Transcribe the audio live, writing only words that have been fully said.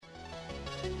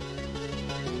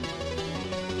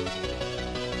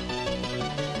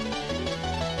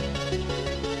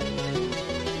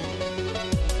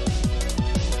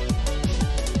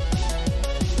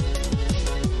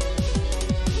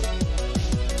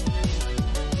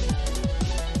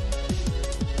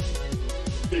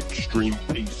Extreme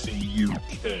PC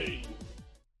UK.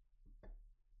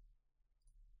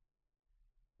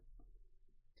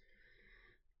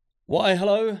 Why,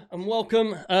 hello and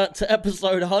welcome to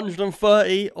episode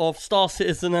 130 of Star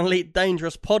Citizen Elite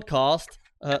Dangerous podcast.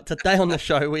 Today on the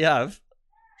show we have...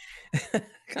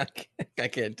 I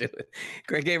can't do it.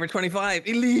 Greg Gamer 25,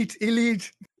 Elite. And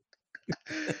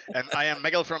I am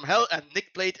Megal from Hell, and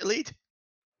Nick played Elite.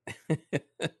 There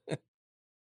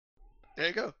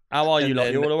you go. How are you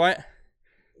lot? You all right?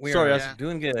 Sorry, I was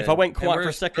doing good. If I went quiet for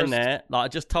a second there, like I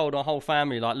just told our whole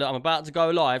family, like, look, I'm about to go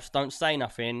live, so don't say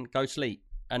nothing, go sleep.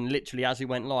 And literally as we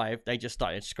went live, they just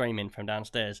started screaming from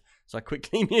downstairs. So I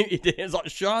quickly muted it. It's like,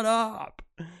 shut up.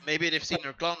 Maybe they've seen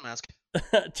her clown mask.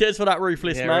 Cheers for that,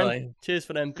 Ruthless, Yeah, man. really. Cheers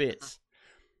for them bits.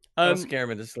 Don't scare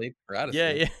me to sleep. Or out of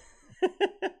sleep.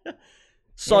 Yeah.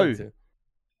 So,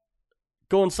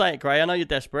 go on, say it, Gray. I know you're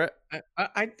desperate.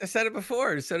 I said it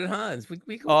before. So did Hans.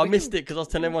 I missed it because I was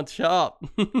telling everyone to shut up.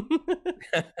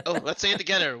 Oh, let's say it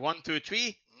together. 1, 2,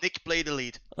 3. Nick played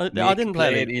Elite. I didn't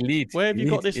play Elite. Where have you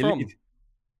got this from?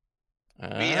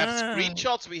 We have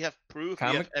screenshots. We have proof. We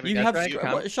have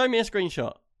everything. Show me a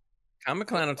screenshot. Comic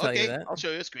Clan will tell you that. I'll show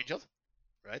you a screenshot.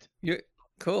 Right.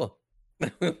 Cool.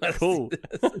 Cool.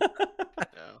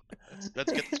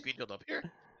 Let's get the screenshot up here.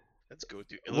 Let's go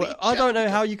to Elite. Well, I don't know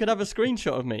how you could have a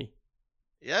screenshot of me.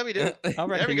 Yeah, we do. I reckon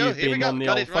there we go. you've been on the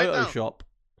old Photoshop.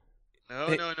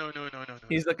 No.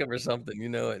 He's looking for something. You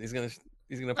know it. He's gonna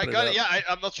put I got it. it. Yeah,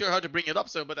 I'm not sure how to bring it up,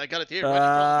 but I got it here.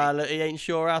 Look, he ain't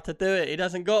sure how to do it. He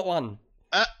hasn't got one.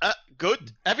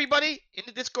 Good. Everybody in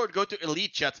the Discord, go to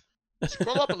Elite chat.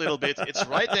 Scroll up a little bit. It's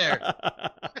right there.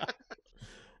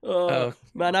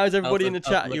 Man, how's everybody in the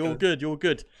chat? You're all good. You're all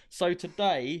good. So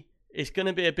today it's going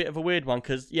to be a bit of a weird one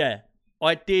because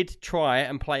I did try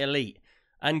and play Elite,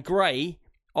 and Gray.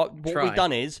 What we've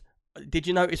done is, did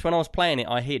you notice when I was playing it,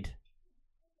 I hid.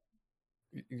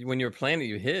 When you were playing it,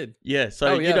 you hid. Yeah.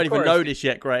 So you don't even know this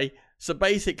yet, Gray. So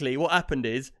basically, what happened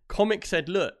is, Comic said,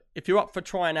 "Look, if you're up for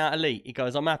trying out Elite," he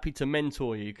goes, "I'm happy to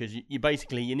mentor you because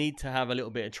you need to have a little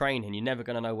bit of training. You're never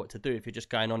going to know what to do if you're just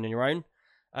going on your own."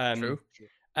 True.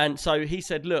 And so he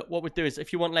said, "Look, what we'll do is,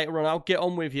 if you want later on, I'll get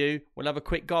on with you. We'll have a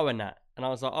quick go in that." And I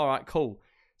was like, "All right, cool."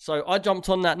 So I jumped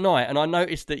on that night and I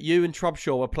noticed that you and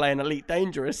Trubshaw were playing Elite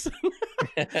Dangerous.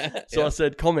 So I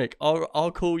said, "Comic,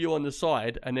 I'll call you on the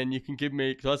side and then you can give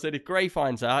me." Because I said, if Gray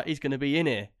finds out, he's going to be in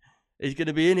here. He's going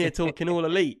to be in here talking all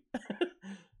Elite.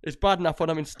 It's bad enough when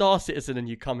I'm in Star Citizen and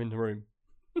you come in the room.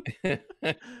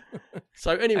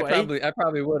 So anyway, I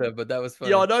probably would have, but that was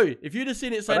funny. Yeah, I know. If you'd have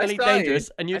seen it saying Elite Dangerous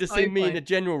and you'd have seen me in the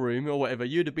general room or whatever,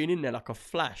 you'd have been in there like a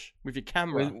flash with your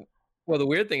camera. Well, the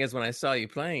weird thing is when I saw you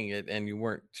playing it and you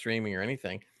weren't streaming or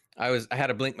anything, I had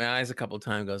to blink my eyes a couple of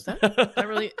times. Goes, is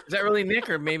that really Nick,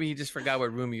 or maybe he just forgot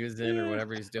what room he was in or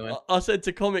whatever he's doing? I said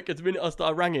to Comic at the minute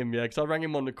I rang him, because I rang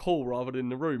him on the call rather than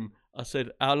the room. I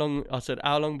said, how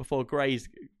long before Grays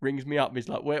rings me up? He's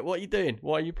like, what are you doing?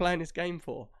 Why are you playing this game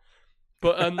for?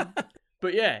 But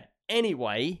but yeah.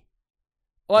 Anyway,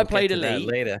 I played Elite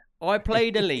later. I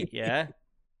played Elite, yeah,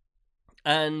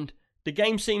 and the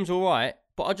game seems all right,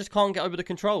 but I just can't get over the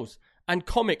controls. And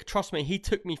Comic, trust me, he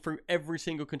took me through every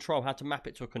single control, how to map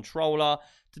it to a controller,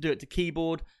 to do it to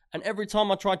keyboard. And every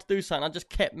time I tried to do something, I just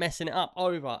kept messing it up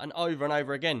over and over and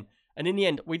over again. And in the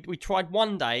end, we tried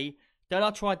one day, then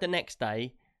I tried the next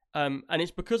day. And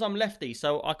it's because I'm lefty,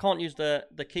 so I can't use the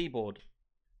keyboard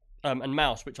and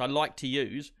mouse, which I like to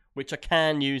use, which I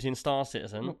can use in Star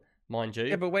Citizen, mind you.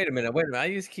 Yeah, but wait a minute. I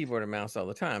use keyboard and mouse all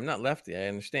the time. I'm not lefty, I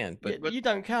understand. But you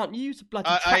don't count. You use a bloody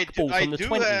trackball from the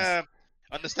 20s.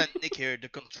 Understand Nick here. The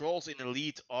controls in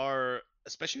Elite are,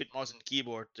 especially with mouse and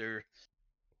keyboard,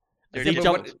 Has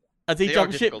he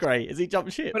jumped ship, Gray? Has he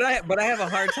jumped ship? But I have a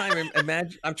hard time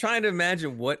I'm trying to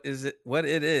imagine what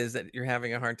it is that you're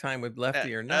having a hard time with,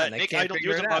 lefty or not. Nick, I don't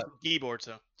use a mouse and keyboard,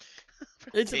 so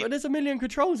there's a million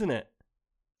controls in it.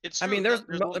 It's true. I mean, there's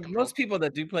most people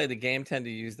that do play the game tend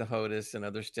to use the HOTAS and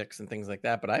other sticks and things like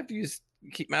that. But I've used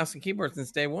mouse and keyboard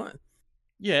since day one.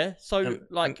 Yeah. So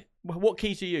what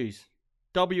keys do you use?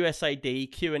 WSAD,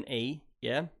 Q and E.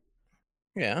 Yeah.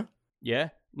 Yeah. Yeah.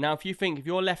 Now, if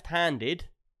you're left-handed,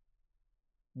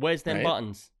 where's them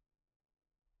buttons?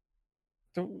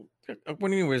 So, what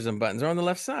do you mean where's them buttons? They're on the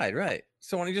left side, right?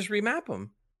 So why don't you just remap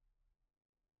them?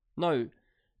 No,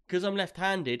 because I'm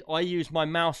left-handed, I use my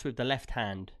mouse with the left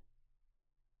hand.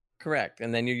 Correct.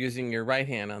 And then you're using your right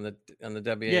hand on the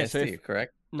WASD, Yeah, so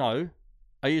correct? No,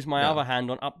 I use my No. other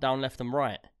hand on up, down, left, and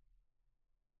right.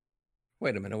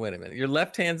 Wait a minute. Your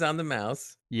left hand's on the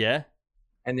mouse, Yeah.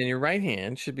 and then your right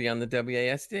hand should be on the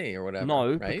WASD or whatever.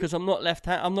 No, right? because I'm not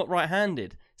I'm not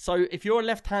right-handed. So if you're a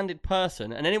left-handed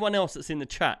person, and anyone else that's in the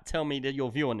chat, tell me that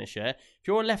your view on this, yeah? If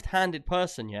you're a left-handed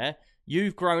person, yeah,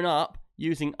 you've grown up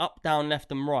using up, down,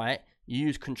 left, and right. You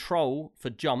use control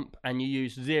for jump, and you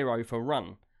use 0 for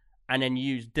run. And then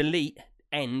you use delete,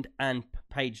 end, and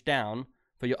page down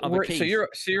for your other keys. So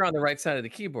you're on the right side of the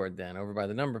keyboard then, over by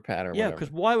the number pad or yeah, whatever.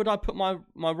 because why would I put my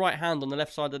right hand on the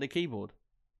left side of the keyboard?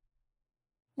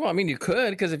 Well, I mean, you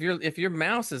could, because if your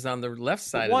mouse is on the left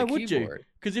side why of the would keyboard. you?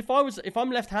 Because if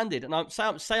I'm left-handed and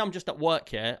say I'm just at work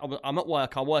here, I'm at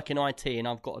work, I work in IT, and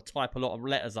I've got to type a lot of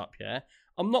letters up here.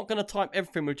 I'm not going to type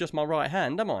everything with just my right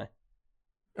hand, am I?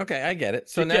 Okay, I get it.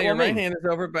 So now your right hand is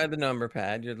over by the number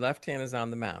pad. Your left hand is on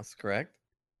the mouse, correct?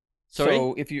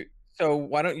 Sorry? So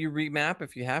why don't you remap,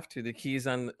 if you have to, the keys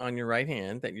on your right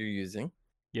hand that you're using?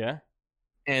 Yeah.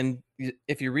 And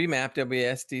if you remap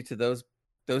WASD to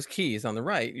those keys on the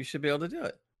right, you should be able to do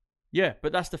it. Yeah,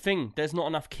 but that's the thing. There's not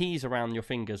enough keys around your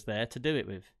fingers there to do it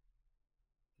with.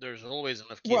 There's always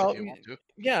enough keys if you want to.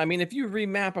 Yeah, I mean, if you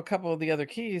remap a couple of the other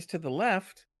keys to the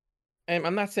left, and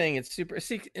I'm not saying it's super...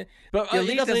 But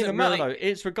it doesn't even matter, though.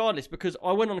 It's regardless, because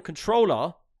I went on a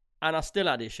controller, and I still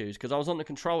had issues, because I was on the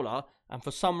controller, and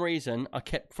for some reason, I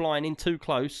kept flying in too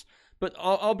close. But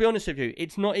I'll be honest with you,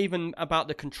 it's not even about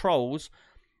the controls.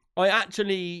 I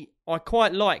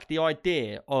quite like the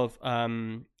idea of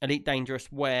Elite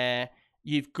Dangerous, where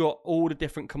you've got all the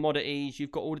different commodities,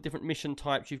 you've got all the different mission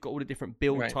types, you've got all the different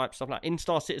build types, stuff like in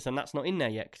Star Citizen. That's not in there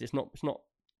yet because it's not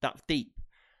that deep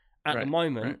at the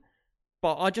moment. Right.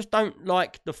 But I just don't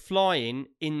like the flying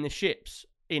in the ships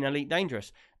in Elite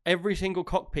Dangerous. Every single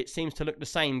cockpit seems to look the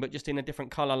same, but just in a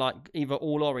different color, like either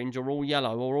all orange or all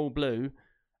yellow or all blue.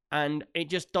 And it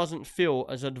just doesn't feel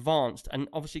as advanced. And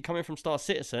obviously coming from Star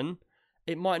Citizen,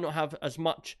 it might not have as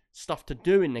much stuff to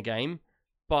do in the game,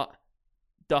 but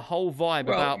the whole vibe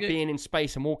about being in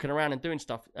space and walking around and doing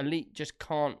stuff, Elite just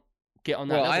can't get on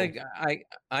that level.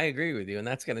 I agree with you, and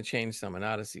that's going to change some in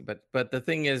Odyssey. But the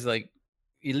thing is, like,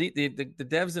 Elite, the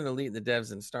devs in Elite, the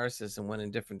devs in Star Citizen went in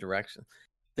different directions.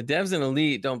 The devs in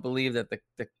Elite don't believe that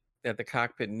the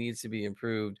cockpit needs to be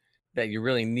improved, that you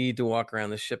really need to walk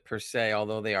around the ship per se,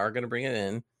 although they are going to bring it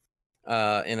in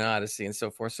Odyssey and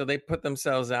so forth. So they put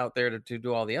themselves out there to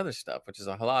do all the other stuff, which is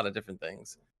a lot of different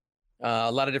things,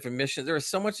 a lot of different missions. There is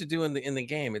so much to do in the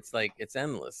game. It's like, it's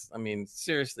endless. I mean,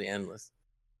 seriously endless.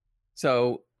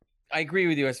 So I agree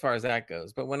with you as far as that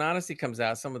goes. But when Odyssey comes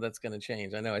out, some of that's going to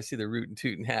change. I know. I see the rootin'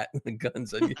 tootin' hat and the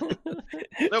guns on you.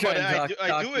 No, but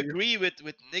I do agree with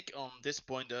Nick on this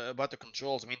point about the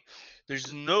controls. I mean,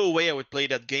 there's no way I would play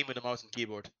that game with a mouse and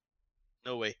keyboard.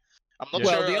 No way. I'm not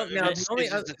sure it's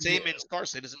the same in Star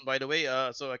Citizen, by the way,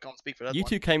 so I can't speak for that. You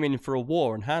two came in for a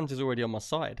war, and Hans is already on my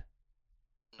side.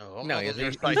 No,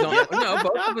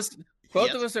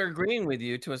 both of us are agreeing with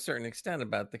you to a certain extent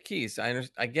about the keys.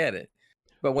 I get it.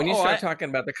 But when you start talking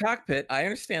about the cockpit, I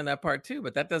understand that part too,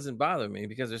 but that doesn't bother me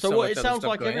because there's so much other stuff going on. It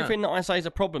sounds like everything that I say is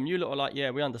a problem. You lot are like, yeah,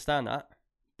 we understand that,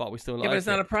 but we still like it. Yeah, but it's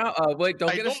not a problem. Wait,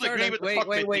 don't get us started.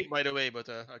 Wait, by the way, but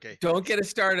okay. Don't get us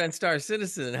started on Star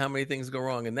Citizen and how many things go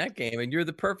wrong in that game, and you're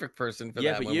the perfect person for that.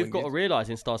 Yeah, but you've got to realize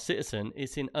in Star Citizen,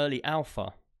 it's in early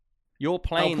alpha. You're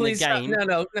playing the game.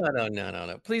 Stop.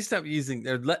 No. Please stop using.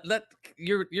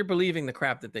 You're believing the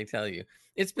crap that they tell you.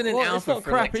 It's been in alpha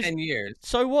for like 10 years.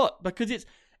 So what? Because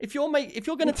if you're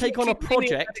going to take on a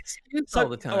project, all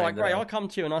the time. All right, great. I come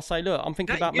to you and I say, look, I'm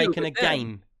thinking about making a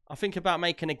game. I think about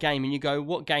making a game, and you go,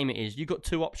 what game it is? You got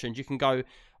two options. You can go,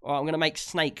 oh, I'm going to make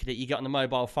Snake that you got on the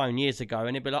mobile phone years ago, and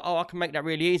it'd be like, oh, I can make that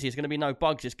really easy. It's going to be no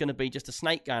bugs. It's going to be just a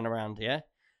snake going around here.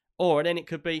 Or then it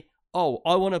could be, oh,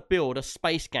 I want to build a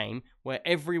space game where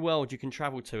every world you can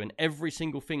travel to and every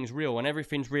single thing's real and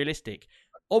everything's realistic.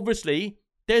 Obviously,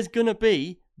 there's going to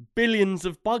be billions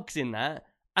of bugs in that,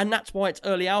 and that's why it's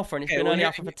early alpha, and it's been early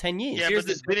alpha for 10 years. Yeah, but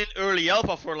it's been in early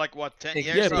alpha for like, what, 10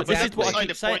 years? Yeah, but this is what I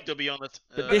keep saying. Point, to be honest.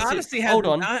 But Odyssey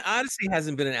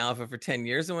hasn't been in alpha for 10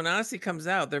 years, and when Odyssey comes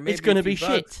out, there may it's going to be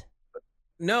shit.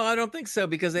 No, I don't think so,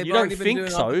 because they've already been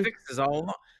doing all the fixes all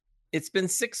along. It's been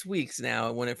 6 weeks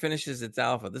now when it finishes its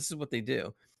alpha. This is what they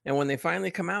do. And when they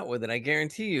finally come out with it, I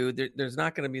guarantee you there's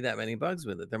not going to be that many bugs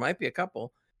with it. There might be a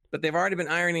couple, but they've already been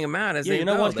ironing them out as they go. You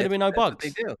know why there's going to be no bugs?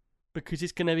 They do. Because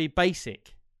it's going to be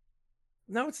basic.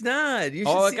 No, it's not. You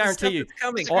I guarantee you.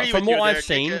 From what I've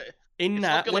seen, when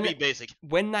that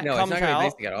comes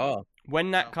out,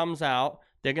 when that comes out,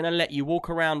 they're going to let you walk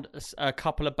around a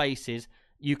couple of bases.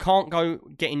 You can't go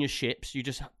get in your ships. You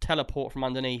just teleport from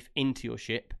underneath into your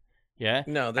ship. Yeah.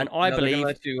 No, and I believe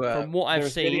from what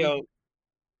I've seen,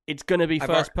 it's going to be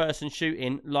first-person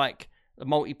shooting, like a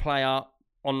multiplayer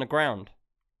on the ground.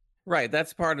 Right,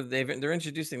 that's part of they're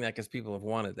introducing that because people have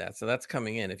wanted that, so that's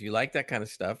coming in. If you like that kind of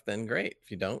stuff, then great.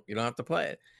 If you don't have to play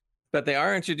it. But they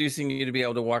are introducing you to be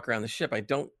able to walk around the ship. I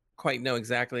don't quite know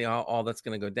exactly how all that's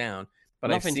going to go down,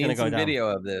 but I've seen some video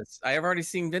of this. I have already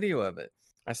seen video of it.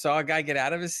 I saw a guy get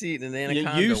out of his seat and then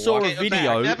you saw a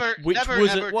video which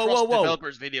wasn't whoa.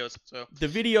 Developers' videos. So the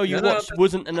video you watched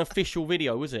wasn't an official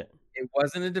video, was it? It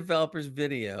wasn't a developer's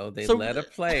video. They let a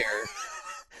player.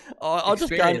 I'll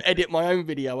just go and edit my own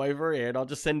video over here, and I'll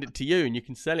just send it to you, and you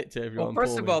can sell it to everyone. Well,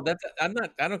 first of all,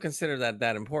 I don't consider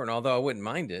that important. Although I wouldn't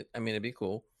mind it. I mean, it'd be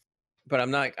cool. But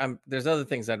I'm not. There's other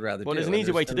things I'd rather do. Well, there's an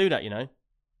easy way to do that, you know.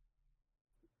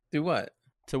 Do what?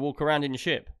 To walk around in your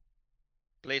ship.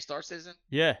 Play Star Citizen?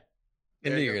 Yeah. I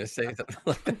knew you were going to say something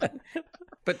like that.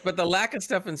 But the lack of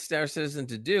stuff in Star Citizen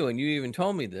to do, and you even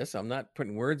told me this, I'm not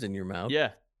putting words in your mouth. Yeah.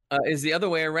 Is the other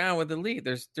way around with Elite.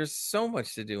 There's so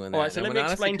much to do in that. All right, so let me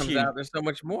explain to you. There's so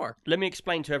much more. Let me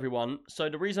explain to everyone. So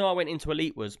the reason I went into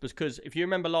Elite was because if you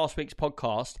remember last week's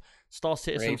podcast, Star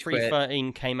Citizen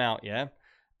 313 came out, yeah?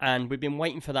 And we've been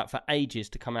waiting for that for ages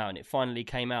to come out, and it finally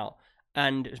came out.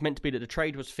 And it was meant to be that the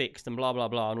trade was fixed and blah, blah,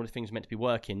 blah, and all the things meant to be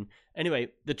working. Anyway,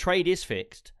 the trade is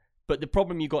fixed, but the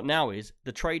problem you got now is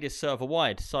the trade is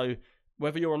server-wide. So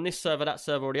whether you're on this server, that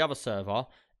server, or the other server,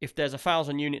 if there's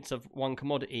 1,000 units of one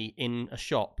commodity in a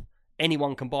shop,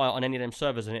 anyone can buy it on any of them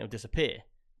servers and it'll disappear.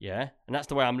 Yeah? And that's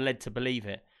the way I'm led to believe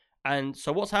it. And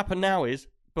so what's happened now is,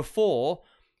 before,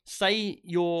 say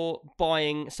you're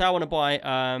buying, say I want to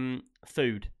buy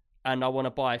food, and I want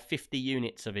to buy 50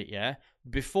 units of it, yeah?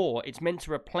 Before, it's meant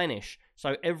to replenish.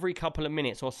 So every couple of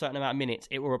minutes or a certain amount of minutes,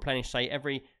 it will replenish. Say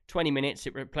every 20 minutes,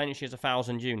 it replenishes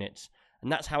 1,000 units.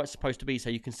 And that's how it's supposed to be.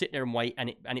 So you can sit there and wait, and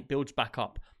it builds back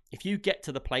up. If you get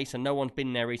to the place and no one's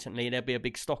been there recently, there'll be a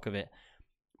big stock of it.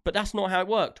 But that's not how it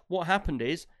worked. What happened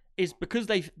is because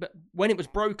when it was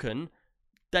broken,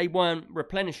 they weren't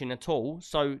replenishing at all,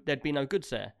 so there'd be no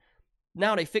goods there.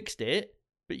 Now they fixed it,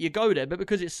 but you go there, but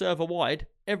because it's server-wide,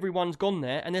 everyone's gone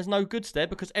there, and there's no goods there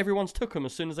because everyone's took them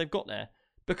as soon as they've got there.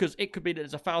 Because it could be that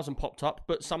there's 1,000 popped up,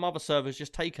 but some other server's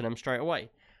just taken them straight away.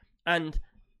 And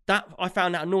that I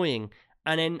found that annoying.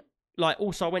 And then,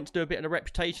 also I went to do a bit of the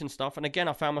reputation stuff, and again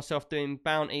I found myself doing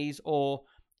bounties, or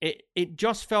it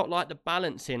just felt like the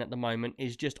balancing at the moment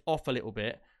is just off a little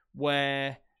bit,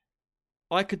 where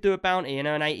I could do a bounty and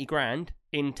earn 80 grand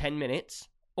in 10 minutes,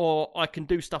 or I can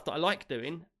do stuff that I like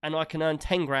doing, and I can earn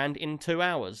 10 grand in 2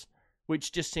 hours,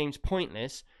 which just seems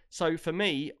pointless. So for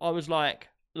me, I was like,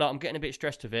 I'm getting a bit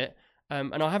stressed with it.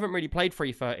 And I haven't really played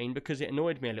 313 because it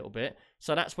annoyed me a little bit.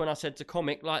 So that's when I said to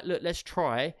Comic, look, let's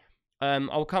try.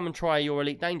 I'll come and try your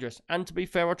Elite Dangerous. And to be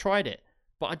fair, I tried it.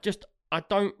 But I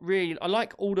don't really, I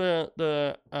like all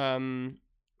the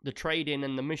trading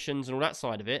and the missions and all that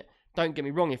side of it. Don't get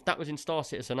me wrong, if that was in Star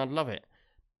Citizen, I'd love it.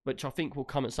 Which I think will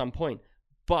come at some point.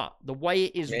 But the way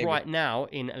it is right now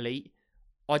in Elite,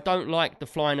 I don't like the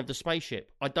flying of the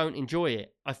spaceship. I don't enjoy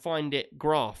it. I find it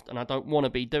graft, and I don't want to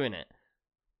be doing it.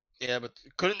 Yeah, but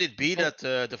couldn't it be that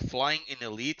the flying in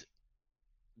Elite,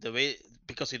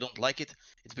 because you don't like it,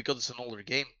 it's because it's an older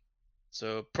game.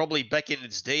 So probably back in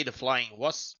its day, the flying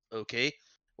was okay,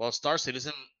 while Star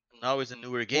Citizen now is a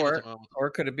newer game at the moment. Or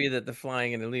could it be that the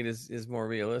flying in Elite is more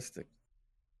realistic?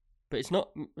 But it's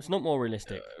not more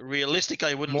realistic. Realistic,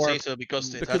 I wouldn't say so,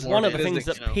 because one of the things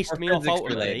that pissed me off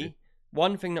ultimately,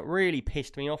 one thing that really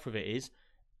pissed me off with it is,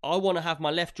 I want to have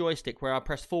my left joystick where I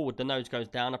press forward, the nose goes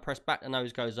down. I press back, the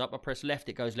nose goes up. I press left,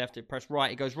 it goes left. I press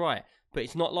right, it goes right. But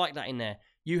it's not like that in there.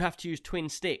 You have to use twin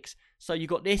sticks. So you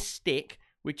got this stick,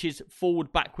 which is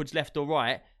forward, backwards, left or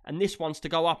right, and this one's to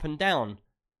go up and down.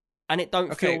 And it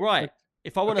don't feel right.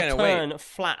 If I want to turn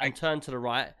flat and turn to the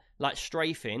right, like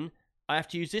strafing, I have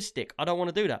to use this stick. I don't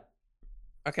want to do that.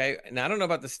 Okay, now I don't know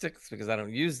about the sticks because I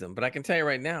don't use them, but I can tell you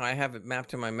right now, I have it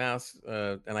mapped to my mouse,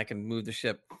 and I can move the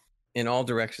ship in all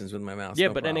directions with my mouse. Yeah,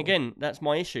 but then again, that's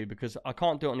my issue because I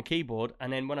can't do it on the keyboard.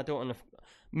 And then when I do it on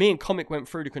me and Comic went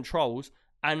through the controls,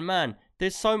 and man,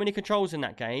 there's so many controls in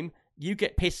that game. You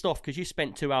get pissed off because you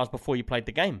spent 2 hours before you played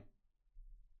the game.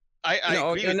 I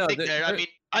agree with Nick there. I mean,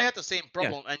 I had the same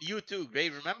problem, and you too, Gray.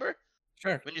 Remember?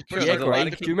 Sure. When you Gray.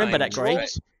 Do you remember that, Gray?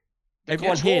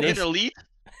 Everyone here is Elite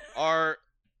are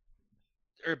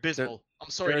abysmal. I'm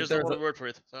sorry, there's no other word for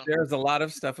it. So. There's a lot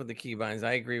of stuff with the keybinds.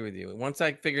 I agree with you. Once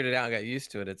I figured it out, I got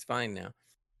used to it. It's fine now.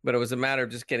 But it was a matter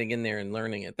of just getting in there and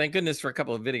learning it. Thank goodness for a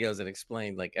couple of videos that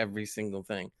explained like every single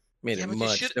thing. made it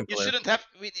much simpler. You shouldn't have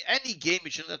any game.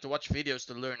 You shouldn't have to watch videos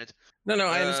to learn it. No,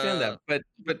 I understand that, but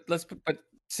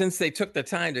since they took the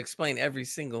time to explain every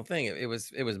single thing, it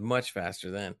was much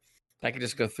faster then. I could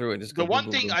just go through it. The one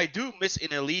thing I do miss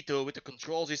in Elite though with the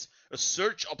controls is a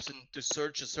search option to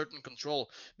search a certain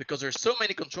control, because there's so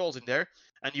many controls in there,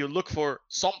 and you look for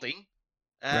something,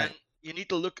 and you need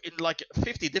to look in like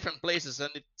 50 different places, and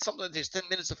sometimes there's 10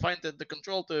 minutes to find the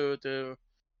control to.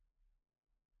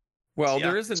 Well,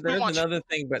 there's another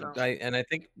thing, but I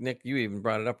think Nick, you even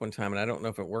brought it up one time, and I don't know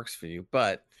if it works for you,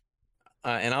 but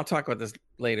and I'll talk about this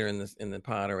later in the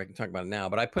pod, or I can talk about it now.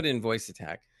 But I put in voice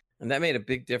attack, and that made a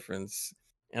big difference.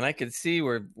 And I could see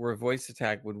where voice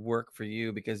attack would work for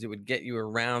you, because it would get you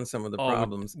around some of the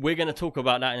problems. We're going to talk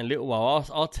about that in a little while.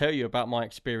 I'll tell you about my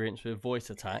experience with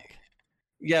voice attack.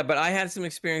 Yeah, but I had some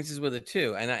experiences with it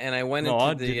too, and I went into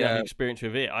I didn't have experience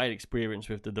with it. I had experience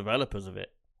with the developers of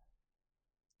it.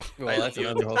 Well, that's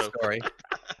another whole story.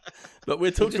 But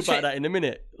we'll talk about that in a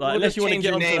minute. Like, unless you want to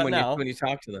get onto that now. When you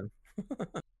talk to them.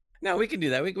 No, we can do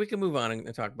that. We can move on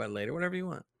and talk about it later, whatever you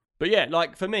want. But yeah,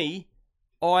 like for me,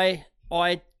 I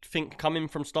think coming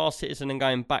from Star Citizen and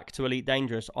going back to Elite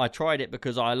Dangerous, I tried it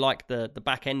because I like the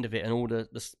back end of it and all the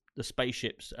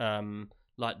spaceships,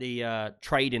 like the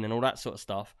trading and all that sort of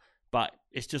stuff. But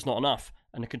it's just not enough,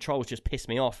 and the controls just piss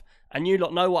me off. And you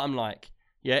lot know what I'm like.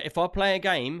 Yeah, if I play a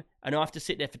game and I have to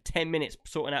sit there for 10 minutes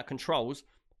sorting out controls,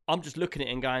 I'm just looking at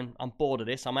it and going, I'm bored of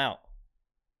this, I'm out.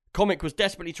 Comic was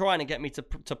desperately trying to get me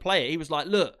to play it. He was like,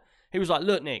 look,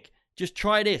 Nick, just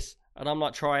try this. And I'm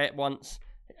like, try it once.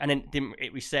 And then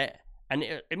it reset. And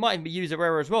it might even be user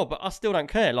error as well, but I still don't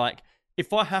care. Like,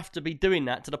 if I have to be doing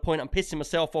that to the point I'm pissing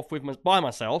myself off by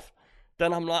myself,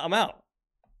 then I'm like, I'm out.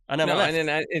 And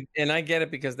then I get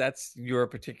it, because that's your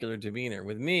particular demeanor.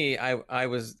 With me, I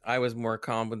was more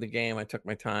calm with the game. I took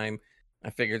my time. I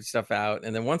figured stuff out.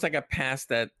 And then once I got past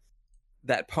that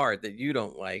part that you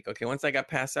don't like, once I got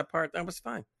past that part, that was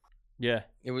fine. Yeah.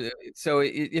 It was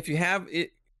if you have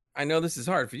it, I know this is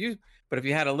hard for you, but if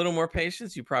you had a little more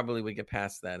patience, you probably would get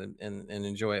past that and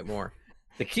enjoy it more.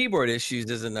 The keyboard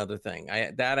issues is another thing.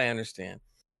 I understand.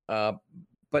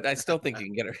 But I still think you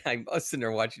can get it. I was sitting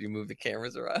there watching you move the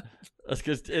cameras around. That's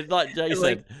because, like Jay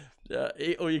said,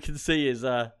 all you can see is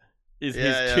his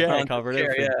chair cover and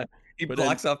everything. Yeah. He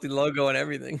blocks off the logo and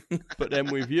everything. But then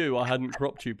with you, I hadn't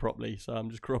cropped you properly, so I'm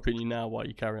just cropping you now while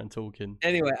you carry on talking.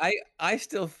 Anyway, I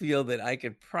still feel that I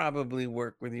could probably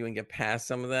work with you and get past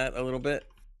some of that a little bit.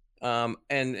 And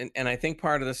I think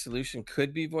part of the solution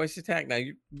could be voice attack. Now,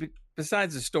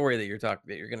 besides the story that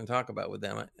you're going to talk about with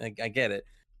them, I get it.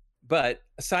 But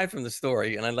aside from the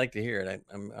story, and I'd like to hear it,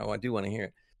 I do want to hear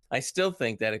it. I still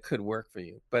think that it could work for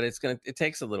you, but it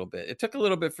takes a little bit. It took a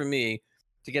little bit for me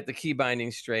to get the key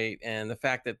binding straight, and the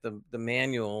fact that the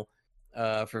manual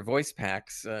for voice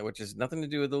packs, which has nothing to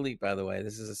do with Elite, by the way.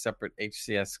 This is a separate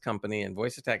HCS company, and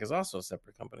Voice Attack is also a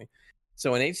separate company.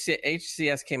 So when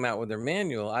HCS came out with their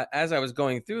manual, as I was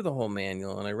going through the whole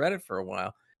manual and I read it for a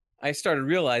while, I started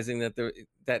realizing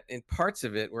that in parts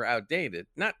of it were outdated,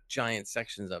 not giant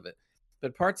sections of it,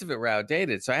 but parts of it were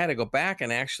outdated. So I had to go back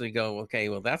and actually go, okay,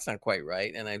 well, that's not quite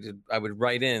right. And I would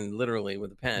write in literally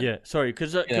with a pen. Yeah, sorry,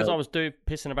 because I was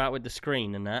pissing about with the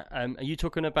screen and that. Are you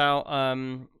talking about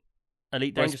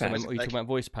Elite Dangerous, or are you talking about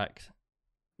voice packs?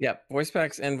 Yeah, voice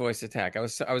packs and voice attack. I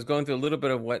was going through a little bit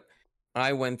of what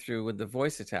I went through with the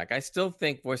voice attack. I still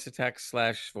think voice attack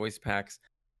 / voice packs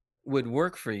would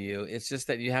work for you. It's just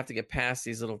that you have to get past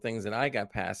these little things that I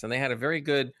got past. And they had a very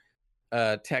good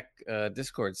tech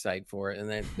Discord site for it, and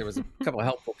then there was a couple of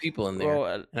helpful people in there.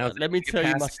 Well, let me tell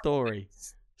you my story.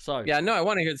 So yeah, no, I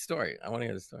want to hear the story.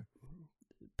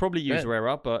 Probably user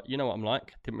error, but you know what I'm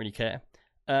like. Didn't really care.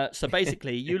 So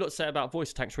basically, you lot say about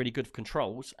voice attack's really good for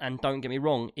controls, and don't get me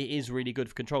wrong, it is really good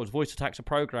for controls. Voice attack's a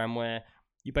program where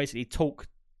you basically talk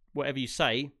whatever you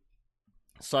say.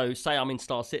 So say I'm in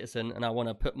Star Citizen and I want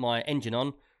to put my engine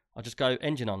on, I just go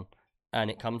engine on and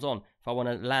it comes on. If I want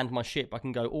to land my ship, I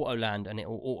can go auto land and it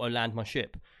will auto land my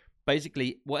ship.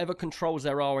 Basically, whatever controls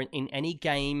there are in any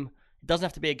game, it doesn't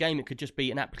have to be a game, it could just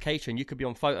be an application. You could be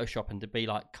on Photoshop and to be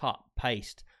like cut,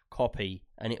 paste, copy,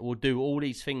 and it will do all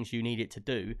these things you need it to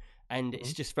do. And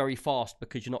it's just very fast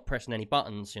because you're not pressing any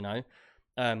buttons, you know.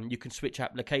 You can switch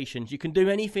applications. You can do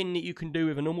anything that you can do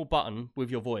with a normal button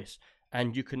with your voice.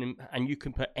 And you can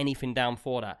put anything down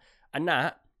for that. And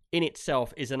that in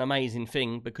itself is an amazing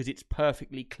thing because it's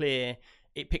perfectly clear.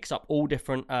 It picks up all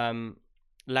different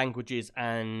languages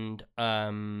and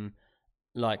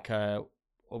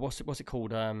what's it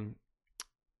called?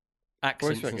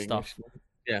 Accents and stuff.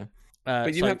 Yeah.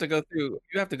 But you have to go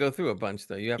through a bunch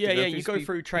though. You go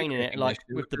through training it like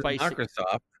with the basic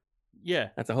Microsoft. Yeah,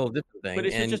 that's a whole different thing. But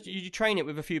it's just you train it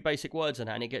with a few basic words and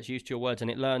it gets used to your words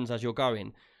and it learns as you're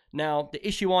going. Now, the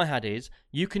issue I had is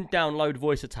you can download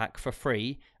VoiceAttack for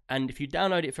free, and if you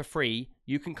download it for free,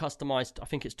 you can customize, I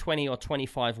think it's 20 or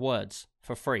 25 words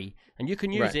for free, and you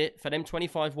can use it for them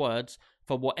 25 words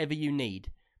for whatever you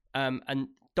need. And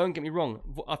don't get me wrong,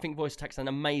 I think VoiceAttack's an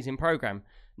amazing program.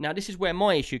 Now, this is where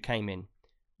my issue came in.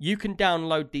 You can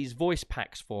download these voice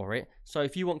packs for it. So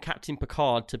if you want Captain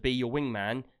Picard to be your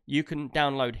wingman, you can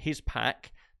download his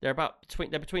pack. They're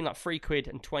between like £3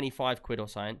 and 25 quid or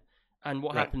something. And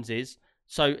what happens is,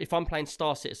 so if I'm playing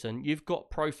Star Citizen, you've got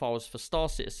profiles for Star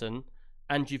Citizen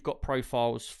and you've got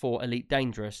profiles for Elite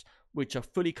Dangerous, which are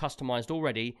fully customized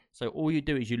already. So all you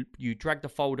do is you drag the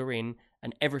folder in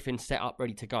and everything's set up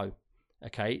ready to go.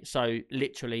 Okay, so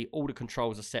literally all the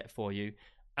controls are set for you.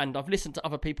 And I've listened to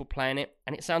other people playing it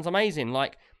and it sounds amazing.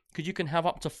 Like, because you can have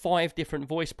up to 5 different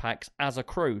voice packs as a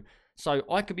crew. So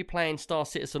I could be playing Star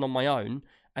Citizen on my own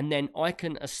and then I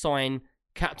can assign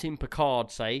Captain Picard,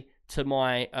 say, to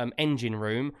my engine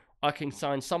room. I can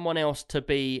assign someone else to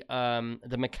be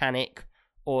the mechanic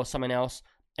or something else,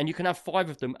 and you can have 5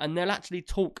 of them, and they'll actually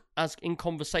talk as in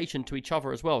conversation to each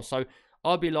other as well. So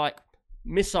I'll be like,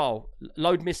 missile,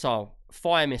 load missile,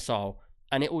 fire missile,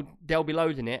 and they'll be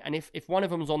loading it. And if one of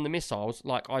them's on the missiles,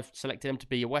 like I've selected them to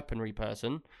be a weaponry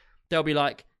person, they'll be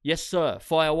like, yes sir,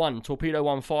 fire 1, torpedo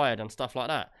 1 fired, and stuff like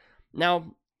that.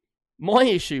 Now, my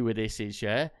issue with this is,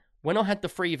 when I had the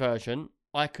free version,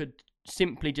 I could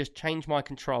simply just change my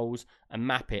controls and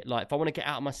map it. Like if I want to get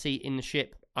out of my seat in the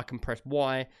ship, I can press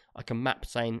Y. I can map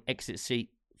saying exit seat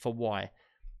for Y.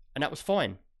 And that was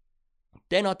fine.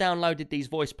 Then I downloaded these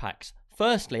voice packs.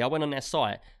 Firstly, I went on their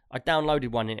site. I downloaded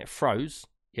one and it froze.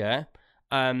 Yeah.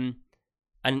 And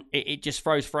it just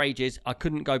froze for ages. I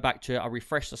couldn't go back to it. I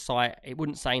refreshed the site. It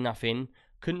wouldn't say nothing.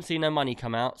 Couldn't see no money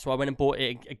come out. So I went and bought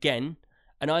it again.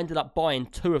 And I ended up buying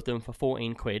 2 of them for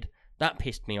 14 quid. That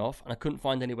pissed me off, and I couldn't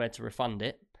find anywhere to refund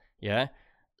it. Yeah.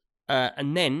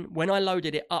 And then, when I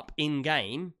loaded it up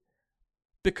in-game,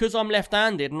 because I'm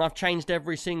left-handed and I've changed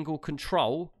every single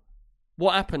control,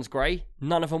 what happens, Gray?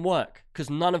 None of them work, because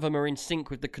none of them are in sync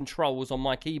with the controls on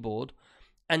my keyboard,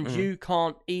 and you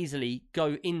can't easily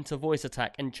go into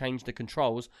VoiceAttack and change the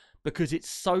controls, because it's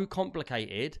so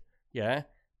complicated,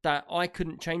 that I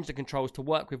couldn't change the controls to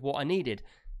work with what I needed.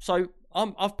 So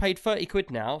I've paid 30 quid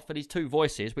now for these 2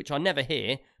 voices, which I never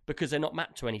hear because they're not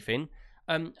mapped to anything.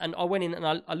 And I went in and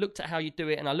I looked at how you do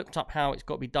it, and I looked up how it's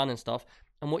got to be done and stuff.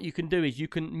 And what you can do is you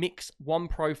can mix one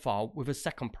profile with a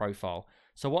second profile.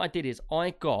 So what I did is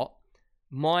I got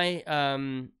my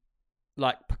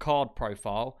like Picard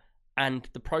profile and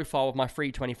the profile of my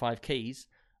 325 keys.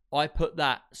 I put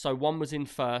that, so one was in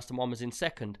first and one was in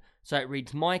second. So it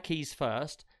reads my keys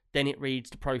first, then it reads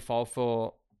the profile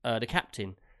for the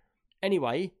captain.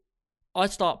 Anyway, I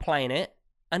start playing it,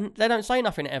 and they don't say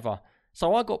nothing ever.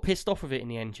 So I got pissed off with it in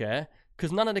the end,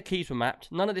 because none of the keys were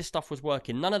mapped, none of this stuff was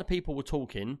working, none of the people were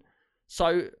talking.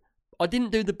 So I didn't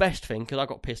do the best thing because I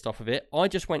got pissed off of it. I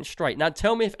just went straight. Now,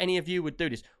 tell me if any of you would do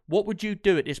this. What would you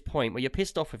do at this point where you're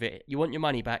pissed off of it, you want your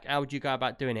money back? How would you go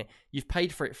about doing it? You've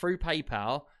paid for it through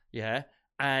PayPal,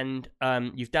 and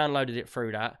you've downloaded it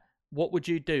through that. What would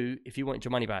you do if you wanted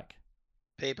your money back?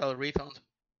 PayPal refund.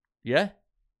 Yeah?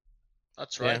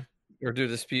 That's right. Yeah. Or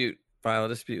file a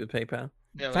dispute with PayPal.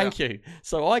 Yeah, Thank you.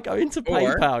 So I go into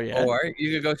PayPal, or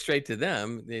you could go straight to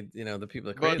them. The people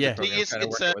that created the program, try to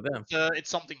work with them. It's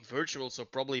something virtual, so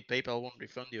probably PayPal won't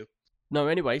refund you. No,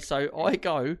 anyway, so I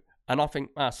go and I think,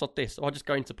 sod this. So I just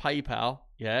go into PayPal,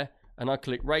 and I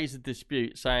click raise a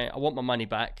dispute, saying I want my money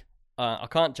back. I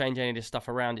can't change any of this stuff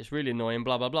around. It's really annoying.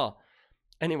 Blah blah blah.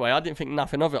 Anyway, I didn't think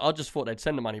nothing of it. I just thought they'd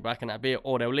send the money back and that'd be it,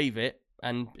 or they'll leave it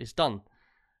and it's done.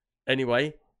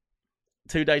 Anyway,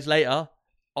 2 days later,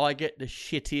 I get the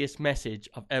shittiest message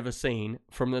I've ever seen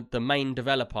from the main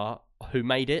developer who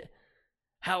made it.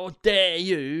 How dare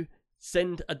you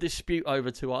send a dispute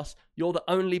over to us? You're the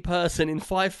only person in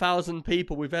 5,000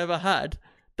 people we've ever had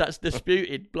that's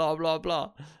disputed, blah, blah,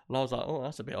 blah. And I was like, oh,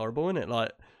 that's a bit horrible, isn't it?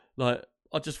 Like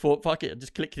I just thought, fuck it, I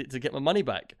just clicked it to get my money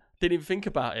back. Didn't even think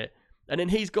about it. And then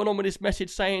he's gone on with this message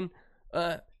saying,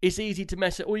 it's easy to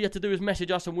message. All you have to do is message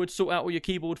us and we'd sort out all your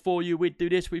keyboard for you. We'd do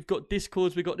this. We've got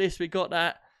Discords. We got this. We got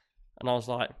that. And I was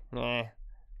like, nah.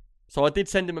 So I did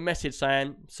send him a message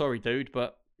saying, sorry, dude,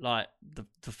 but like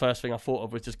the first thing I thought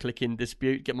of was just clicking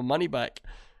dispute, get my money back.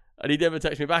 And he never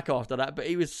texted me back after that. But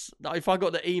he was, if I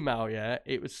got the email,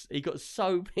 he got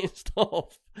so pissed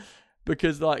off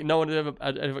because like no one had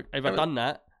ever done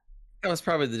that. That was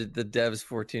probably the dev's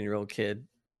 14-year-old kid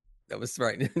that was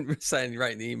writing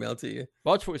the email to you.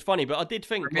 Well, I just thought it was funny, but I did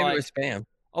think or maybe it was spam.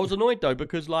 I was annoyed though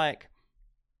because like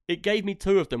it gave me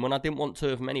 2 of them when I didn't want 2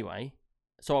 of them anyway.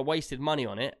 So I wasted money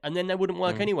on it, and then they wouldn't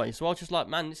work anyway. So I was just like,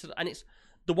 man, it's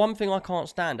the one thing I can't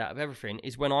stand out of everything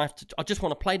is when I just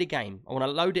want to play the game. I want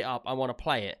to load it up. I want to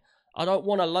play it. I don't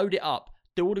want to load it up,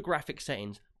 do all the graphic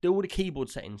settings, do all the keyboard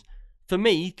settings. For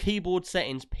me, keyboard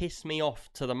settings piss me off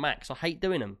to the max. I hate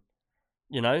doing them.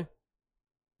 You know,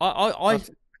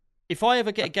 if I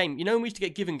ever get a game, you know, we used to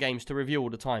get given games to review all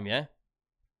the time, yeah.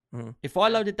 If I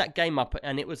loaded that game up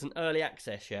and it was an early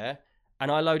access, yeah,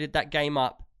 and I loaded that game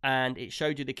up and it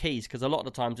showed you the keys, because a lot of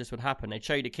the times this would happen. They'd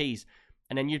show you the keys,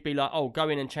 and then you'd be like, oh, go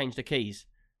in and change the keys.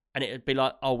 And it would be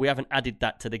like, oh, we haven't added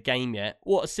that to the game yet.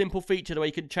 What a simple feature, the way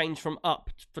you could change from up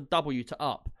for W to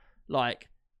up. Like,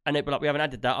 and it'd be like, we haven't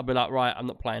added that. I'd be like, right, I'm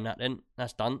not playing that then.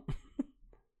 That's done.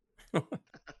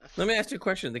 Let me ask you a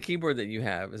question. The keyboard that you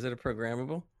have, is it a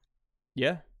programmable?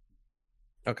 Yeah.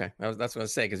 Okay, that's what I was going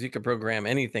to say, because you can program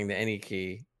anything to any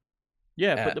key.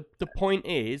 Yeah, but the point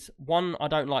is, 1, I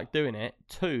don't like doing it.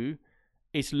 2,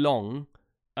 it's long.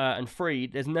 And 3,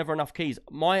 there's never enough keys.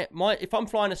 My if I'm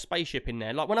flying a spaceship in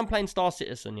there, like when I'm playing Star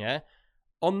Citizen, yeah,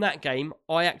 on that game,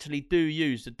 I actually do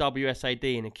use the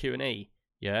WSAD and the Q&E,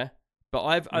 yeah. But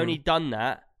I've only done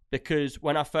that because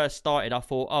when I first started, I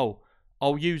thought, oh,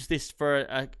 I'll use this for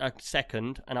a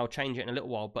second and I'll change it in a little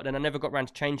while. But then I never got around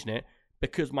to changing it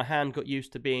because my hand got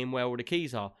used to being where all the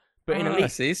keys are. But in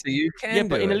Elite, see, so you can.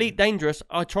 But in Elite Dangerous,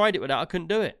 I tried it with that. I couldn't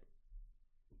do it.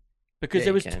 Because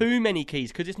there was too many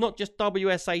keys. Because it's not just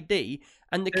WSAD,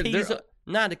 and the keys are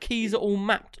the keys are all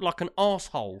mapped like an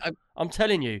arsehole. I'm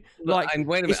telling you, like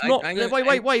wait a minute, it's not.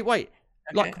 Wait.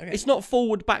 Like it's not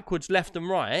forward, backwards, left, and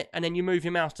right, and then you move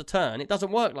your mouse to turn. It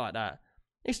doesn't work like that.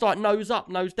 It's like nose up,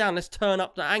 nose down. Let's turn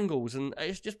up the angles, and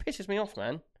it just pisses me off,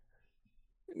 man.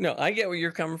 No, I get where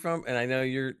you're coming from, and I know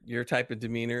your type of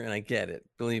demeanor, and I get it.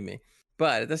 Believe me.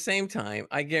 But at the same time,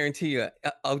 I guarantee you,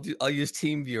 I'll use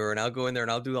TeamViewer and I'll go in there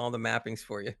and I'll do all the mappings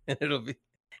for you, and it'll be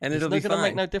fine. It's not going to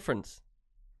make no difference.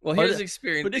 Well, here's the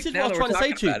experience. But this is what I was trying to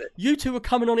say to you. You two are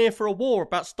coming on here for a war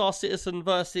about Star Citizen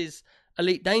versus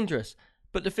Elite Dangerous.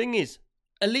 But the thing is,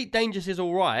 Elite Dangerous is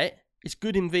all right. It's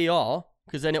good in VR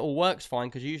because then it all works fine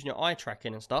because you're using your eye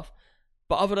tracking and stuff.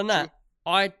 But other than that,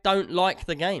 I don't like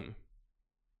the game.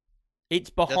 It's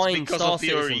behind Star Citizen. That's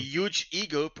because of your huge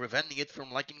ego preventing it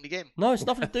from liking the game. No, it's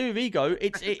nothing to do with ego.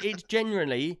 It's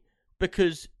generally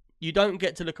because you don't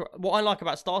get to look. What I like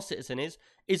about Star Citizen is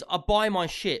I buy my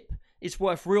ship. It's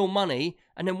worth real money,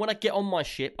 and then when I get on my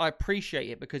ship, I appreciate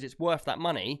it because it's worth that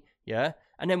money. Yeah,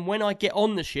 and then when I get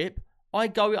on the ship, I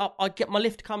go up. My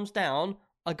lift comes down.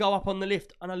 I go up on the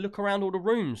lift and I look around all the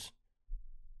rooms.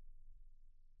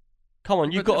 Come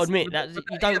on, you've got to admit that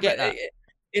you don't get that.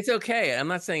 It's okay. I'm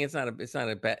not saying it's not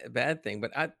a bad thing,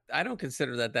 but I don't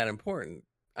consider that important.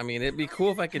 I mean, it'd be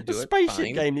cool if I could do it. A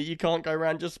spaceship game that you can't go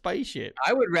around your spaceship.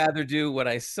 I would rather do what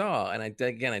I saw, and I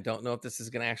don't know if this is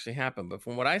going to actually happen, but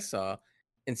from what I saw,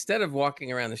 instead of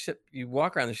walking around the ship, you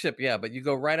walk around the ship, yeah, but you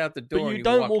go right out the door. But you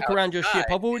don't walk around your ship.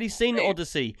 I've already seen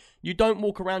Odyssey. You don't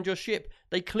walk around your ship.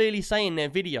 They clearly say in their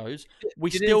videos,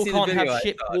 we still can't have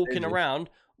ship walking around.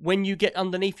 When you get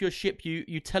underneath your ship,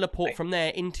 you teleport from there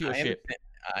into your ship.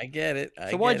 I get it.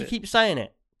 So why do you keep saying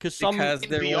it? Because in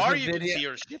VR you can see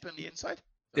your ship on the inside.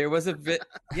 There was a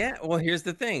yeah. Well, here's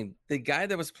the thing: the guy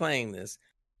that was playing this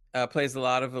plays a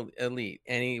lot of Elite,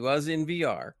 and he was in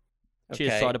VR. Okay?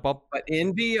 Cheers, Cider Bob. But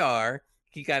in VR,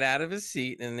 he got out of his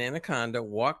seat in an Anaconda,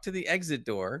 walked to the exit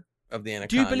door of the Anaconda.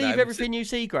 Do you believe everything you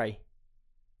see, Gray?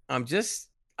 I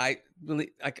believe.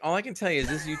 All I can tell you is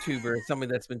this YouTuber is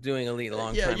somebody that's been doing Elite a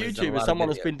long time. Yeah, YouTuber, someone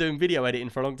that's been doing video editing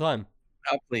for a long time.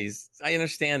 Oh, please. I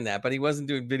understand that, but he wasn't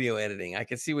doing video editing. I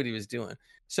could see what he was doing.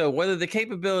 So whether the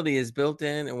capability is built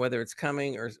in and whether it's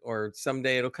coming or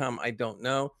someday it'll come, I don't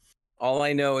know. All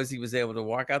I know is he was able to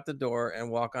walk out the door and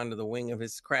walk onto the wing of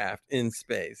his craft in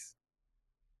space,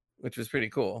 which was pretty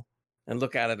cool, and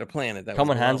look out at a planet. Come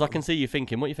on, Hans. I can see you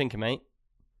thinking. What are you thinking, mate?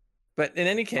 But in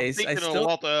any case, I still...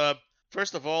 a lot.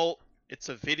 First of all, it's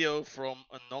a video from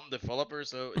a non-developer,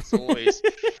 so it's always...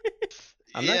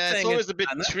 it's always a bit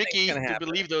tricky to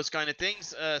believe those kind of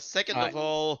things. Second of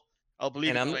all, I'll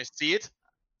believe it when I see it.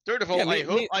 Third of all, I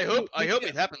hope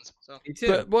it happens. So. Me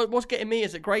too. But what's getting me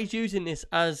is that Gray's using this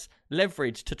as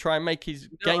leverage to try and make his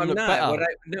game look better.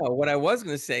 What I was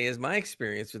going to say is my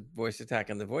experience with Voice Attack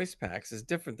and the voice packs is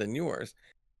different than yours.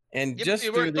 And we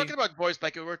weren't talking about voice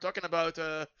pack. We were talking about.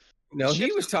 No,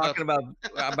 he was talking about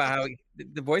how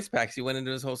the voice packs. He went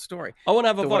into his whole story. I want to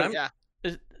have a vote.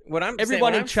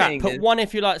 Everyone in chat, put 1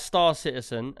 if you like Star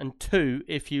Citizen and 2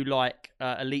 if you like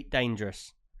Elite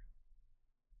Dangerous.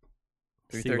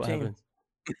 313.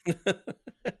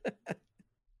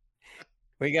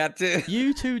 We got two.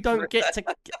 You two don't get to.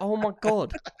 Oh my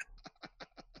god.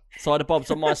 Side of Bob's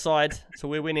on my side, so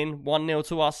we're winning 1-0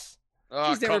 to us.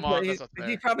 Oh, come on,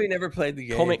 he probably never played the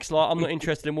game. Comics like, I'm not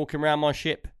interested in walking around my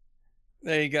ship.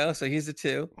 There you go. So he's a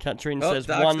 2. Katrina says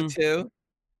Doc's 1. A 2.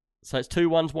 So it's 2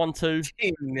 1s, 1 2.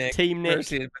 Team Nick.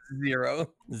 0. 0.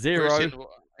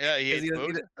 Yeah,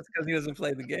 that's because he doesn't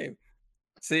play the game.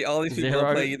 See, all these people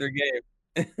don't play either game.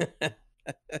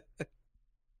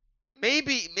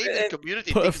 Maybe the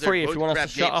community put a thinks 3 if you want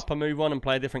us to shut games. up and move on and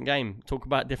play a different game. Talk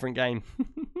about a different game.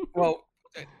 Well,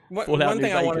 one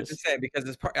thing I wanted to say, because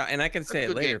it's part, and I can say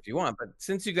it later if you want, but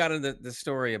since you got into the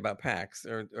story about PAX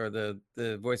or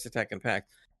the voice attack in PAX,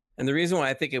 and the reason why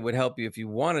I think it would help you if you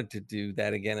wanted to do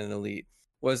that again in Elite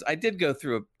was I did go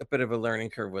through a bit of a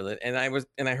learning curve with it, and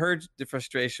I heard the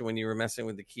frustration when you were messing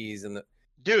with the keys and the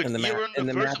Dude, and the you were on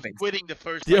the verge of quitting the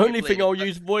first. The only thing I'll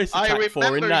use voice attack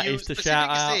for in that is to shout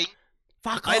out, saying,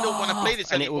 "Fuck I don't want to play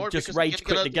this and anymore," it will just because rage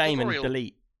quit the game and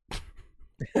delete.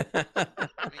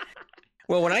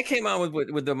 Well, when I came on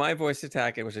with the My Voice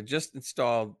Attack, which I just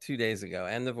installed 2 days ago,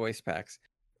 and the voice packs,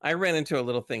 I ran into a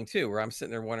little thing too, where I'm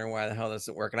sitting there wondering why the hell this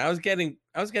isn't working. I was getting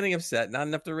upset, not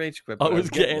enough to rage quit. I was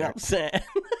getting upset.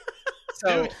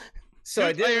 So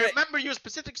I remember you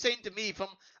specifically saying to me,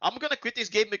 "I'm gonna quit this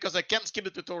game because I can't skip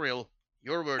the tutorial."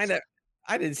 Your words.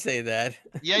 I didn't say that.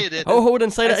 Yeah, you did. Oh, hold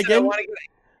on, say that again.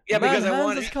 Because I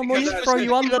wanted to come on, throw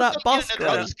you under that bus.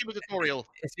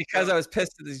 It's because I was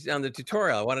pissed on the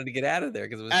tutorial. I wanted to get out of there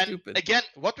because it was stupid. Again,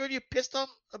 what were you pissed on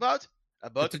about?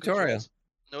 About the tutorial. Controls.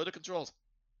 No, the controls.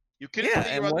 You couldn't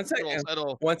figure out the controls at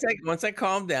all. Once I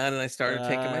calmed down and I started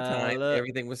taking my time,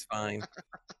 everything was fine.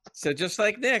 So just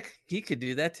like Nick, he could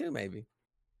do that too, maybe.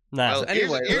 Nah. Well,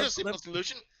 anyway, here's a simple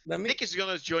solution. Nick is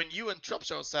gonna join you and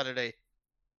Tropsy on Saturday.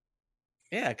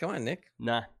 Yeah, come on, Nick.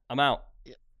 Nah, I'm out.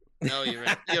 Yeah. No, you're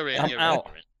in. You're in. I'm out.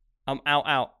 I'm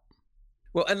out.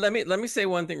 Well, and let me say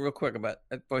one thing real quick about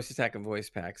voice attack and voice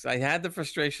packs. I had the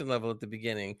frustration level at the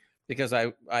beginning because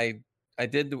I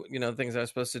did the things I was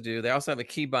supposed to do. They also have a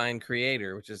keybind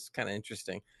creator, which is kind of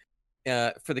interesting.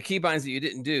 For the keybinds that you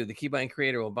didn't do, the keybind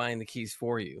creator will bind the keys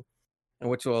for you, and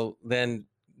which will then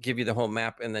give you the whole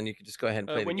map, and then you can just go ahead and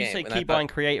play the game. When you say keybind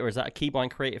creator, is that a keybind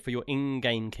creator for your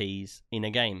in-game keys in a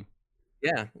game?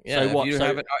 Yeah. So what? Keys.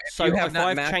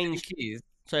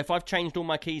 So if I've changed all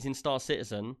my keys in Star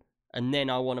Citizen, and then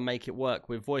I want to make it work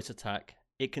with voice attack,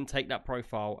 it can take that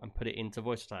profile and put it into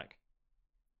voice attack.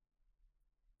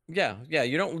 Yeah.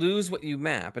 You don't lose what you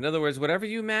map. In other words, whatever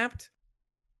you mapped,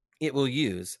 it will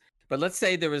use. But let's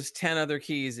say there was 10 other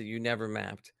keys that you never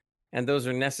mapped, and those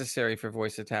are necessary for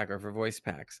voice attack or for voice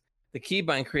packs. The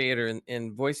keybind creator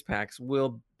in voice packs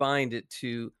will bind it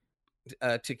to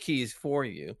keys for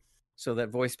you, so that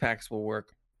voice packs will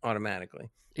work automatically.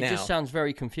 It just sounds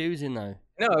very confusing, though.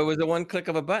 No, it was a one click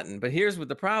of a button. But here's what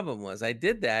the problem was. I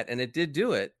did that, and it did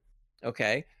do it.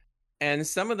 Okay. And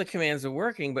some of the commands are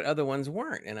working, but other ones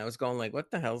weren't. And I was going like, what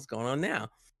the hell's going on now?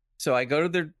 So I go to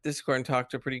their Discord and talk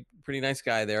to a pretty nice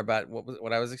guy there about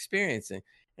what I was experiencing.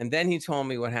 And then he told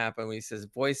me what happened. He says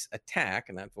voice attack,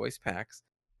 and not voice packs.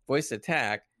 Voice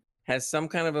attack has some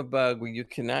kind of a bug where you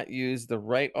cannot use the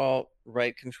right alt,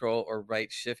 right control, or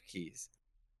right shift keys.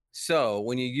 So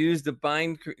when you use the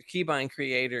keybind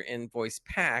creator in voice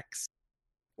packs,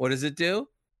 what does it do?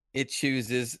 It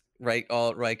chooses right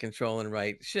alt, right control, and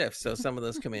right shift. So some of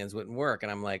those commands wouldn't work.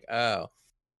 And I'm like, oh.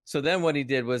 So then what he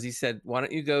did was he said, why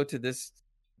don't you go to this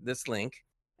link?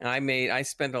 And I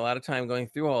spent a lot of time going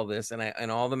through all this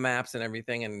and all the maps and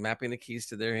everything and mapping the keys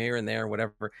to there, here, and there,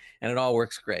 whatever. And it all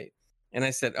works great. And I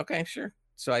said, okay, sure.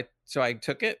 So I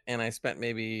took it and I spent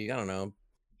maybe, I don't know,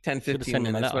 10, 15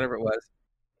 minutes, whatever it was.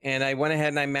 And I went ahead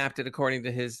and I mapped it according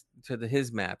to his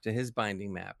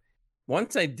binding map.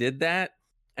 Once I did that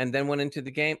and then went into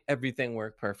the game, everything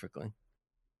worked perfectly.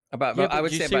 I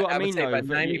would say about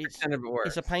 90% of it works.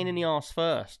 It's a pain in the ass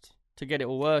first to get it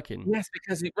all working. Yes,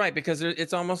 because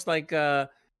it's almost like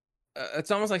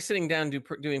sitting down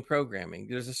doing programming.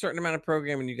 There's a certain amount of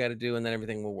programming you got to do, and then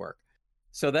everything will work.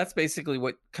 So that's basically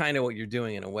what you're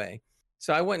doing in a way.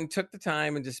 So I went and took the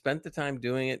time and just spent the time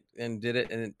doing it and did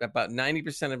it. And about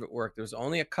 90% of it worked. There was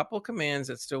only a couple commands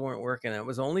that still weren't working. It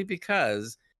was only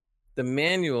because the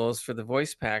manuals for the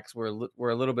voice packs were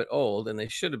a little bit old and they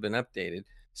should have been updated.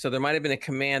 So there might have been a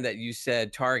command that you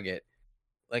said target,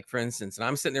 like for instance, and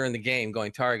I'm sitting there in the game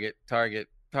going target, target,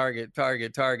 target,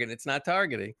 target, target. It's not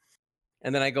targeting.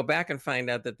 And then I go back and find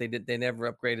out that they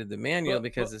never upgraded the manual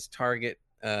because it's target.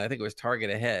 I think it was target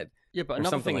ahead. Yeah, but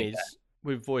another thing is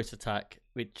with voice attack,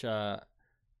 which I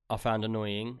found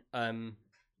annoying.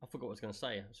 I forgot what I was going to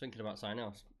say. I was thinking about something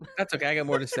else. That's okay. I got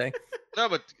more to say. No,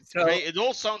 but it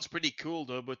all sounds pretty cool,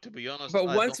 though. But to be honest, but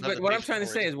what I'm trying to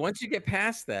say is, once you get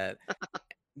past that,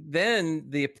 then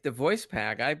the voice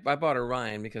pack. I bought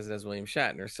Orion because it has William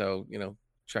Shatner, so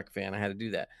Trek fan. I had to do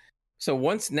that. So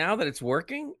now that it's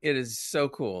working, it is so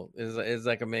cool. It's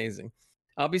like amazing.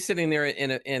 I'll be sitting there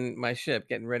in my ship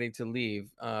getting ready to leave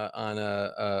on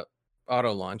a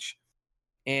auto launch,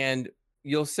 and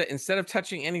you'll sit, instead of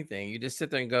touching anything, you just sit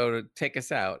there and go to take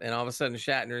us out, and all of a sudden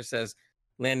Shatner says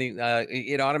landing.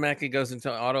 It automatically goes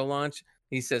into auto launch.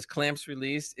 He says clamps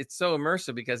released. It's so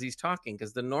immersive because he's talking.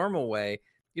 Because the normal way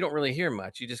you don't really hear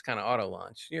much. You just kind of auto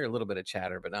launch. You hear a little bit of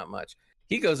chatter, but not much.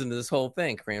 He goes into this whole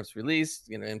thing: clamps released.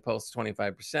 Impulse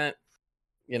 25%.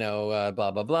 Blah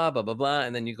blah blah blah blah blah,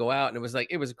 and then you go out, and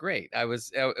it was great. It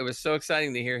was so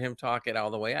exciting to hear him talk it all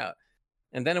the way out.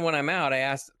 And then when I'm out, I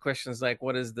ask questions like,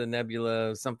 what is the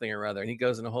nebula something or other? And he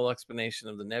goes in a whole explanation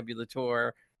of the nebula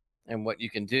tour and what you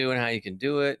can do and how you can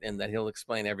do it. And that he'll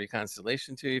explain every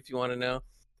constellation to you if you want to know. And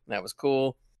that was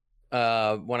cool.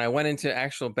 When I went into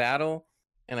actual battle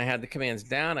and I had the commands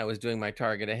down, I was doing my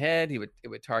target ahead. It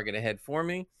would target ahead for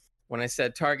me. When I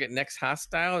said target next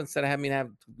hostile, instead of having me to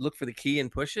look for the key and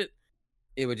push it,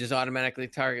 it would just automatically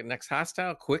target next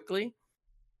hostile quickly.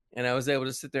 And I was able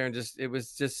to sit there and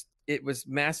it was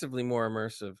massively more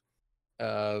immersive.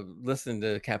 Listen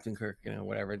to Captain Kirk,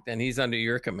 whatever. And he's under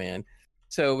your command.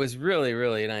 So it was really,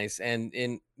 really nice.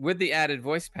 And with the added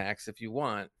voice packs, if you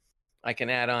want, I can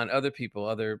add on other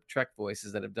Trek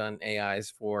voices that have done AIs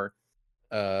for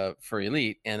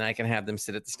Elite, and I can have them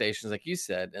sit at the stations like you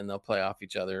said, and they'll play off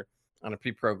each other on a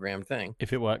pre-programmed thing.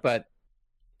 If it works. But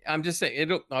I'm just saying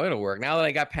it'll work. Now that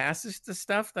I got past the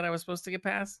stuff that I was supposed to get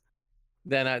past,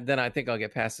 then I think I'll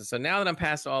get past it. So now that I'm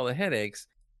past all the headaches,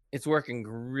 it's working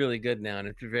really good now, and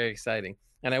it's very exciting.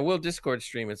 And I will Discord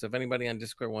stream it. So if anybody on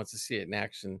Discord wants to see it in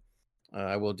action,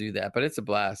 I will do that. But it's a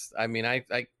blast. I mean, I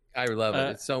love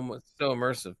it. It's so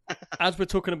immersive. As we're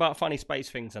talking about funny space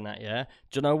things and that, yeah.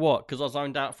 Do you know what? Because I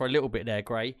zoned out for a little bit there,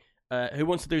 Gray. Who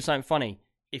wants to do something funny?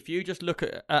 If you just look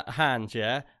at Hans,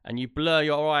 yeah, and you blur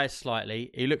your eyes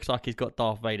slightly, he looks like he's got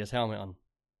Darth Vader's helmet on.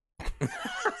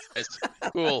 It's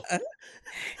cool.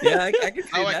 Yeah, I can see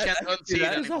that. I can't unsee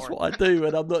that anymore. That's what I do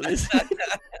when I'm not listening.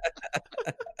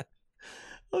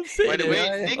 I'm sitting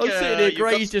here,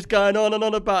 Gray's just going on and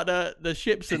on about the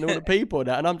ships and all the people and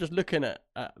that, and I'm just looking at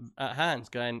Hans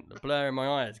going, blurring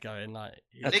my eyes, going like...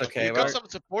 That's Nick, okay. You got some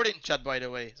support in chat, by the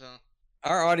way. So.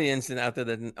 Our audience out there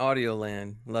in audio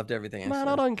land loved everything Man,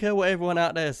 I don't care what everyone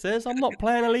out there says. I'm not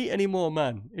playing Elite anymore,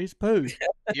 man. It's poo.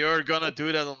 You're gonna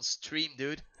do that on stream,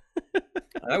 dude.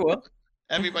 I will.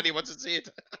 Everybody wants to see it.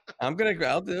 I'll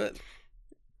do it.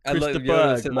 I want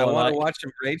to watch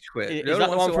him rage quit. Is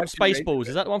that the one from Spaceballs?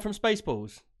 Is that the one from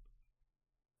Spaceballs?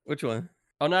 Which one?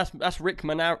 Oh no, that's Rick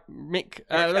Helmet.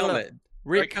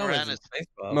 Rick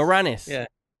Moranis. Yeah.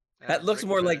 That looks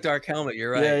more like Dark Helmet,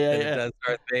 you're right. Yeah. It does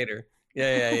Darth Vader.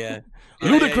 Yeah.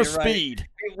 Ludicrous speed.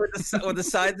 With the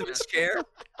sides of its chair,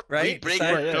 right? We break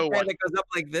for no one. That goes up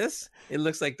like this. It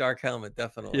looks like Dark Helmet,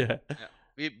 definitely. Yeah.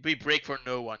 We break for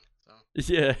no one. So.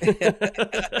 Yeah.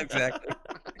 Exactly.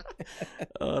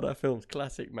 Oh, that film's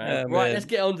classic, man. Right, let's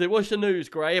get on to it. What's the news,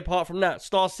 Gray? Apart from that,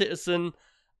 Star Citizen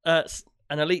and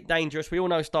Elite Dangerous. We all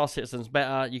know Star Citizen's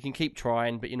better. You can keep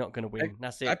trying, but you're not going to win.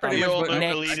 That's it. We all know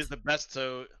Elite is the best,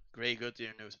 so Gray, go to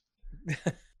your news.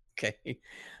 Okay.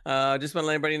 Just want to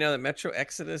let everybody know that Metro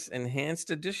Exodus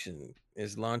Enhanced Edition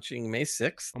is launching May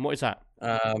 6th. And what is that?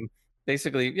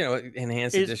 Basically,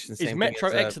 Enhanced Edition. Is Metro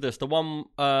Exodus the one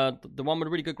with the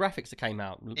really good graphics that came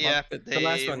out? Yeah, the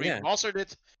last one, remastered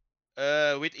it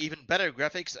with even better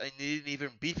graphics and an even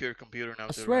beefier computer now.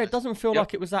 I swear, it doesn't feel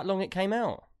like it was that long it came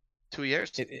out. 2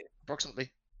 years,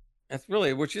 approximately. That's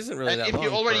really, which isn't really that long. And if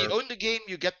you already own the game,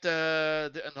 you get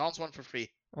the enhanced one for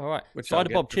free. All right. Cider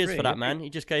Bob, cheers for that, man. He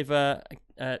just gave a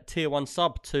tier 1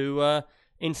 sub to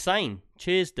Insane.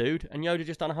 Cheers, dude. And Yoda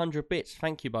just done 100 bits.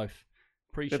 Thank you both.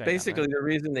 Appreciate it. But basically, the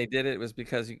reason they did it was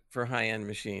because for high-end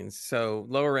machines. So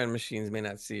lower-end machines may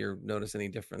not see or notice any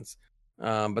difference.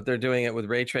 But they're doing it with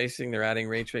ray tracing. They're adding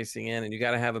ray tracing in, and you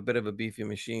got to have a bit of a beefy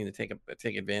machine to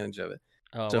take advantage of it.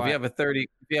 Oh, so if you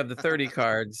have the 30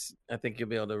 cards, I think you'll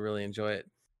be able to really enjoy it.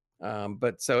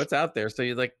 But so it's out there. So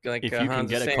you like if you can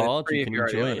get a card, you can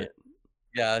enjoy it.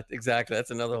 Yeah, exactly.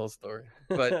 That's another whole story.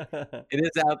 But it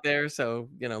is out there, so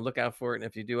look out for it. And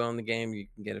if you do own the game, you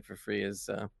can get it for free, as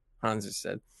Hans has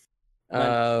said.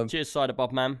 Cheers, Cider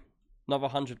Bob, man. Another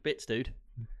 100 bits, dude.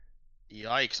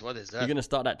 Yikes! What is that? You're gonna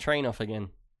start that train off again.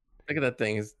 Look at that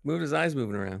thing. His eyes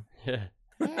moving around. Yeah.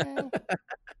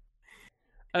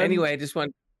 Anyway, I just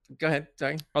want Go ahead.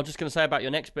 Sorry. I was just going to say about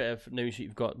your next bit of news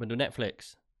you've got with the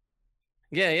Netflix.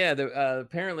 Yeah.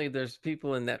 Apparently, there's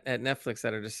people at Netflix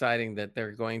that are deciding that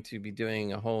they're going to be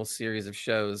doing a whole series of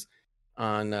shows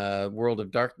on World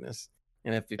of Darkness.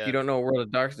 And if you don't know what World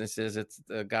of Darkness is, it's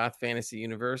the goth fantasy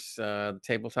universe,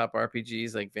 tabletop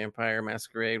RPGs like Vampire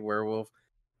Masquerade, Werewolf,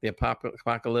 the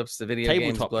Apocalypse, the video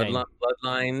tabletop games,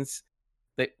 Bloodlines.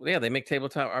 They make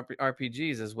tabletop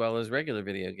RPGs as well as regular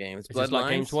video games. Bloodlines, like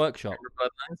Games Workshop.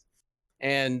 Bloodlines.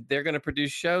 And they're going to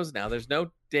produce shows now. There's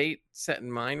no date set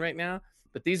in mind right now,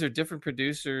 but these are different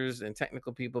producers and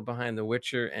technical people behind The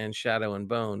Witcher and Shadow and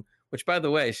Bone. Which, by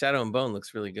the way, Shadow and Bone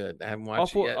looks really good. I haven't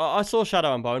watched it yet. I saw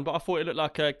Shadow and Bone, but I thought it looked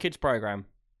like a kids program.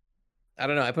 I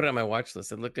don't know. I put it on my watch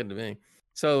list. It looked good to me.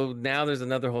 So now there's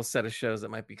another whole set of shows that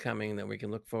might be coming that we can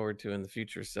look forward to in the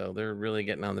future. So they're really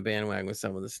getting on the bandwagon with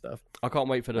some of this stuff. I can't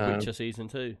wait for The Witcher season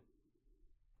 2.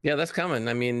 Yeah, that's coming.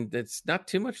 I mean, it's not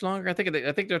too much longer. I think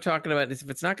they're talking about if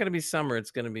it's not going to be summer,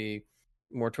 it's going to be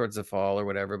more towards the fall or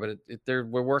whatever. But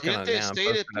we're working on it now. Didn't they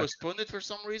say they postponed it for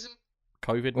some reason?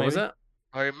 COVID, maybe? What was that?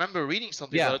 I remember reading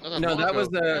something. Yeah, that was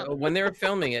when they were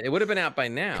filming it. It would have been out by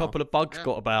now. A couple of bugs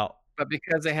got about. But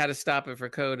because they had to stop it for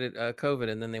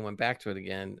COVID, and then they went back to it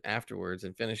again afterwards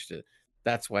and finished it,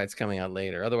 that's why it's coming out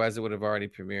later. Otherwise, it would have already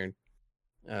premiered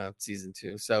season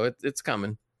 2. So it's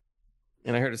coming,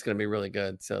 and I heard it's going to be really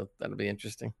good. So that'll be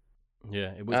interesting.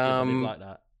 Yeah, it was good. I didn't like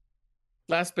that.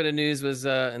 Last bit of news was,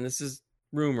 and this is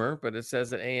rumor, but it says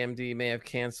that AMD may have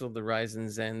canceled the Ryzen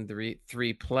Zen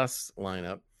 3 Plus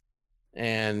lineup.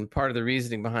 And part of the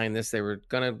reasoning behind this, they were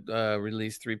going to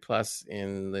release 3 Plus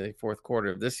in the fourth quarter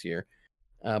of this year.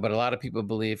 But a lot of people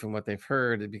believe from what they've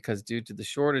heard, because due to the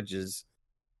shortages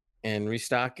and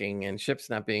restocking and ships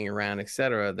not being around,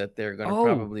 etc., that they're going to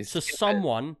probably... So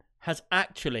someone has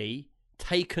actually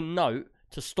taken note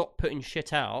to stop putting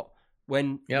shit out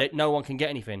when no one can get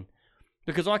anything.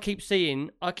 Because I keep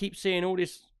seeing all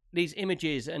these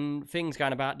images and things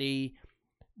going about the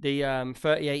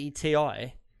 3080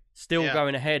 Ti... still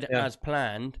going ahead as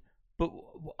planned, but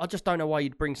I just don't know why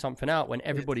you'd bring something out when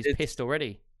everybody's pissed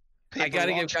already. I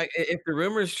gotta if the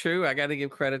rumor is true, I gotta give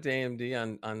credit to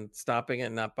AMD on stopping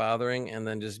it, not bothering, and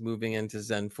then just moving into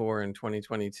Zen 4 in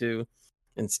 2022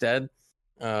 instead.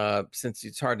 Since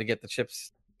it's hard to get the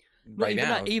chips right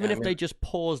now. Even if they just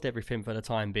paused everything for the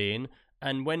time being,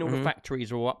 and when all the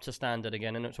factories are all up to standard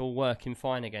again and it's all working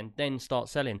fine again, then start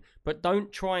selling. But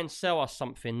don't try and sell us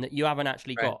something that you haven't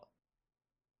actually got.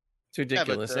 It's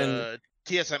ridiculous. Yeah, but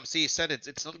TSMC said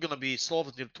it's not going to be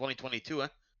solved until 2022, eh?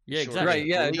 Yeah, exactly. Right,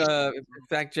 yeah. In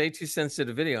fact, J2 Sense did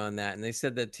a video on that, and they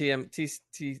said that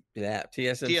TSMC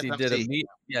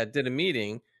did a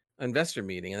meeting, investor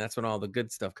meeting, and that's when all the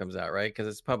good stuff comes out, right? Because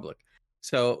it's public.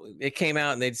 So it came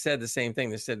out, and they'd said the same thing.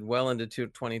 They said well into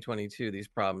 2022, these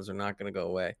problems are not going to go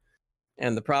away.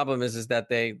 And the problem is that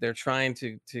they're trying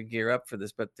to gear up for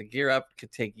this, but to gear up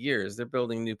could take years. They're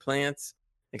building new plants,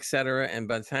 etc. And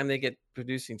by the time they get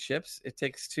producing chips, it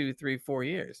takes 2, 3, 4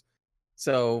 years.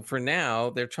 So for now,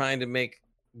 they're trying to make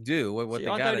do with what they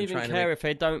got. I don't even care if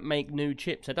they don't make new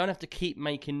chips. They don't have to keep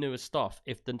making newer stuff.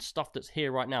 If the stuff that's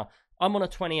here right now, I'm on a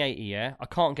 2080, yeah, I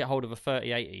can't get hold of a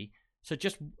 3080. So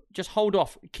just hold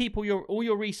off. Keep all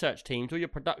your research teams, all your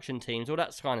production teams, all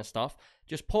that kind of stuff.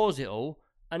 Just pause it all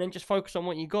and then just focus on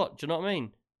what you got. Do you know what I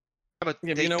mean? But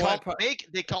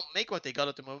they can't make what they got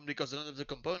at the moment because they don't have the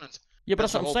components. Yeah, but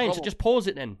that's what I'm saying. So just pause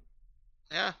it then.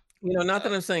 Yeah. Not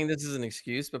that I'm saying this is an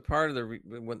excuse, but part of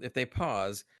if they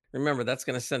pause, remember that's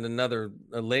going to send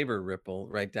a labor ripple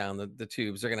right down the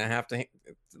tubes. They're going to have to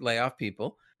lay off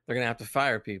people. They're going to have to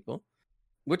fire people,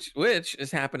 which is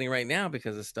happening right now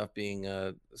because of stuff being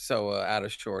so out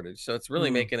of shortage. So it's really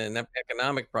making an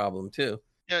economic problem too.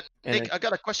 Yeah, Nick, I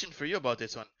got a question for you about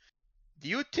this one. Do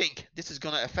you think this is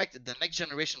going to affect the next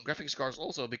generation graphics cards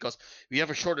also? Because we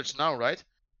have a shortage now, right?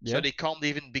 Yeah. So they can't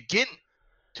even begin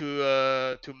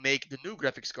to make the new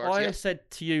graphics cards. I said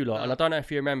to you lot, and I don't know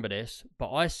if you remember this,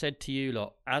 but I said to you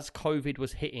lot, as COVID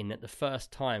was hitting at the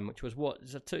first time, which was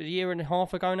a year and a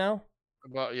half ago now?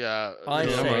 About, yeah. I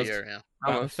said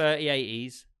about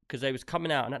 3080s, because they was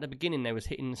coming out, and at the beginning they was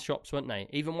hitting the shops, weren't they?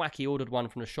 Even Wacky ordered one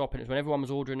from the shop, and it was when everyone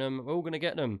was ordering them, we're all going to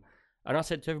get them. And I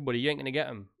said to everybody, you ain't going to get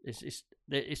them.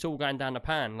 It's all going down the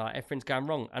pan. Like, everything's going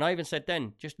wrong. And I even said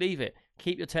then, just leave it.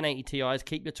 Keep your 1080 Ti's,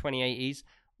 keep your 2080s.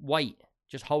 Wait.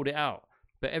 Just hold it out.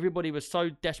 But everybody was so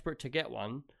desperate to get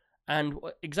one. And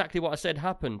exactly what I said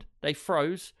happened. They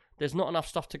froze. There's not enough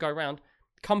stuff to go around.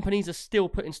 Companies are still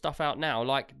putting stuff out now.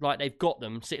 Like they've got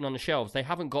them sitting on the shelves. They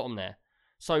haven't got them there.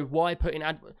 So why put in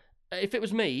if it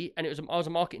was me and I was a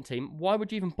marketing team, why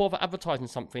would you even bother advertising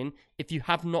something if you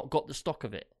have not got the stock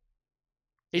of it?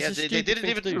 they didn't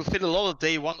even fulfill a lot of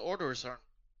day one orders,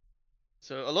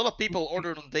 so a lot of people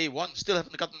ordered on day one still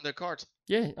haven't gotten their cards.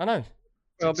 Yeah, I know.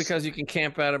 Well, because you can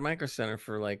camp out at Micro Center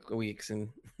for like weeks and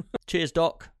cheers,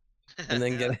 Doc, and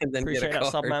then get Appreciate get a card.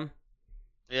 That sub, man.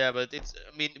 Yeah, but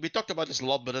I mean, we talked about this a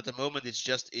lot, but at the moment it's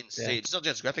just insane. Yeah. It's not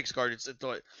just graphics card; it's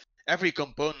like every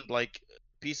component, like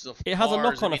pieces of. It has a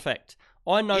knock-on effect.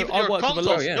 I know. I work with a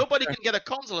lot. Nobody can get a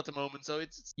console at the moment, so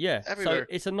it's everywhere. So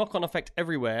it's a knock-on effect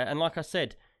everywhere. And like I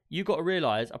said, you got to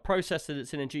realize a processor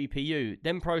that's in a GPU,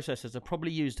 them processors are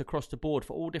probably used across the board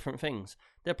for all different things.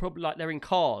 They're probably like they're in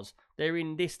cars, they're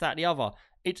in this, that, the other.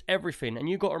 It's everything. And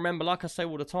you got to remember, like I say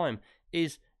all the time,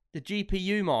 is the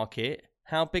GPU market.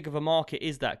 How big of a market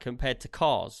is that compared to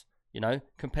cars? You know,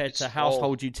 compared to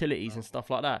household utilities and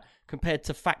stuff like that. Compared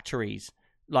to factories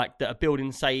like that are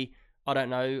building, say, I don't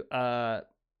know,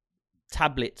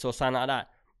 tablets or something like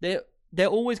that. They're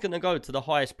always going to go to the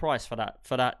highest price for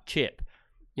that chip,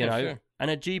 you know. Sure.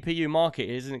 And a GPU market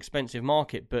is an expensive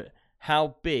market, but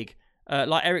how big?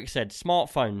 Like Eric said,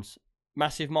 smartphones,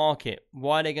 massive market.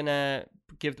 Why are they going to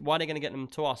get them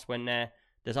to us when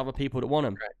there's other people that want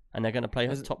them, and they're going to pay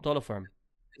top dollar for them?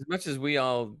 As much as we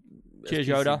all, cheers,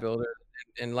 Yoda, builders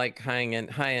and like high-end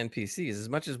PCs, as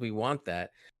much as we want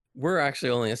that, we're actually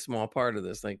only a small part of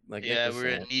this. Like we're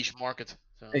in a niche market.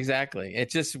 So. Exactly.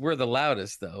 It's just we're the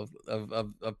loudest though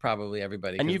of probably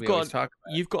everybody. And you've got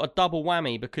a double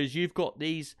whammy because you've got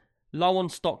these low on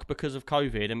stock because of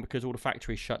COVID and because all the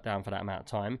factories shut down for that amount of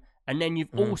time, and then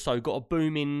you've also got a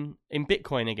boom in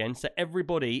Bitcoin again. So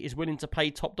everybody is willing to pay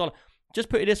top dollar. Just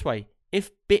put it this way: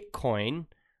 if Bitcoin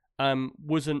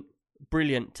wasn't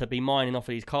brilliant to be mining off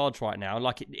of these cards right now,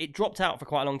 like it dropped out for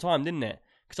quite a long time, didn't it?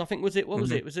 Because I think was it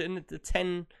in the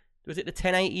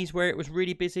 1080s where it was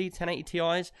really busy, 1080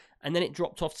 Ti's, and then it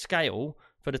dropped off scale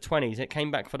for the 20s. It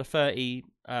came back for the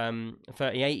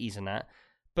 3080s and that.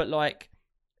 But like,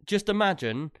 just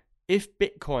imagine if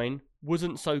Bitcoin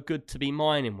wasn't so good to be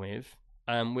mining with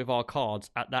our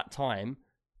cards at that time,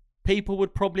 people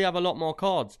would probably have a lot more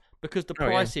cards because the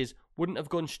prices wouldn't have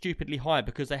gone stupidly high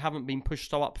because they haven't been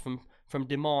pushed so up from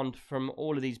demand from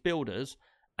all of these builders,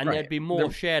 and there'd be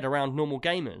more shared around normal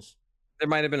gamers. There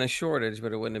might have been a shortage,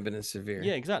 but it wouldn't have been as severe.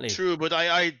 Yeah, exactly. True, but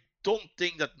I don't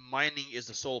think that mining is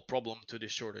the sole problem to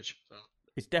this shortage. So.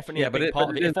 It's definitely a big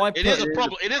part of it. It is a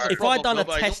problem. If I'd done a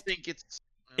test,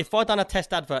 if I'd done a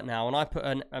test advert now and I put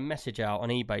a message out on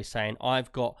eBay saying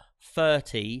I've got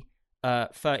 30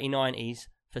 3090s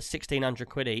for 1,600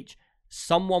 quid each,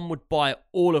 someone would buy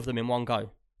all of them in one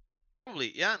go.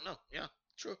 Probably,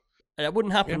 true. And it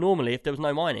wouldn't happen normally if there was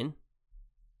no mining.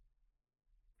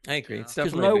 I agree.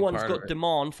 Because no one's got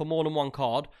demand for more than one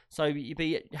card. So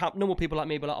normal people like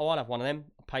me be like, oh, I'll have one of them.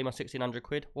 I'll pay my 1,600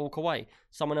 quid, walk away.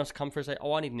 Someone else come through and say,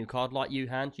 oh, I need a new card, like you,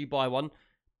 Hand. You buy one.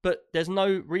 But there's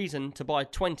no reason to buy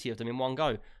 20 of them in one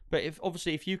go. But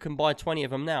if you can buy 20 of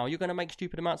them now, you're going to make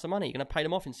stupid amounts of money. You're going to pay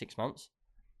them off in 6 months.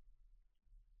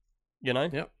 You know?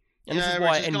 Yep. And this is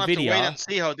why Nvidia. Have to wait and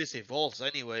see how this evolves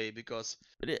anyway, because.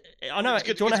 I know.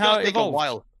 Do you want to know how it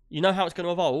evolves? You know how it's going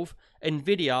to evolve?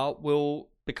 Nvidia will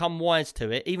become wise to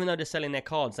it. Even though they're selling their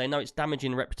cards, they know it's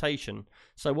damaging reputation.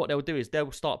 So what they'll do is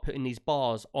they'll start putting these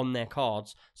bars on their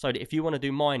cards so that if you want to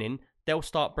do mining, they'll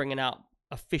start bringing out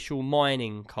official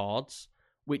mining cards,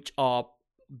 which are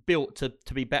built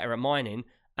to be better at mining.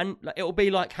 And it'll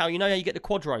be like how, you get the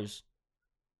Quadros.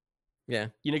 Yeah.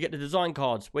 You get the design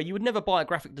cards where you would never buy a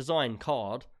graphic design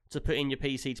card to put in your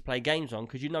PC to play games on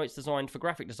because it's designed for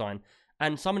graphic design.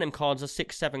 And some of them cards are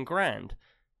 6-7 grand,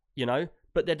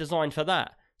 but they're designed for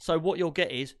that. So what you'll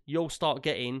get is you'll start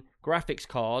getting graphics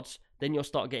cards, then you'll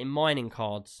start getting mining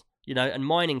cards, and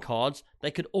mining cards,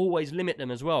 they could always limit them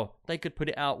as well. They could put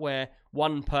it out where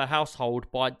one per household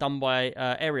done by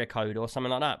area code or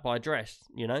something like that, by address,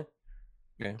 Yeah.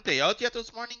 Are they out yet,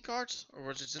 those mining cards? Or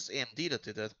was it just AMD that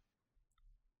did that?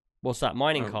 What's that?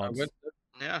 Mining cards?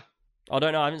 Yeah. I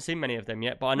don't know. I haven't seen many of them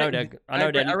yet, but I know they're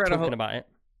talking about it.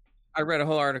 I read a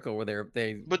whole article where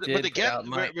they But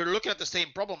again, we're looking at the same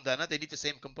problem then. They need the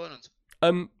same components.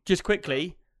 Just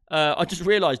quickly, I just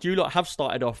realised you lot have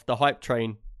started off the hype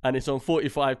train, and it's on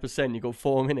 45%. You got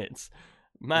 4 minutes,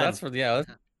 man. That's for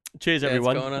Cheers,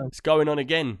 everyone. It's going on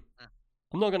again.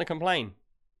 I'm not going to complain.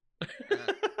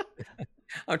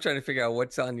 I'm trying to figure out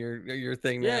what's on your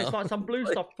thing now. Yeah, it's like some blue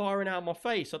stuff firing out of my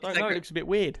face. I don't know. It looks a bit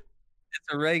weird.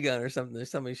 It's a ray gun or something.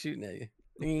 There's somebody shooting at you.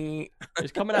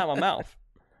 It's coming out of my mouth.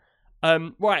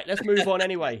 Right, let's move on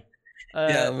anyway.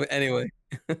 Anyway.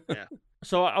 Yeah.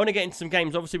 So I want to get into some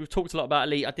games. Obviously, we've talked a lot about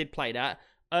Elite. I did play that.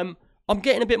 I'm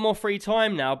getting a bit more free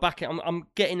time now. I'm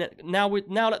getting it now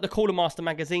that the Cooler Master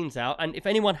magazine's out. And if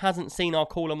anyone hasn't seen our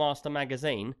Cooler Master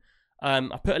magazine,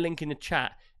 I put a link in the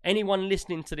chat. Anyone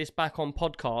listening to this back on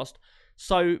podcast,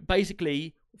 so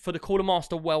basically for the Cooler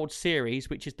Master World Series,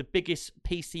 which is the biggest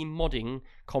PC modding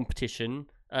competition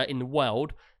in the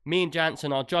world, me and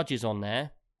Jansen are judges on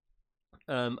there,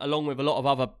 along with a lot of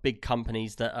other big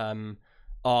companies that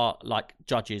are like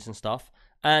judges and stuff.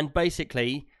 And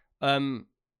basically,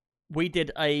 we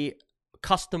did a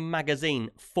custom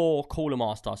magazine for Cooler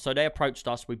Master. So they approached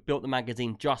us. We built the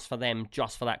magazine just for them,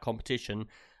 just for that competition.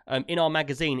 In our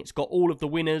magazine, it's got all of the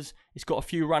winners. It's got a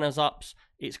few runners-ups.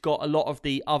 It's got a lot of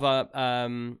the other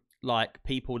like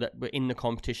people that were in the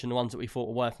competition, the ones that we thought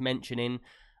were worth mentioning.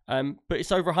 But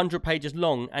it's over 100 pages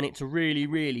long, and it's a really,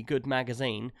 really good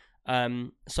magazine.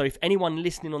 So if anyone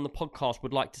listening on the podcast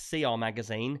would like to see our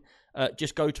magazine,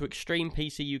 just go to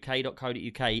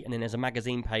extremepcuk.co.uk, and then there's a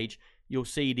magazine page. You'll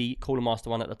see the Cooler Master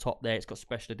one at the top there. It's got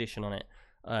special edition on it.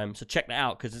 So check that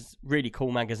out, because it's a really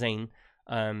cool magazine.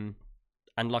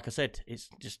 And like I said,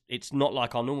 it's not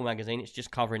like our normal magazine. It's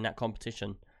just covering that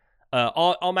competition.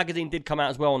 Our magazine did come out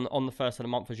as well on the first of the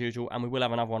month as usual, and we will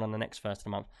have another one on the next first of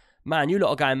the month. Man, you lot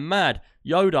are going mad.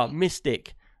 Yoda,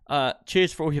 Mystic,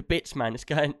 cheers for all your bits, man.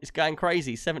 It's going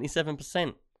crazy.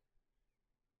 77%.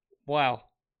 Wow.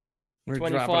 We're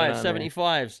 25,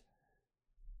 75s.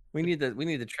 We need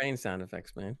the train sound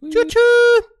effects, man. Choo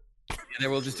choo. And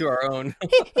then we'll just do our own.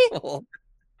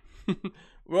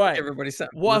 Right. Everybody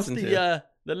whilst the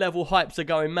level hypes are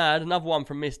going mad, another one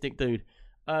from Mystic, dude.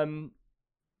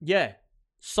 Yeah.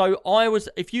 So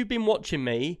if you've been watching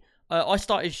me, I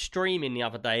started streaming the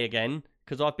other day again,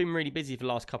 because I've been really busy for the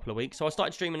last couple of weeks. So I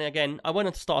started streaming again. I went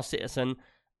on to Star Citizen,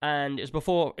 and it was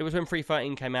when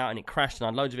 3.13 came out, and it crashed, and I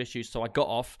had loads of issues, so I got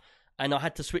off, and I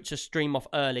had to switch the stream off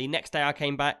early. Next day I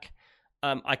came back.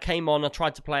 I came on, I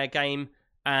tried to play a game,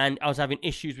 and I was having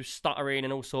issues with stuttering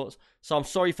and all sorts. So I'm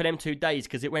sorry for them 2 days,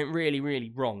 because it went really,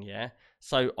 really wrong, yeah?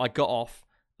 So I got off,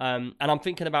 and I'm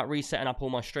thinking about resetting up all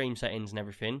my stream settings and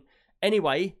everything.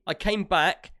 Anyway, I came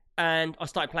back, and I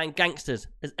started playing Gangsters.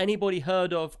 Has anybody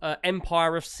heard of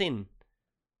Empire of Sin?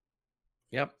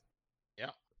 Yep. Yeah.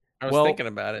 I was thinking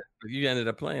about it, but you ended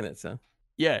up playing it, so.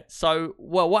 Yeah, so,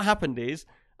 what happened is,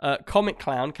 Comic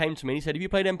Clown came to me and he said, have you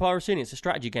played Empire of Sin? It's a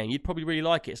strategy game. You'd probably really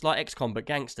like it. It's like XCOM, but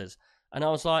gangsters. And I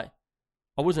was like,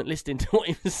 I wasn't listening to what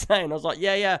he was saying. I was like,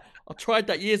 yeah, I tried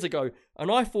that years ago.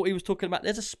 And I thought he was talking about,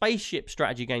 there's a spaceship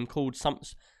strategy game called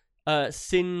Sins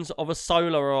of a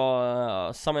Solar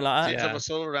or something like that. Sins of a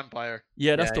Solar Empire.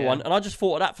 Yeah, that's the one. And I just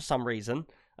thought of that for some reason.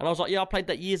 And I was like, yeah, I played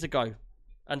that years ago.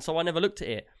 And so I never looked at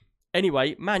it.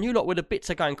 Anyway, man, you lot with the bits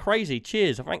are going crazy.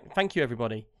 Cheers. Thank you,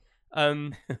 everybody.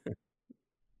 I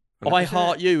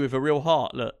heart you with a real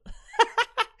heart, look.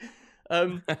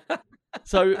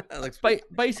 So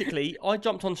basically, I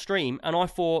jumped on stream and I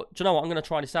thought, do you know what? I'm going to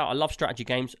try this out. I love strategy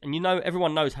games. And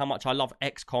everyone knows how much I love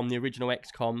XCOM, the original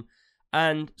XCOM.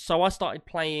 And so I started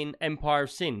playing Empire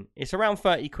of Sin. It's around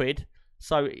 30 quid.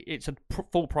 So it's a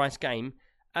full price game.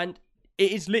 And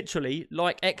it is literally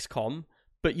like XCOM,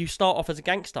 but you start off as a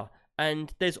gangster.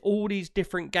 And there's all these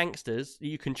different gangsters that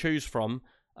you can choose from.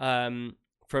 I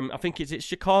think it's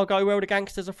Chicago where all the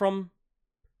gangsters are from.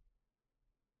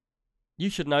 You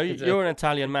should know. You're an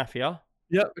Italian mafia.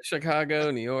 Yep,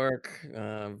 Chicago, New York,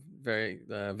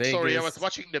 Vegas. Sorry, I was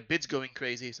watching the bids going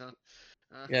crazy. So.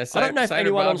 I don't know if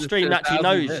anyone on stream actually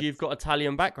knows you've got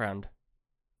Italian background.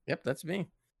 Yep, that's me.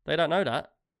 They don't know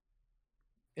that.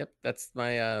 Yep, that's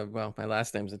my my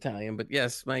last name's Italian, but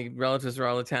yes, my relatives are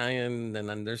all Italian, and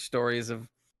then there's stories of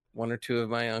one or two of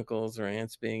my uncles or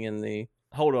aunts being in the.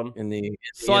 Hold on.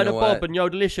 Cider Bob and Yo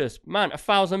Delicious. Man,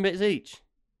 1,000 bits each.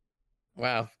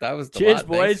 Wow, that was the Cheers, lot.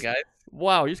 boys. Thanks, guys.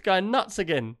 Wow, you're just going nuts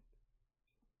again.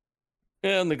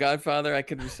 Yeah, and The Godfather, I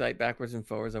could recite backwards and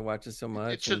forwards. I watch it so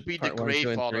much. It should be The Grey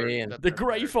Father. The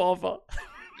Grey Father.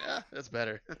 Yeah, that's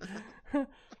better.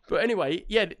 But anyway,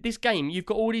 yeah, this game, you've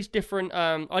got all these different...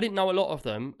 I didn't know a lot of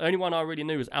them. The only one I really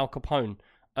knew was Al Capone.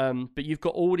 But you've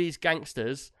got all these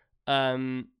gangsters.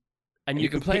 And you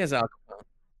can play as Al Capone.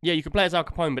 Yeah, you can play as Al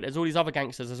Capone, but there's all these other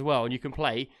gangsters as well, and you can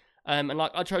play. And like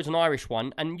I chose an Irish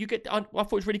one, and you get. I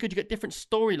thought it was really good. You get different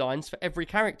storylines for every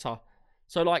character.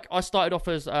 So like I started off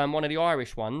as one of the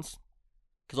Irish ones,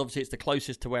 because obviously it's the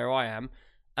closest to where I am.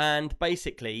 And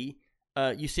basically,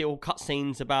 you see all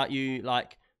cutscenes about you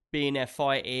like being there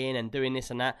fighting and doing this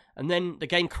and that. And then the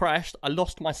game crashed. I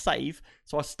lost my save,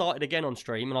 so I started again on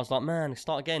stream, and I was like, man,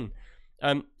 start again.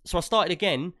 So I started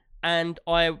again. And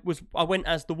I went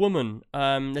as the woman.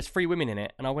 There's 3 women in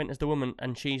it, and I went as the woman,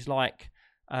 and she's like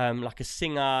a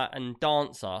singer and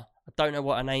dancer. I don't know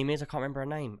what her name is. I can't remember her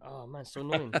name. Oh man, it's so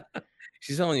annoying.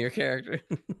 She's only your character.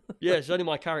 Yeah, she's only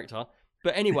my character.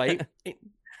 But anyway,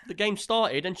 the game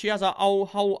started, and she has her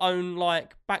whole own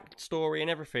like backstory and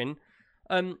everything.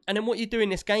 And then what you do in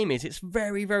this game is it's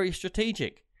very, very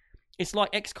strategic. It's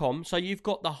like XCOM, so you've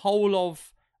got the whole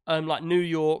of like New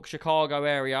York, Chicago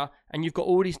area, and you've got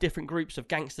all these different groups of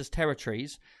gangsters'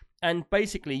 territories. And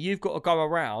basically, you've got to go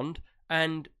around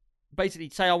and basically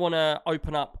say, I want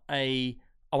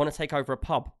to take over a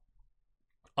pub.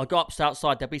 I'll go up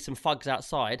outside, there'll be some thugs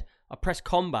outside. I press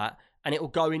combat, and it will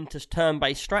go into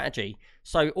turn-based strategy.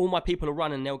 So all my people are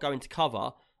running, they'll go into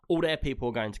cover. All their people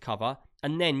are going to cover.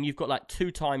 And then you've got like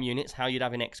 2 time units, how you'd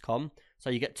have in XCOM. So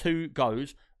you get 2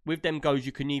 goes. With them goes,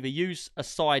 you can either use a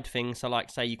side thing. So like,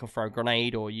 say you can throw a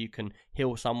grenade, or you can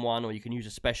heal someone, or you can use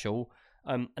a special.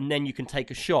 And then you can take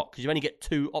a shot, because you only get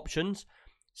 2 options.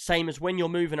 Same as when you're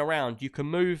moving around, you can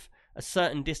move a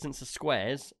certain distance of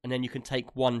squares, and then you can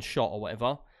take 1 shot or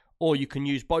whatever. Or you can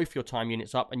use both your time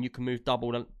units up, and you can move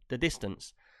double the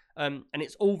distance. And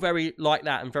it's all very like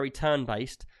that and very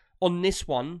turn-based. On this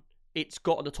one, it's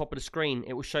got at the top of the screen,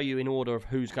 it will show you in order of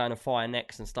who's going to fire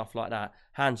next and stuff like that.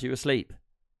 Hans, you asleep?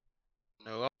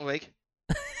 No, I'm awake.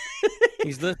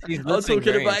 he's listening. I was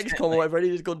talking about XCOM or whatever, and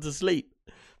he's just gone to sleep.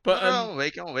 But no, I'm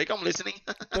awake. I'm listening.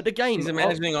 But the game, he's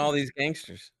imagining all these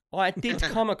gangsters. I did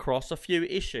come across a few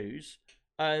issues,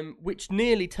 which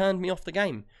nearly turned me off the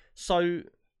game. So,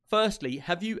 firstly,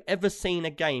 have you ever seen a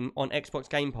game on Xbox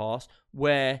Game Pass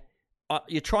where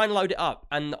you try and load it up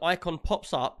and the icon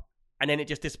pops up and then it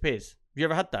just disappears? Have you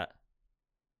ever had that?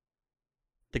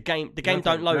 The game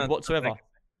don't load whatsoever.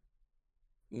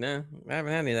 No, I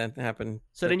haven't had any of that happen.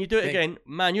 So then you do it again.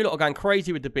 Man, you lot are going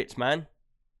crazy with the bits, man.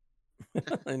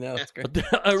 I know, it's great.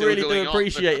 I really do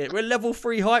appreciate it. We're level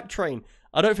 3 hype train.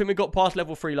 I don't think we got past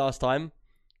level 3 last time.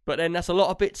 But then that's a lot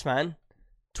of bits, man.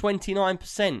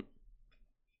 29%.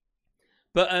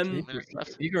 But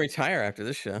you can retire after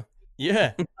this show.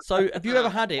 Yeah. So have you ever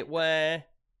had it where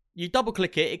you double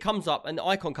click it, it comes up and the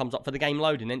icon comes up for the game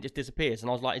loading, and then it just disappears? And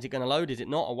I was like, is it going to load? Is it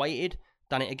not? I waited,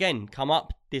 done it again, come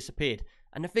up, disappeared.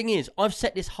 And the thing is, I've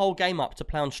set this whole game up to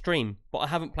play on stream, but I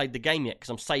haven't played the game yet because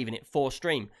I'm saving it for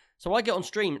stream. So I get on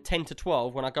stream at 10 to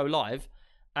 12 when I go live,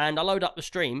 and I load up the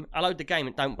stream, I load the game,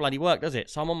 it don't bloody work, does it?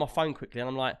 So I'm on my phone quickly, and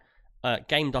I'm like,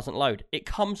 game doesn't load. It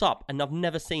comes up, and I've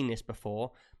never seen this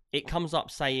before. It comes up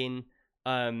saying,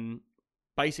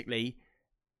 basically,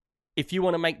 if you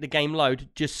want to make the game load,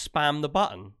 just spam the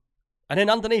button. And then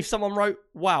underneath, someone wrote,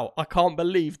 wow, I can't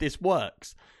believe this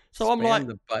works. So I'm like,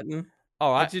 the button?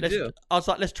 All right, what'd you do? I was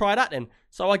like, let's try that then.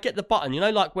 So I get the button, you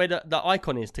know, like where the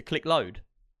icon is to click load,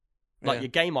 like your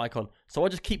game icon. So I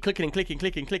just keep clicking and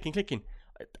clicking.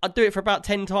 I do it for about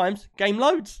 10 times. Game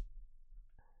loads.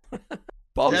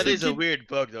 But that is a weird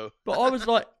bug, though. But I was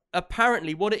like,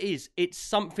 apparently what it is, it's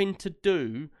something to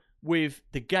do with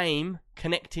the game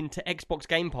connecting to Xbox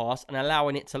Game Pass and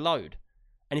allowing it to load.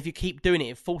 And if you keep doing it,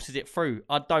 it forces it through.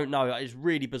 I don't know. It's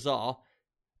really bizarre.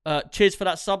 Cheers for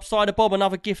that sub, Cider Bob.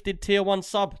 Another gifted tier 1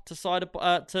 sub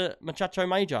to Muchacho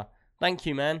Major. Thank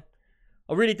you, man.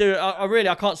 I really do.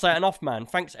 I can't say it enough, man.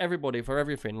 Thanks everybody for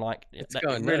everything. Like, it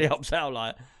really helps out.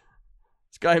 Like,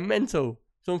 it's going mental.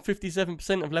 It's on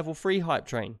 57% of level 3 hype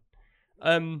train.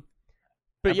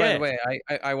 But by the way,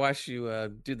 I watched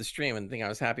you do the stream, and the thing I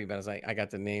was happy about is I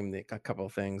got to name a couple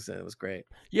of things. It was great.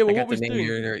 Yeah, well, I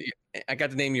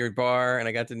got to name your bar, and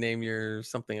I got to name your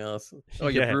something else. Oh,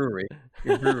 your brewery.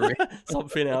 Your brewery.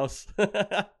 Something else.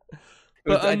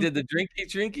 But I did the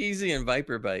Drink Easy and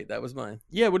Viper Bite. That was mine.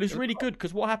 Yeah, well, it's really good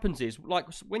because what happens is, like,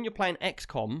 when you're playing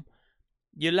XCOM,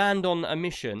 you land on a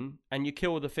mission and you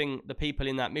kill the people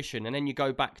in that mission, and then you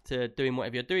go back to doing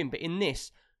whatever you're doing. But in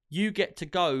this, you get to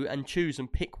go and choose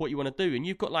and pick what you want to do. And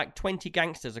you've got like 20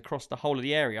 gangsters across the whole of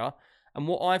the area. And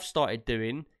what I've started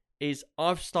doing is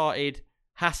I've started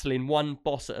hassling one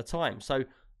boss at a time. So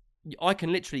I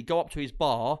can literally go up to his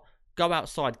bar, go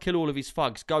outside, kill all of his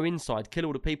thugs, go inside, kill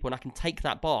all the people, and I can take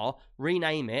that bar,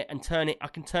 rename it, and I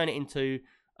can turn it into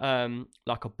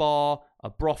like a bar, a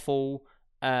brothel,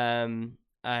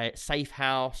 a safe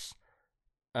house,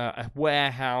 a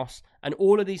warehouse, and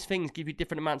all of these things give you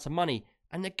different amounts of money.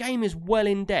 And the game is well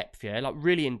in depth, yeah, like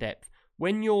really in depth.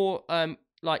 When you're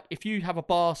like, if you have a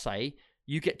bar, say,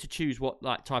 you get to choose what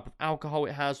like type of alcohol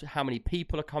it has, how many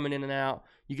people are coming in and out.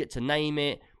 You get to name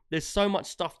it. There's so much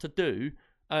stuff to do,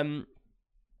 and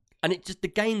it just, the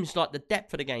game's like, the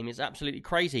depth of the game is absolutely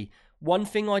crazy. One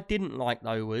thing I didn't like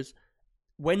though was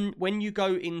when you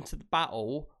go into the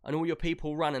battle and all your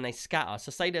people run and they scatter.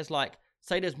 So say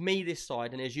there's me this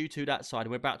side and there's you two that side,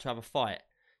 and we're about to have a fight.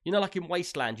 You know, like in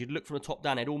Wasteland, you'd look from the top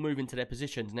down, they'd all move into their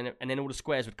positions, and then all the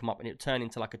squares would come up, and it would turn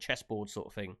into like a chessboard sort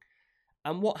of thing.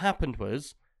 And what happened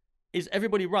is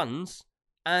everybody runs,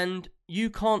 and you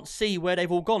can't see where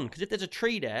they've all gone. Because if there's a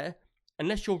tree there,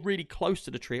 unless you're really close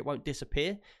to the tree, it won't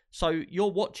disappear. So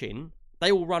you're watching,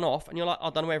 they all run off, and you're like, I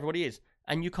don't know where everybody is.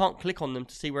 And you can't click on them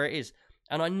to see where it is.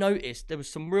 And I noticed there was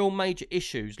some real major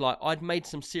issues. Like, I'd made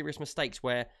some serious mistakes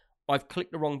where I've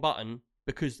clicked the wrong button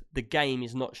because the game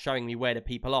is not showing me where the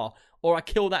people are. Or I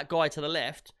kill that guy to the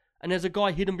left, and there's a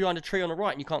guy hidden behind a tree on the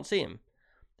right, and you can't see him.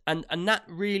 And that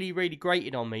really, really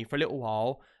grated on me for a little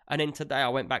while. And then today I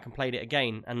went back and played it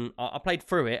again. And I played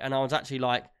through it, and I was actually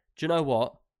like, do you know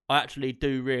what? I actually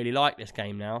do really like this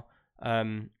game now.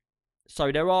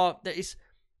 So there are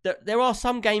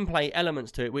some gameplay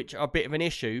elements to it which are a bit of an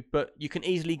issue, but you can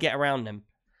easily get around them,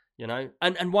 you know.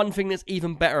 And one thing that's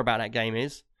even better about that game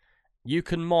is you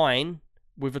can mine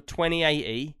with a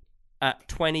 2080 at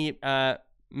 20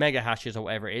 mega hashes or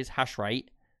whatever it is, hash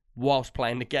rate, whilst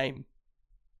playing the game.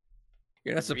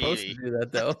 You're not supposed to do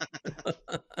that, though.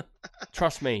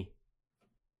 Trust me,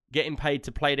 getting paid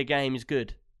to play the game is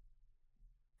good.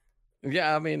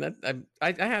 Yeah, I mean, I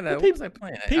had that. Well, what was I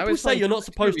playing? People say you're not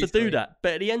supposed to do that,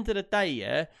 but at the end of the day,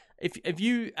 yeah, if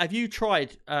you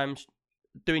tried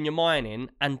doing your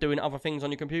mining and doing other things on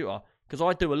your computer, because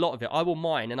I do a lot of it. I will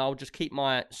mine and I'll just keep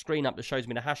my screen up that shows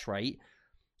me the hash rate,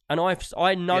 and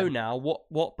I know now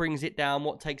what brings it down,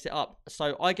 what takes it up.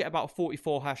 So I get about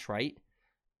 44 hash rate.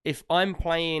 If I'm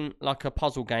playing like a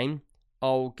puzzle game,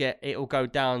 it'll go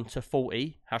down to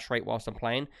 40 hash rate whilst I'm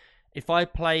playing. If I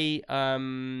play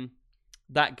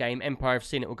that game, Empire of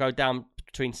Sin, it will go down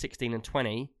between 16 and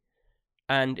 20.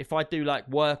 And if I do like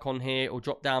work on here, it will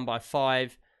drop down by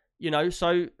 5. You know,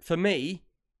 so for me,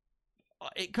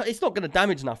 it's not going to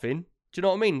damage nothing. Do you know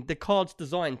what I mean? The card's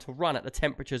designed to run at the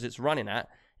temperatures it's running at.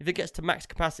 If it gets to max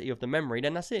capacity of the memory,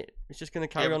 then that's it. It's just going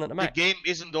to carry on at the max. The game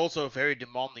isn't also very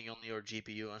demanding on your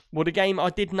GPU. Well, the game,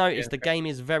 I did notice the game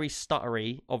is very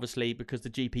stuttery, obviously, because the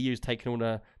GPU is taking all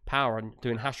the power and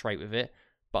doing hash rate with it.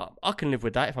 But I can live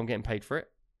with that if I'm getting paid for it.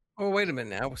 Oh, wait a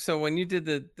minute now. So when you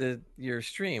did your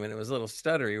stream and it was a little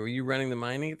stuttery, were you running the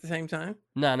mining at the same time?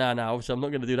 No. Obviously, I'm not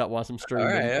going to do that whilst I'm streaming.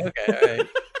 All right, okay, all right.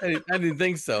 I didn't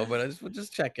think so, but I was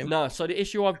just checking. No, so the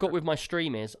issue I've got with my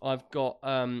stream is I've got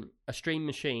a stream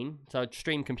machine, so a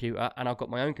stream computer, and I've got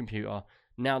my own computer.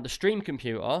 Now, the stream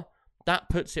computer, that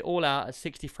puts it all out at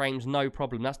 60 frames, no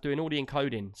problem. That's doing all the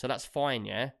encoding, so that's fine,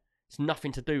 yeah? It's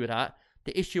nothing to do with that.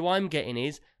 The issue I'm getting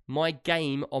is my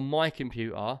game on my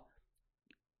computer,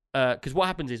 because what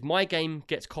happens is my game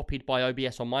gets copied by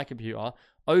OBS on my computer.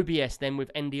 OBS then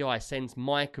with NDI sends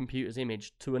my computer's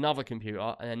image to another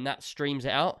computer, and then that streams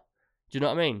it out. Do you know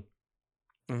what I mean?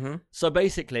 Mm-hmm. So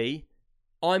basically,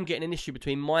 I'm getting an issue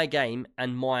between my game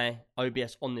and my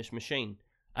OBS on this machine.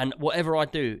 And whatever I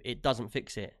do, it doesn't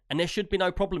fix it. And there should be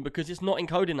no problem because it's not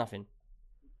encoding nothing.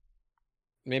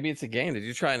 Maybe it's a game. Did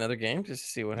you try another game just to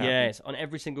see what happens? Yes, on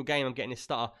every single game I'm getting this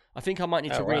stutter. I think I might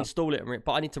need to reinstall it,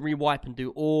 but I need to rewipe and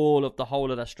do all of the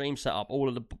whole of the stream setup, all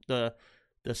of the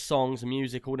songs, the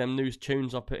music, all them new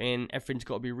tunes I put in. Everything's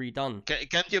got to be redone.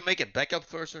 Can't you make a backup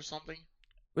first or something?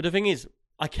 But the thing is,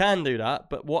 I can do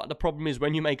that, but what the problem is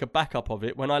when you make a backup of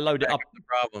it, when I load it up, the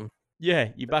problem. Yeah,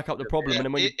 you back up the problem, and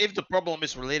then when if the problem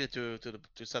is related to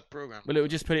that program, well, it will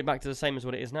just put it back to the same as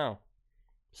what it is now.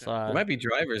 So there might be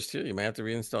drivers too. You might have to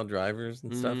reinstall drivers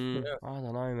and stuff. I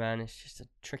don't know, man. It's just a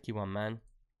tricky one, man.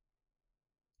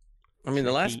 I mean,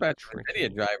 the last batch of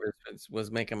NVIDIA drivers was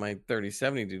making my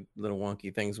 3070 do little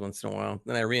wonky things once in a while.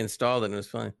 Then I reinstalled it and it was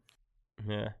fine.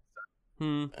 Yeah. I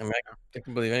mean, I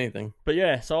can believe anything. But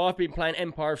yeah, so I've been playing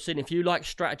Empire of Sin. If you like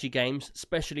strategy games,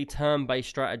 especially turn-based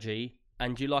strategy,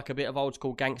 and you like a bit of old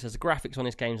school gangsters, the graphics on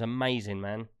this game is amazing,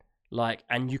 man. Like,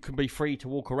 and you can be free to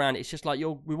walk around. It's just like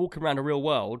we're walking around a real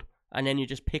world, and then you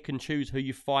just pick and choose who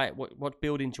you fight, what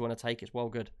buildings you want to take. It's well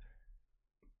good.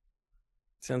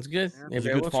 Sounds good. Yeah, it's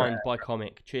a good find by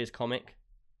Comic. Cheers, Comic.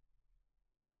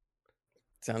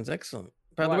 Sounds excellent.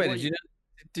 By the way,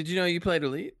 did you know you played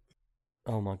Elite?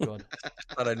 Oh my god!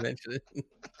 Thought I'd mention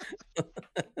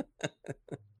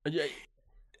it.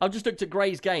 I've just looked at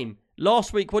Gray's game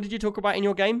last week. What did you talk about in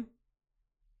your game?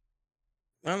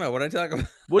 I don't know what I talk about.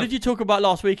 What did you talk about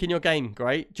last week in your game,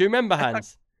 Gray? Do you remember,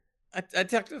 Hans? I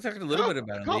talked a little bit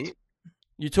about Elite.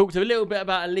 You talked a little bit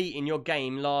about Elite in your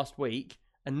game last week,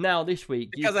 and now this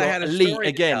week because you've got Elite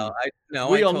again.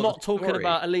 We are not talking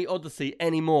about Elite Odyssey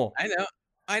anymore.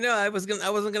 I know. I wasn't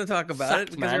going to talk about it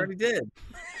because I already did.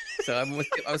 So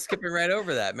I was skipping right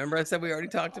over that. Remember, I said we already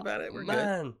talked about it. We're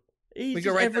good. We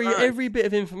go right every bit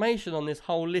of information on this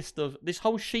whole list of this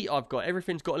whole sheet I've got.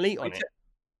 Everything's got Elite on it.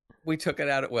 We took it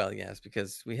out. Well, yes,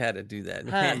 because we had to do that.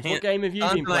 Hans, what game have you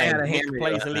been playing? Nick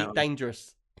plays Elite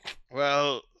Dangerous.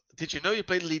 Well, Did you know you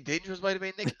played Elite Dangerous, by the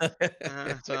way, Nick?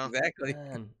 Exactly.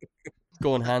 Man.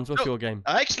 Go on, Hans. What's your game?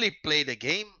 I actually played a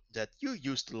game that you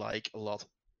used to like a lot.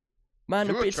 Man,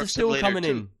 the bits are still coming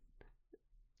in.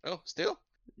 Oh, still?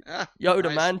 Yoda,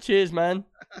 nice. Man. Cheers, man.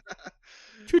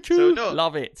 Choo-choo. So,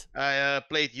 love it. I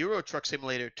played Euro Truck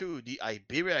Simulator 2, the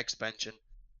Iberia expansion.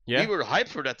 Yeah. We were hyped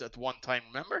for that at one time,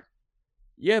 remember?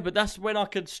 Yeah, but that's when I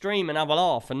could stream and have a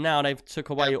laugh, and now they've took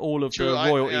away all of the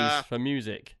royalties for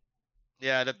music.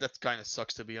 Yeah, that kind of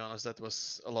sucks, to be honest. That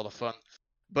was a lot of fun.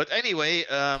 But anyway,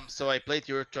 so I played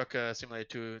Euro Truck Simulator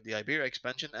 2, the Iberia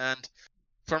expansion, and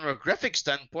from a graphic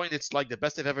standpoint, it's like the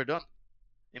best they've ever done.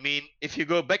 I mean, if you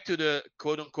go back to the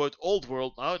quote-unquote old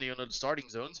world now, the starting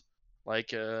zones,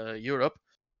 like Europe,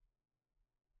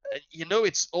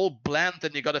 it's all bland,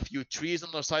 and you got a few trees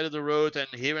on the side of the road, and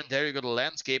here and there you got a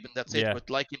landscape, and that's it. But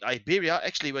like in Iberia,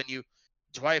 actually, when you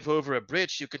drive over a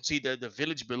bridge, you can see the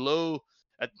village below.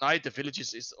 At night, the village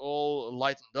is all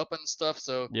lightened up and stuff.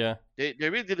 So yeah, they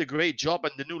really did a great job,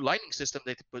 and the new lighting system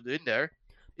they put in there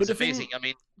is amazing. I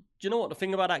mean, do you know what the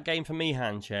thing about that game for me,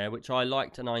 Handshare, which I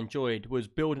liked and I enjoyed, was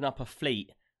building up a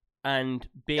fleet and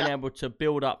being able to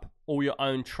build up all your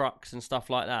own trucks and stuff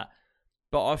like that.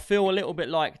 But I feel a little bit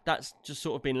like that's just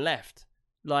sort of been left.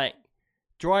 Like,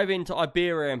 driving to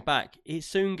Iberia and back, it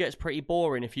soon gets pretty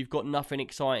boring if you've got nothing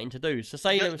exciting to do. So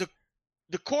say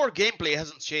the core gameplay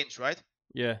hasn't changed, right?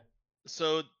 Yeah.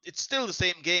 So it's still the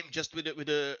same game, just with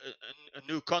a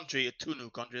new country, 2 new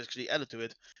countries actually added to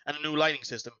it, and a new lighting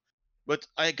system. But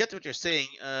I get what you're saying.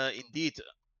 Indeed,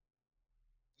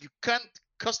 you can't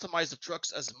customize the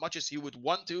trucks as much as you would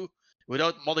want to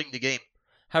without modding the game.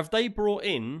 Have they brought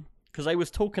in? Because they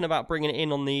was talking about bringing it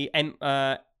in on the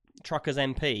Truckers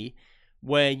MP,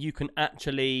 where you can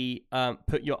actually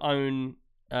put your own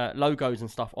logos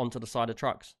and stuff onto the side of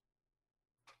trucks.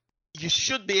 You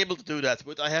should be able to do that,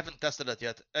 but I haven't tested that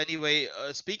yet. Anyway,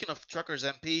 speaking of Truckers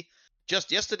MP,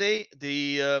 just yesterday,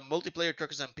 the multiplayer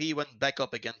Truckers MP went back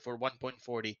up again for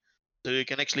 1.40. So you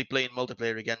can actually play in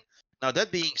multiplayer again. Now,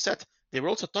 that being said, they were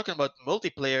also talking about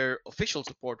multiplayer official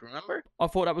support, remember? I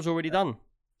thought that was already done.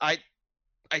 I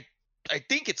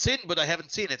think it's in, but I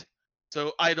haven't seen it.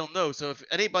 So I don't know. So if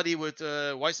anybody would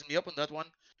wisen me up on that one,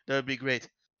 that would be great.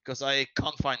 Because I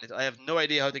can't find it. I have no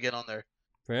idea how to get on there.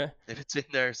 Yeah. If it's in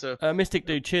there, so Mystic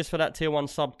Dude, cheers for that tier 1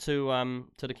 sub to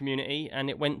the community, and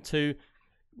it went to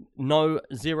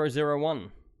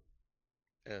No001.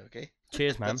 Okay.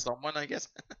 Cheers, man. That's someone, I guess.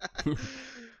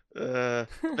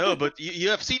 No, but you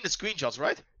have seen the screenshots,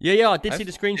 right? Yeah, I did see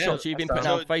the screenshots you've been putting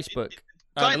out on Facebook. It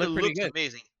kind of looks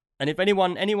amazing. And if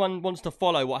anyone wants to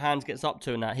follow what Hans gets up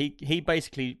to and that, he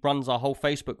basically runs our whole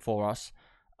Facebook for us.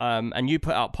 And you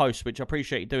put out posts, which I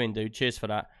appreciate you doing, dude. Cheers for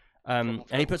that. And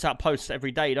he puts out posts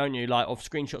every day, don't you? Like, of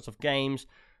screenshots of games.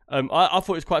 I thought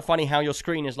it was quite funny how your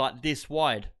screen is like this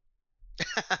wide.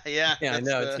 Yeah, I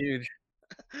know, it's huge.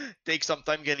 Takes some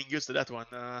time getting used to that one.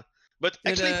 But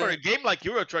actually, for a game like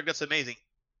Euro Truck, that's amazing,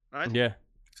 right? Yeah.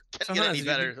 Can't get any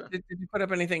better. Did you put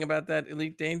up anything about that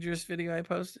Elite Dangerous video I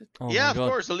posted? Yeah, of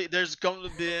course. There's going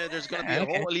to be a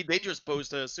whole Elite Dangerous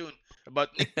post soon about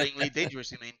Nick playing Elite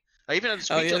Dangerous. You mean? I even have a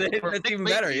screenshot. That's even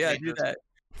better. Yeah, do that.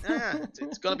 Yeah,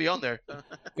 it's gonna be on there.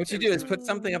 What you do is put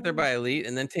something up there by Elite,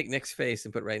 and then take Nick's face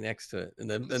and put right next to it, and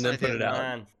then put it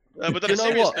out. But on a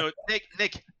serious note,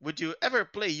 Nick, would you ever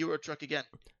play Euro Truck again?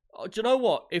 Do you know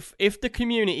what? If the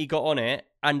community got on it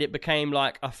and it became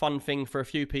like a fun thing for a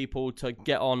few people to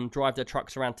get on, drive their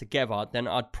trucks around together, then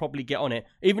I'd probably get on it.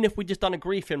 Even if we just done a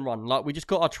griefing run, like we just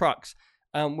got our trucks.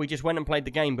 We just went and played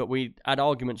the game, but we had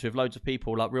arguments with loads of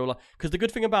people, like real life. Because the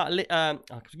good thing about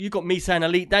you got me saying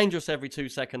Elite Dangerous every 2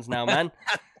 seconds now, man.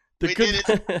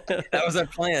 That was our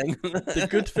plan. The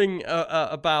good thing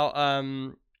about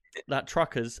that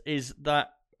Truckers is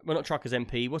that, well, not Truckers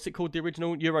MP. What's it called? The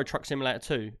original Euro Truck Simulator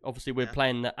 2. Obviously, we're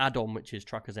playing the add-on, which is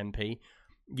Truckers MP.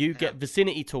 You get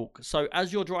vicinity talk. So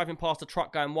as you're driving past a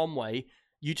truck going one way,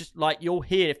 you just, like, you'll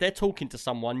hear, if they're talking to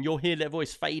someone, you'll hear their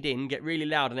voice fade in, get really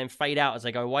loud, and then fade out as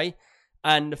they go away.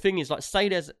 And the thing is, like, say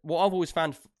there's, what I've always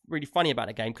found really funny about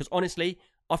the game, because honestly,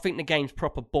 I think the game's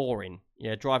proper boring.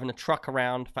 Yeah, driving a truck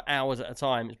around for hours at a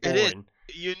time is boring.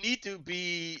 You need to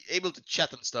be able to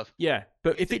chat and stuff. Yeah,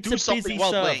 but if it's a busy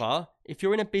server, if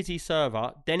you're in a busy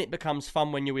server, then it becomes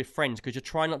fun when you're with friends, because you're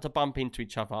trying not to bump into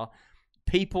each other.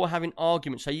 People are having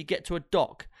arguments, so you get to a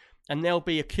dock, and there'll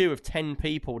be a queue of 10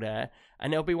 people there,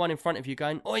 and there'll be one in front of you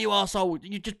going, "Oh, you arsehole,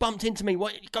 you just bumped into me.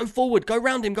 What? Go forward, go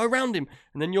round him.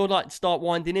 And then you're like, start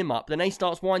winding him up. Then he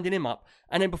starts winding him up.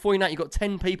 And then before you know it, you've got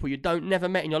 10 people you never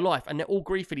met in your life, and they're all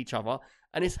griefing each other,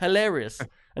 and it's hilarious.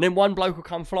 And then one bloke will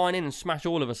come flying in and smash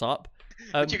all of us up.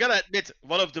 But you gotta admit,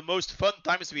 one of the most fun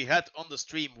times we had on the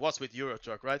stream was with Euro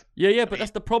Truck, right? Yeah, but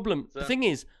that's the problem. The thing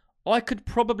is, I could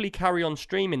probably carry on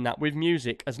streaming that with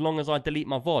music as long as I delete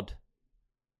my VOD.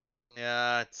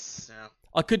 Yeah,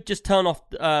 I could just turn off,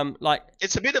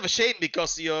 It's a bit of a shame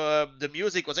because the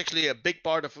music was actually a big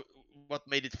part of what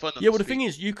made it fun. The thing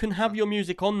is, you can have your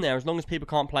music on there as long as people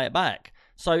can't play it back.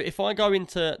 So if I go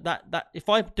into if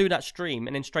I do that stream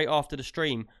and then straight after the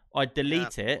stream I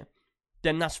delete it,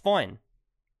 then that's fine,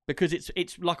 because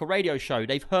it's like a radio show.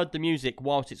 They've heard the music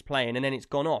whilst it's playing and then it's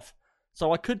gone off.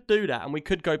 So I could do that, and we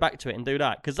could go back to it and do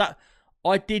that, because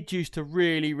I did used to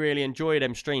really, really enjoy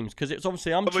them streams, because it's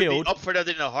obviously I'm chilled. I would be up for that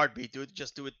in a heartbeat, dude.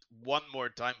 Just do it one more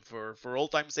time for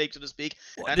old time's sake, so to speak.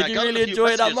 And did you really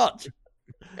enjoy it that much?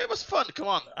 It was fun. Come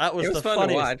on, it was fun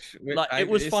to watch. It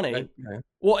was funny.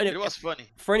 It was funny.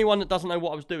 For anyone that doesn't know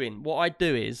what I was doing, what I'd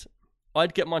do is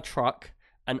I'd get my truck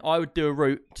and I would do a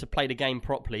route to play the game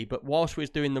properly. But whilst we was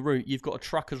doing the route, you've got a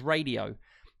trucker's radio.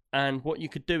 And what you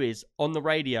could do is, on the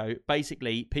radio,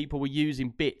 basically, people were using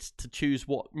bits to choose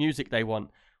what music they want.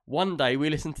 One day, we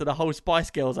listened to the whole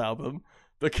Spice Girls album,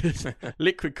 because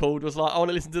Liquid Called was like, I want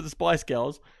to listen to the Spice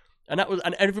Girls. And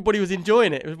everybody was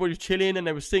enjoying it. Everybody was chilling and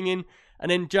they were singing.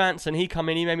 And then Jansen, he come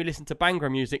in, he made me listen to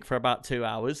Bangra music for about 2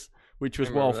 hours, which was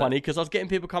funny, because I was getting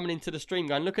people coming into the stream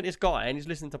going, look at this guy, and he's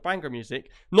listening to Bangra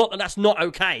music. Not that that's not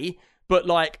okay, but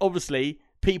obviously,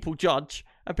 people judge.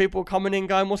 And people are coming in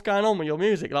going, what's going on with your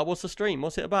music? Like, what's the stream?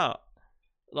 What's it about?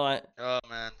 Oh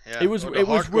man, yeah. It was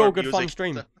real good fun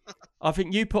stream. I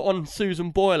think you put on Susan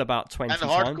Boyle about 20 times. And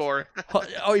hardcore.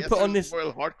 You put on this.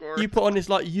 Boyle hardcore. You put on this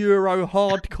Euro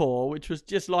hardcore, which was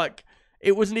just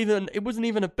it wasn't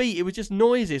even a beat. It was just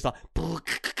noises like.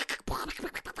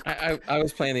 I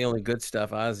was playing the only good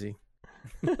stuff, Ozzy.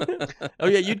 Oh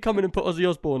yeah, you'd come in and put Ozzy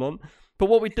Osbourne on. But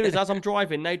what we'd do is, as I'm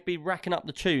driving, they'd be racking up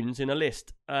the tunes in a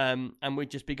list, and we'd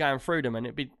just be going through them, and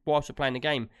it'd be whilst we're playing the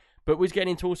game. But we was getting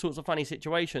into all sorts of funny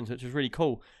situations, which was really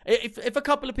cool. If a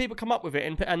couple of people come up with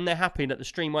it and they're happy that the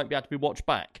stream won't be able to be watched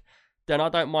back, then I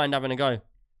don't mind having a go.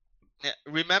 Yeah,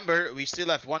 remember, we still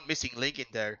have one missing link in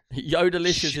there.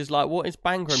 Yodalicious is like, what is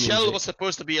Bangra music? Shell was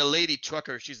supposed to be a lady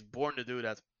trucker. She's born to do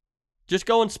that. Just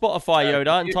go on Spotify,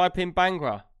 Yoda, and type in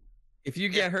Bangra. If you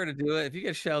get her to do it, if you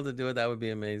get Shell to do it, that would be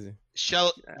amazing.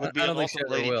 Shell would be an awesome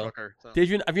lady trucker. So.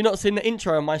 Have you not seen the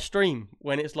intro on my stream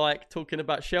when it's talking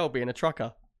about Shell being a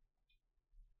trucker?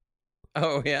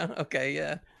 Oh, yeah? Okay,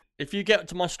 yeah. If you get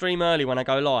to my stream early when I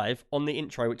go live, on the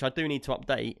intro, which I do need to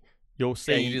update, you'll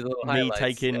see me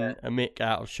taking a mick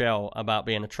out of Shell about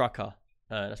being a trucker.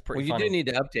 That's pretty funny. Well, you do need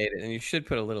to update it, and you should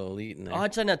put a little elite in there. I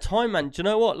don't have time, man. Do you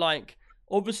know what?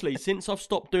 Obviously, since I've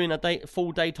stopped doing a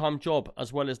full daytime job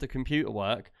as well as the computer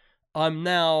work, I'm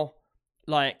now,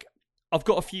 I've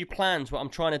got a few plans what I'm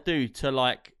trying to do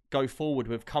to, go forward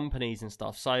with companies and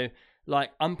stuff. So,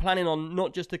 I'm planning on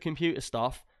not just the computer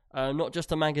stuff, not just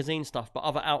the magazine stuff, but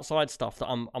other outside stuff that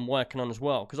I'm working on as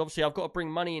well. Because obviously I've got to bring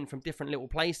money in from different little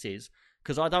places,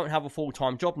 because I don't have a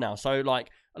full-time job now. So, like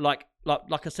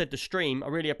I said, the stream, I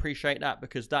really appreciate that,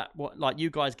 because you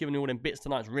guys giving me all them bits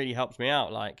tonight really helps me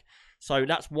out, So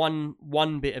that's one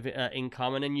bit of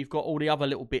income, and then you've got all the other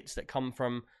little bits that come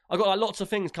from. I've got lots of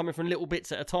things coming from little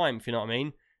bits at a time, if you know what I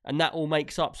mean, and that all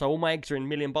makes up. So all my eggs are in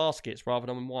million baskets rather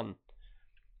than in one.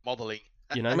 Modeling,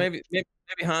 you know. Maybe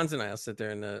Hans and I'll sit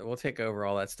there and we'll take over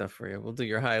all that stuff for you. We'll do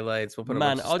your highlights. We'll put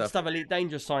I'll just have Elite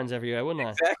Dangerous signs everywhere, wouldn't I?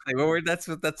 Exactly. Well, that's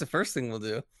the first thing we'll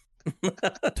do.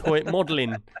 Toy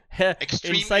modeling.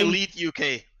 Extreme Elite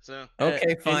UK. So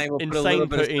okay, fine. We'll Insane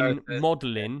put in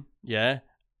modeling, yeah.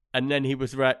 And then he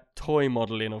was toy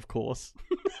modelling, of course.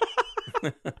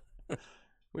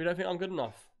 We don't think I'm good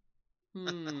enough.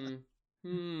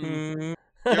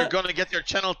 You're going to get your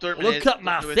channel terminated. Look at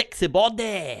my sexy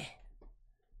body.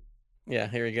 Yeah,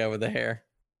 here we go with the hair.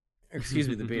 Excuse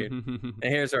me, the beard. The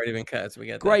hair's already been cut, so we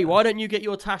got Gray, why don't you get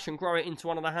your tash and grow it into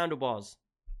one of the handlebars?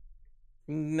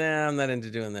 Nah, I'm not into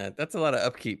doing that. That's a lot of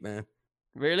upkeep, man.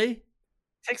 Really? It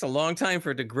takes a long time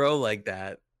for it to grow like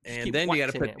that. And then you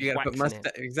gotta put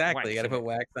mustache. Exactly, you gotta put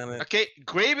wax on it. Okay,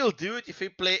 Gray will do it if we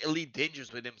play Elite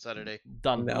Dangerous with him Saturday.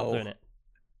 Done. No. Not doing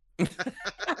it.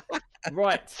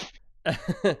 Right.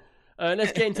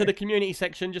 Let's get into the community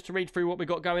section just to read through what we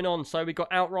got going on. So we got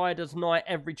Outriders Night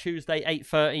every Tuesday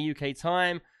 8:30 UK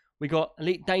time. We got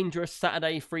Elite Dangerous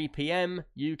Saturday 3 PM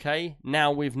UK.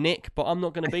 Now with Nick, but I'm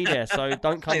not going to be there, so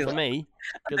don't come for me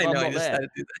because I'm not there.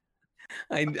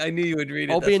 I knew you would read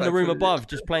it. I'll be in the room above,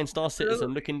 just playing Star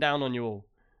Citizen, looking down on you all.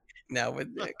 Now with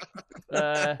Nick.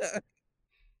 And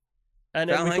then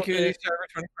Valheim Community Server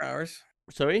 24 hours.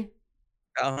 Sorry?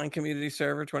 Valheim Community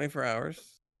Server 24 hours.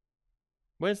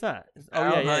 Where's that?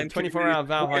 Oh yeah, 24-hour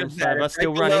Valheim server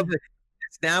still right running.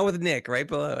 It's now with Nick right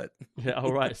below it. Yeah,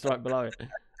 all right, it's right below it.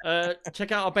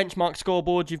 Check out our benchmark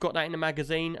scoreboard. You've got that in the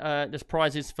magazine. There's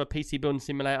prizes for PC Building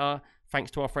Simulator. Thanks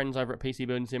to our friends over at PC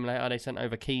Building Simulator. They sent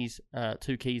over keys,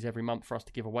 2 keys every month for us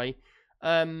to give away.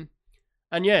 And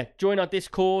yeah, join our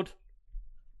Discord.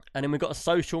 And then we've got a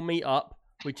social meetup,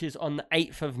 which is on the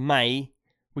 8th of May,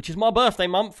 which is my birthday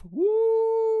month.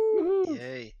 Woo!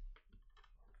 Yay.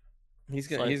 He's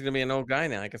gonna be an old guy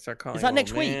now. I can start calling. Is that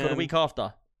next week or the week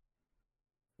after?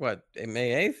 What,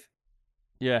 May 8th?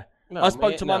 Yeah. I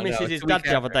spoke to my missus' dad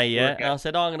the other day, and I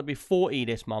said, I'm going to be 40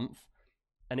 this month.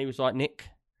 And he was like, Nick,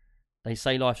 they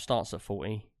say life starts at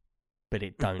 40, but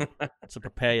it don't. So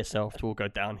prepare yourself to all go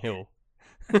downhill.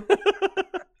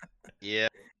 Yeah.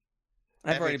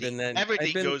 I've already been there.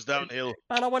 Everything goes downhill.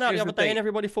 Man, I went out the other day and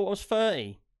everybody thought I was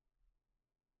 30.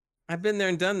 I've been there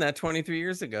and done that 23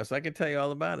 years ago, so I could tell you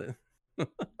all about it.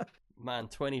 Man,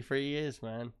 23 years,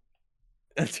 man.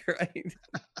 That's right.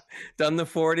 Done the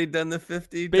 40, done the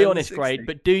 50. Be honest, Grade,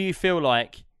 but do you feel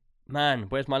like, man,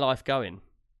 where's my life going?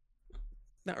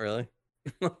 Not really.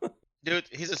 Dude,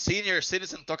 he's a senior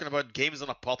citizen talking about games on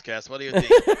a podcast. What do you think?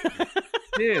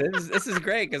 Dude, this is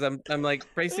great because I'm like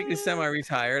basically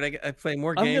semi-retired. I play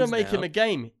more games. I'm gonna make now. him a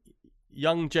game,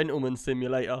 Young Gentleman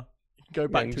Simulator. Go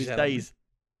back to his days.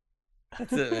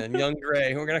 That's it, man. Young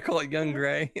Gray. We're gonna call it Young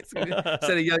Gray. It's gonna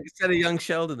be, instead of Young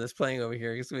Sheldon that's playing over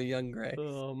here, it's gonna be Young Gray.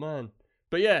 Oh man.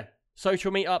 But yeah, social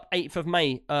meetup 8th of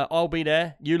May. I'll be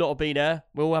there. You lot will be there.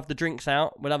 We'll all have the drinks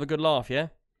out. We'll have a good laugh. Yeah.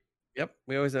 Yep.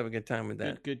 We always have a good time with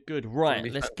that. Good. Right.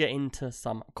 Let's get into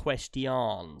some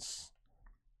questions.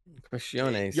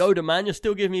 Questiones. Yoda, man, you're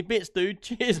still giving me bits, dude.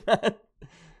 Cheers, man.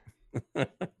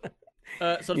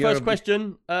 So the first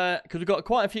question, because we've got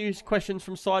quite a few questions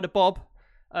from Cider Bob,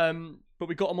 but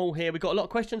we got them all here. We've got a lot of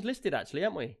questions listed, actually,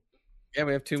 haven't we? Yeah,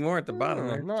 we have 2 more at the bottom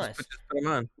there. Nice. Just put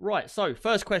them on. Right, so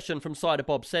first question from Cider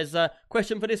Bob says,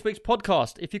 question for this week's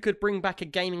podcast. If you could bring back a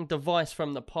gaming device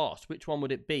from the past, which one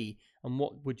would it be, and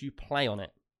what would you play on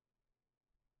it?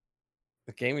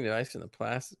 A gaming device from the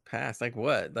past? Like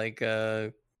what? Like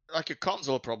a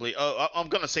console, probably. Oh, I'm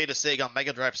going to say the Sega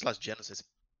Mega Drive / Genesis.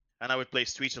 And I would play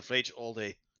Streets of Rage all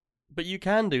day. But you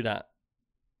can do that.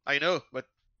 I know, but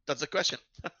that's the question.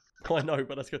 I know,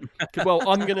 but that's good. Well,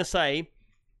 I'm going to say,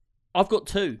 I've got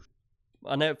 2.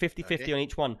 I know 50-50 on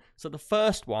each one. So the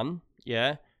first one,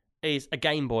 is a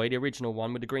Game Boy, the original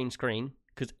one with the green screen.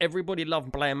 Because everybody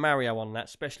loved playing Mario on that,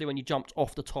 especially when you jumped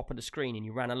off the top of the screen and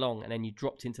you ran along and then you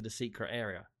dropped into the secret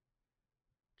area.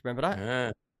 Do you remember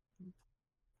that?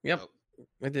 Yep,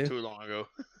 I do. Too long ago.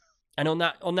 And on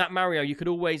that Mario, you could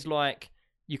always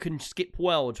you can skip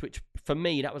worlds, which for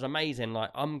me that was amazing. Like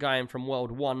I'm going from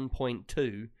world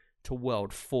 1.2 to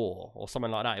world 4 or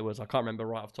something like that. It was, I can't remember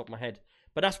right off the top of my head,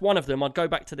 but that's one of them. I'd go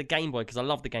back to the Game Boy because I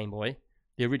love the Game Boy,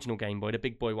 the original Game Boy, the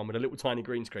big boy one with a little tiny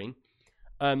green screen.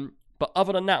 But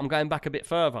other than that, I'm going back a bit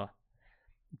further.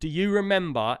 Do you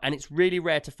remember? And it's really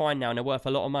rare to find now, and they're worth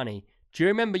a lot of money. Do you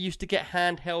remember you used to get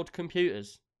handheld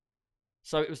computers?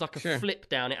 So it was like a flip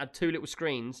down. It had 2 little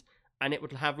screens, and it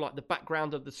would have like the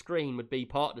background of the screen would be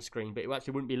part of the screen, but it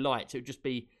actually wouldn't be lights. It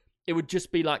would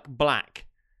just be like black,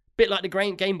 bit like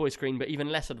the Game Boy screen, but even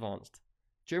less advanced.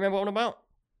 Do you remember what I'm about?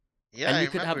 Yeah, and you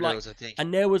could have those, I think.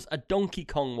 And there was a Donkey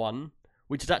Kong one,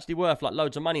 which is actually worth like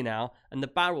loads of money now. And the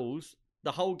barrels,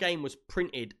 the whole game was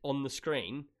printed on the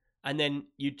screen, and then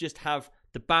you'd just have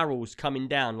the barrels coming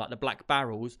down, like the black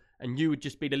barrels, and you would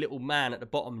just be the little man at the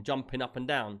bottom jumping up and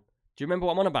down. Do you remember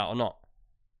what I'm on about or not?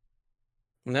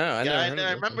 No,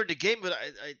 I remember the game, but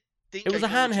I think it was a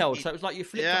handheld, so it was like you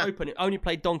flipped it open. It only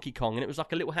played Donkey Kong, and it was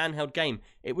like a little handheld game.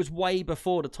 It was way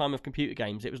before the time of computer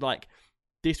games. It was like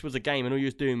this was a game, and all you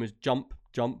was doing was jump.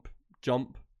 Yeah,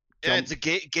 it's a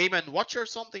Game & Watch or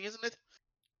something, isn't it?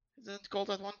 Isn't it called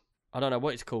that one? I don't know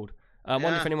what it's called. I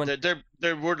wonder if anyone.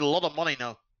 They're worth a lot of money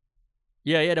now.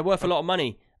 Yeah, they're worth a lot of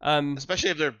money. Especially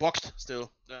if they're boxed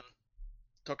still. Then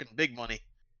talking big money.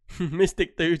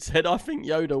 Mystic Dude said, I think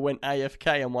Yoda went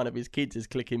AFK and one of his kids is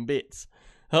clicking bits.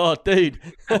 Oh, dude.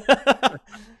 Can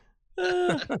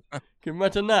you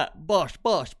imagine that? Bosh.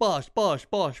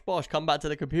 Come back to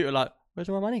the computer like, where's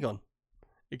all my money gone?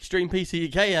 Extreme PC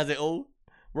UK has it all.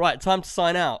 Right, time to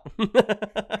sign out. And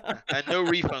no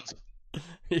refunds.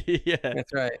 Yeah.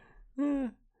 That's right.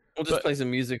 We'll just play some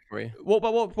music for you. What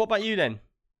about you then?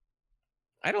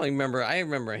 I don't remember. I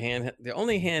remember the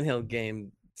only handheld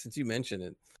game, since you mentioned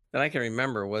it, that I can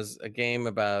remember was a game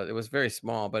about, it was very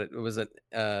small, but it was an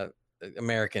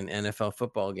American NFL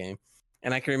football game.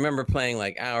 And I can remember playing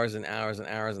like hours and hours and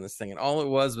hours on this thing. And all it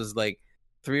was like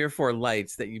 3 or 4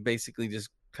 lights that you basically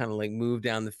just kind of like move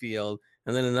down the field.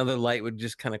 and then another light would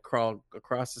just kind of crawl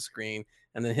across the screen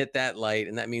and then hit that light,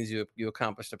 and that means you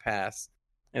accomplished a pass.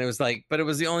 And it was like, but it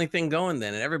was the only thing going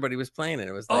then, and everybody was playing it.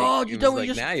 It was like, now you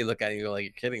look at it and you go like,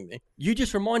 you're kidding me. You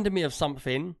just reminded me of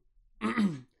something,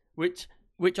 which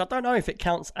I don't know if it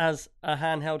counts as a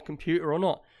handheld computer or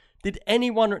not. Did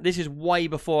anyone? This is way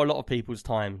before a lot of people's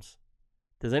times.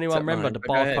 Does anyone remember the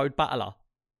Barcode Battler?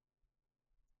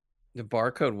 The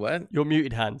Barcode what? You're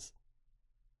muted, Hans.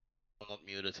 I'm not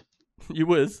muted. You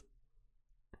was.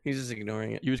 He's just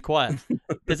ignoring it. You was quiet.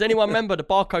 Does anyone remember the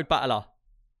Barcode Battler?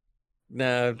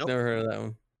 No, I've never heard of that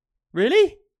one.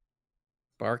 Really?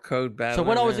 Barcode Battler. So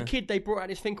when I was a kid, they brought out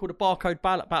this thing called a Barcode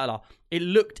Battler. It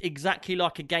looked exactly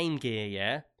like a Game Gear,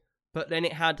 yeah? But then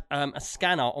it had a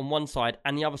scanner on one side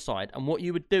and the other side. And what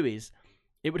you would do is,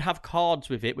 it would have cards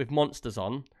with it with monsters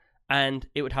on, and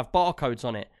it would have barcodes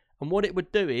on it. And what it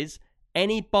would do is,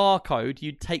 any barcode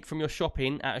you'd take from your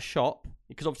shopping at a shop,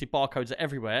 because obviously barcodes are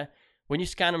everywhere, when you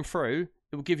scan them through,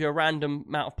 it will give you a random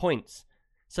amount of points.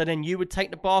 So then you would take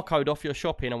the barcode off your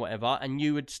shopping or whatever, and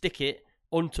you would stick it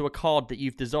onto a card that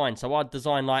you've designed. So I'd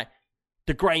design like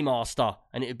the Grey Master,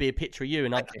 and it would be a picture of you,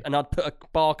 and I'd put a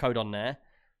barcode on there.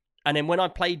 And then when I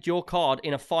played your card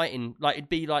in a fighting, like it'd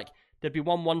be like, there'd be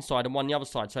one side and one the other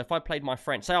side. So if I played my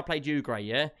friend, say I played you, Grey,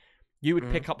 yeah? You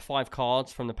would pick up 5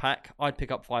 cards from the pack. I'd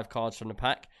pick up 5 cards from the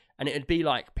pack. And it'd be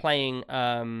like playing,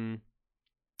 like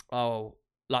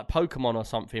Pokemon or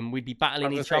something. We'd be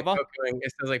battling each other.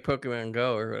 It sounds like Pokemon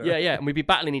Go or whatever. Yeah. And we'd be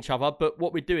battling each other. But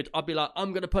what we'd do is, I'd be like,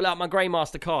 I'm going to pull out my Grey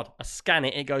Master card. I scan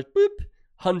it. It goes, boop,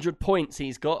 100 points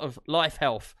he's got of life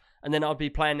health. And then I'd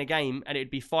be playing the game and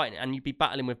it'd be fighting and you'd be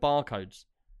battling with barcodes.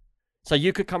 So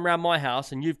you could come around my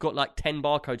house and you've got like 10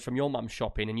 barcodes from your mum's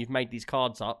shopping and you've made these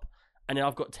cards up. And then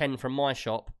I've got 10 from my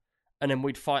shop. And then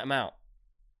we'd fight them out.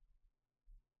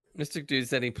 Mr. Dude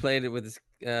said he played it with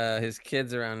his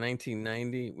kids around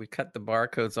 1990. We cut the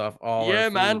barcodes off all. Yeah,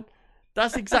 man.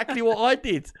 That's exactly what I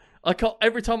did.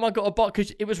 Every time I got a barcode,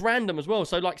 because it was random as well.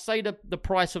 So like, say the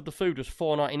price of the food was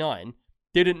 $4.99,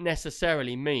 didn't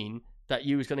necessarily mean that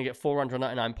you was going to get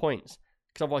 499 points.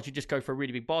 Because otherwise you just go for a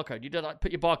really big barcode. You'd like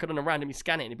put your barcode on and randomly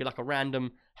scan it and it'd be like a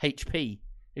random HP.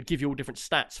 It'd give you all different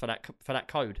stats for that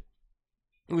code.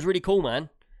 It was really cool, man.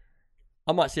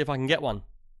 I might see if I can get one.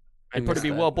 It'd probably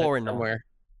be well boring somewhere.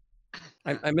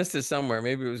 I missed it somewhere.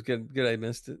 Maybe it was good I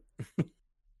missed it.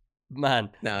 Man.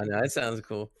 No, it sounds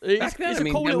cool. Back then,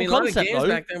 a cool little concept, a lot of games though.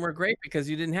 Back then were great because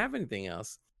you didn't have anything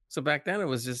else. So back then it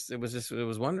was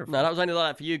wonderful. No, that was only like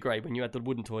that for you, Gray, when you had the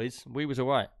wooden toys. We was all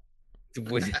right. The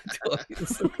wooden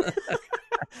toys.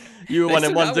 You were one of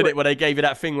them ones, didn't it, where they gave you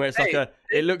that thing where it's like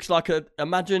it looks like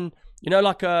imagine,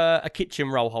 like a kitchen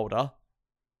roll holder.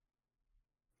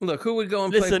 Look, who would go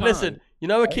and play Pong? Listen. You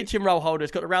know a kitchen roll holder,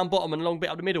 it's got a round bottom and a long bit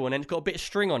up the middle, and then it's got a bit of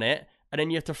string on it, and then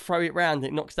you have to throw it round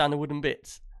and it knocks down the wooden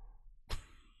bits.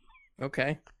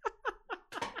 Okay.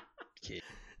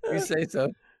 You say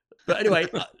so. But anyway,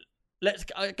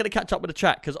 I'm gonna catch up with the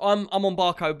chat because I'm on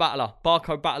Barcode Battler.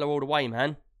 Barcode Battler all the way,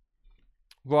 man.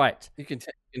 Right. You can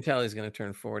tell he's gonna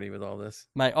turn 40 with all this.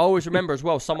 Mate, I always remember as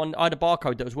well, I had a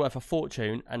barcode that was worth a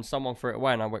fortune and someone threw it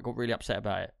away and I got really upset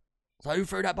about it. So who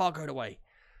threw that barcode away?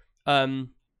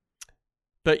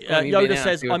 But Yoda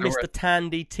says, I missed the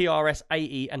Tandy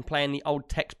TRS-80 and playing the old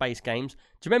text-based games.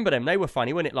 Do you remember them? They were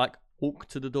funny, weren't it? Like, walk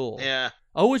to the door. Yeah.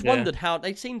 I always wondered how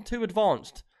they seemed too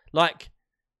advanced. Like,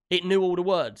 it knew all the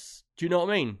words. Do you know what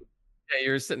I mean? Yeah,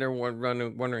 you were sitting there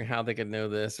wondering how they could know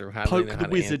this or how poke they know the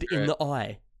how wizard in the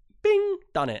eye. Bing,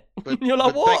 done it. But, you're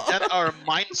like, what? Back then, our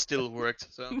mind still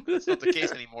worked, so it's not the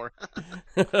case anymore.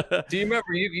 Do you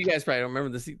remember? You guys probably don't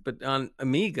remember this, but on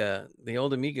Amiga, the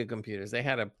old Amiga computers, they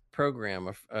had a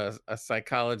program, a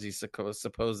psychology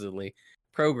supposedly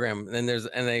program, and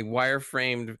a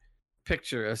wireframed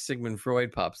picture of Sigmund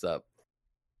Freud pops up,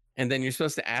 and then you're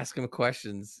supposed to ask him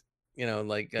questions,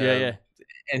 like and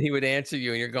he would answer you,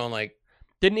 and you're going like,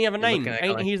 didn't he have a name?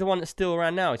 Ain't he the one that's still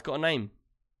around now? He's got a name.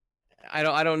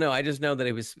 I don't know. I just know that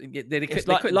it was. It's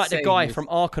like the guy from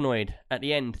Arkanoid at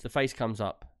the end. The face comes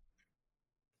up.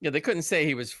 Yeah, they couldn't say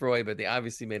he was Freud, but they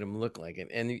obviously made him look like it.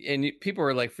 And people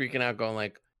were like freaking out, going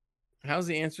like, "How's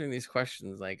he answering these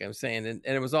questions?" Like I'm saying, and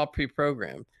it was all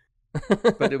pre-programmed.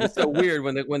 But it was so weird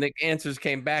when the answers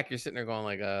came back. You're sitting there going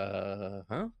like,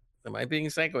 huh? Am I being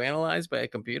psychoanalyzed by a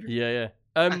computer? Yeah.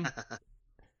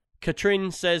 Katrin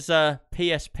says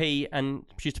PSP and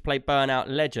she used to play Burnout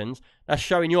Legends. That's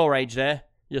showing your age there.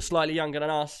 You're slightly younger than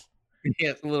us.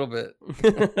 Yeah, a little bit.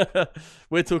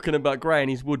 We're talking about Gray and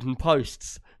his wooden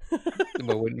posts.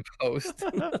 but wouldn't post.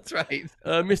 That's right.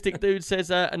 Mystic Dude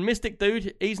says, and Mystic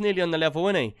Dude, he's nearly on the level,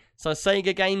 isn't he? So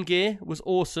Sega Game Gear was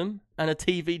awesome, and a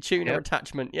TV tuner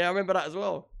attachment. Yeah, I remember that as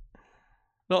well.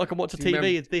 Not I can watch a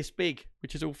TV it's this big,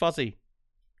 which is all fuzzy.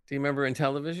 Do you remember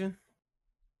Intellivision?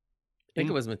 I think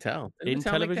it was Mattel.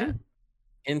 Intellivision?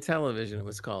 Intellivision, it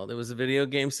was called. It was a video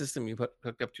game system you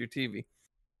hooked up to your TV.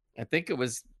 I think it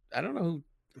was. I don't know who.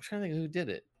 I'm trying to think who did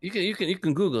it. You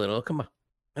can Google it. It'll come up.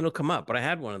 It'll come up. But I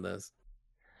had one of those.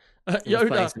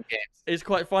 Yoda, it's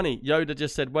quite funny. Yoda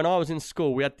just said, when I was in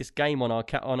school, we had this game on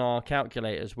our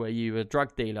calculators where you were a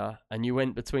drug dealer and you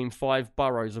went between 5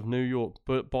 boroughs of New York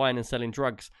buying and selling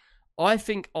drugs. I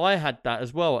think I had that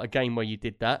as well, a game where you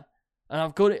did that. And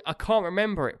I've got it. I can't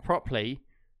remember it properly,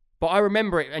 but I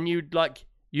remember it. And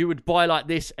you would buy like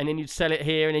this and then you'd sell it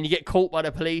here and then you get caught by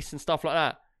the police and stuff like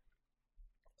that.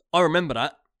 I remember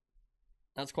that.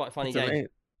 That's quite a funny game. Amazing.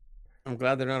 I'm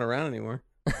glad they're not around anymore.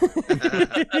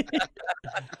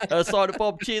 Sorry,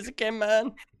 Bob. Cheers again,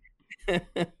 man.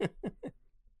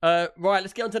 Right,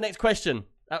 let's get on to the next question.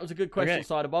 That was a good question,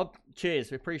 Cider Bob. Cheers.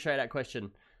 We appreciate that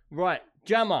question. Right,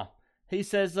 Jammer. He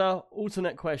says,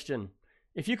 alternate question.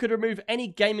 If you could remove any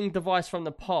gaming device from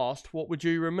the past, what would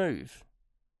you remove?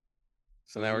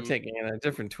 So now we're taking a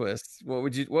different twist. What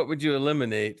would you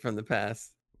eliminate from the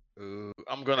past?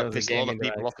 I'm gonna piss a lot of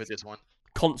people off with this one.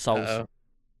 Consoles. Uh-oh.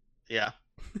 Yeah.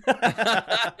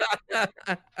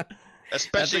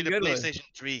 Especially the PlayStation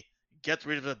 3. Get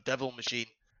rid of the devil machine.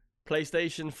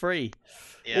 PlayStation 3.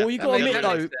 Yeah. Well, you got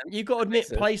to admit,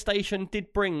 PlayStation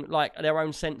did bring like their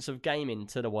own sense of gaming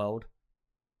to the world.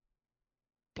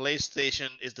 PlayStation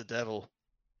is the devil.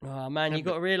 Oh man, you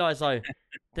got to realise though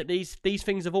that these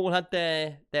things have all had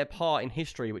their part in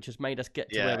history, which has made us get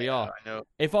to where we are. I know.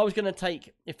 If I was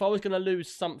gonna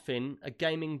lose something, a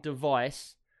gaming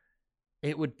device,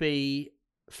 it would be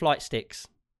flight sticks.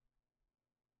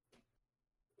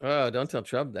 Oh, don't tell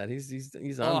Trub that. He's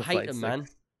on the flight sticks. I hate them, man.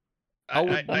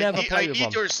 I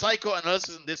need your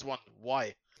psychoanalysis in this one.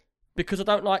 Why? Because I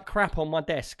don't like crap on my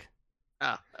desk.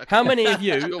 Okay. How many of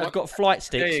you have got flight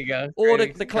sticks? There you go. Or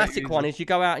the classic one is you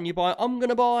go out and you buy, I'm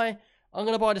gonna buy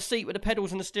the seat with the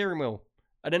pedals and the steering wheel.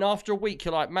 And then after a week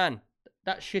you're like, man,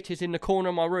 that shit is in the corner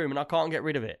of my room and I can't get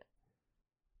rid of it.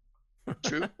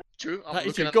 True. That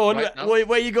is true. Go on, right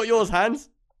where you got yours,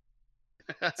 Hans?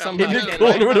 In the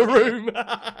corner of the room.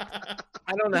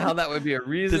 I don't know how that would be a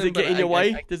reason. Does it get in your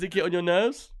way? Does it get on your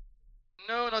nerves?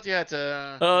 No, not yet.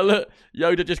 Look,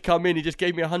 Yoda just come in. He just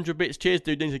gave me 100 bits. Cheers,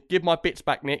 dude. He said, give my bits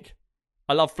back, Nick.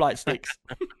 I love flight sticks.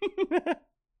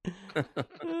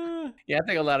 Yeah, I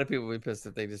think a lot of people would be pissed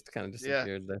if they just kind of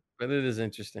disappeared there. But it is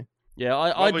interesting. Yeah,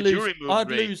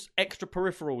 I'd lose extra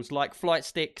peripherals like flight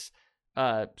sticks,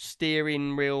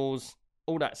 steering wheels,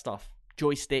 all that stuff.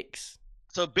 Joysticks.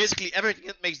 So basically everything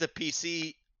that makes the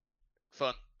PC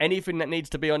fun. Anything that needs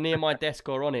to be near my desk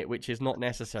or on it, which is not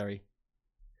necessary.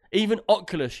 Even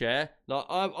Oculus, yeah? Like,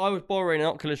 I was borrowing an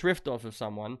Oculus Rift off of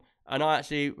someone, and I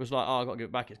actually was like, I've got to give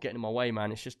it back. It's getting in my way,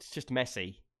 man. It's just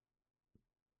messy.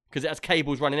 Because it has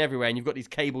cables running everywhere, and you've got these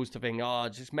cables to think,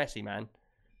 it's just messy, man.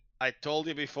 I told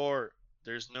you before,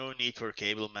 there's no need for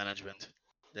cable management.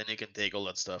 Then you can take all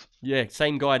that stuff. Yeah,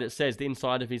 same guy that says the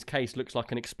inside of his case looks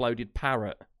like an exploded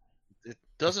parrot. It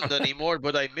doesn't anymore,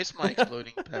 but I miss my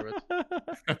exploding parrot.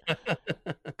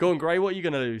 Go on, Gray, what are you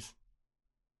going to lose?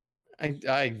 I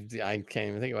can't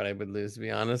even think of what I would lose, to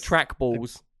be honest.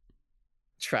 Trackballs.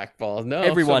 Trackballs. No,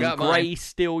 everyone. Gray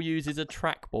still uses a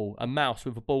trackball, a mouse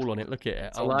with a ball on it. Look at it.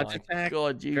 It's a Logitech.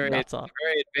 God, you nutter. It's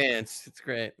very advanced. It's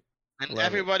great. And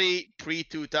everybody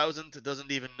pre-2000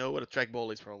 doesn't even know what a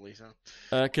trackball is, probably.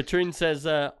 So. Katrine says,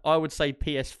 I would say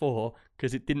PS4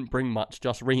 because it didn't bring much,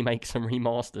 just remakes and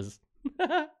remasters.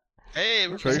 Hey,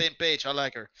 we're on the same page. I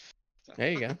like her. So.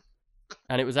 There you go.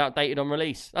 And it was outdated on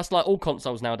release. That's like all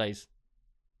consoles nowadays.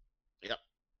 Yep.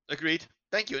 Agreed.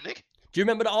 Thank you, Nick. Do you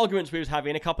remember the arguments we was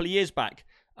having a couple of years back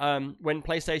when when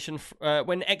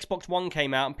Xbox One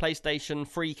came out and PlayStation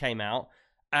 3 came out,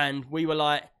 and we were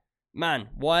like, man,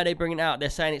 why are they bringing it out? They're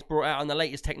saying it's brought out on the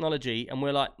latest technology, and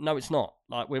we're like, no, it's not.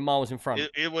 Like, we're miles in front.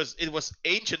 It was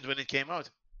ancient when it came out.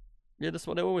 Yeah, that's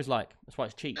what they're always like. That's why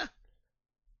it's cheap. Yeah.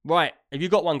 Right. Have you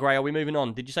got one, Gray? Are we moving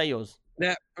on? Did you say yours?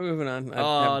 Yeah, we're moving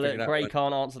on. Look, Gray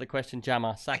can't answer the question,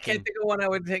 Jammer. I can't think of one I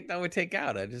would take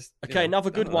out. Another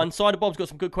good one. Cider Bob's got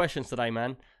some good questions today,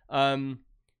 man.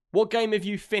 What game have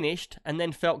you finished and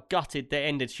then felt gutted that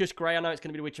ended? Shush, Gray, I know it's going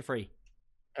to be The Witcher 3.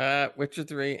 Witcher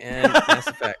 3 and Mass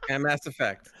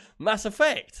Effect. Mass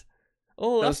Effect?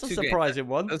 Oh, that's a surprising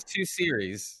one. Those two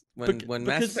series. When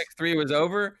Mass Effect 3 was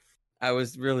over, I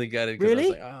was really gutted. Really? I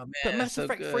was like, oh, man, but Mass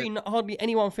Effect 3, hardly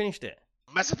anyone finished it.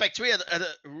 Mass Effect 3 had a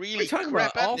really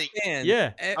crap ending.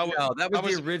 Yeah. No, that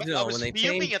was the original. When they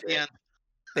changed at the end.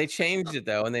 They changed it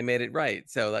though, and they made it right.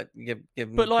 So like, give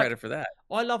them credit for that.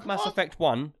 I love Mass Effect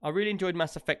 1. I really enjoyed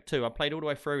Mass Effect 2. I played all the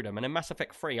way through them. And then Mass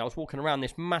Effect 3, I was walking around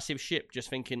this massive ship just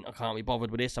thinking, I can't be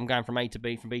bothered with this. I'm going from A to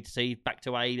B, from B to C, back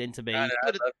to A, then to B.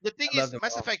 The thing is,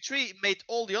 Mass Effect 3 made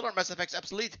all the other Mass Effects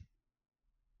obsolete.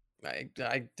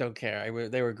 I don't care.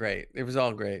 They were great. It was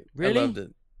all great. Really? I loved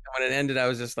it. When it ended, I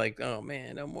was just like, oh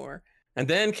man, no more. And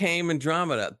then came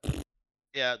Andromeda.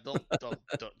 Yeah, don't. That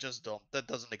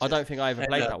doesn't exist. I don't think I ever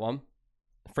played that one.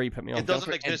 3 put me on. It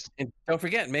doesn't exist. And don't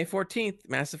forget, May 14th,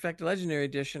 Mass Effect Legendary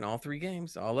Edition, all 3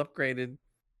 games, all upgraded,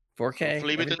 4K.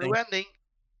 Hopefully with the new ending.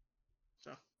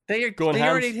 So. They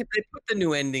already put the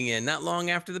new ending in not long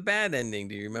after the bad ending.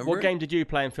 Do you remember? What game did you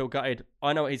play and feel gutted?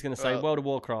 I know what he's going to say. World of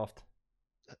Warcraft.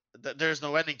 There's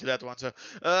no ending to that one, so.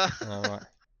 Oh, right.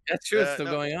 That's true. It's still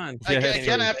going on. I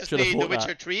kind of have to say The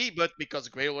Witcher 3, but because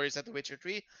Grey already said The Witcher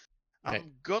 3,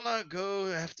 I'm gonna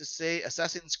have to say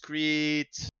Assassin's Creed.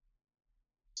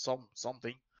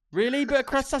 Something. Really?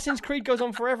 But Assassin's Creed goes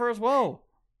on forever as well.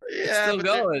 Yeah, it's still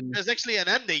going. There's actually an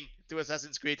ending to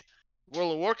Assassin's Creed.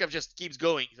 World of Warcraft just keeps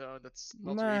going, so that's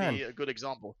not really a good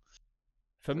example.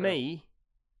 For me,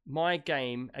 my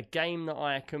game, a game that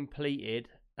I completed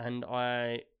and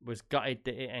I was gutted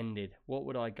that it ended, what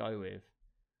would I go with?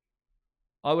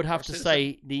 I would have to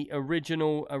say the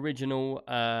original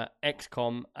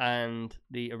XCOM and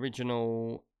the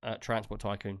original Transport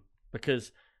Tycoon,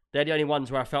 because they're the only ones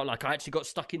where I felt like I actually got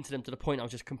stuck into them to the point I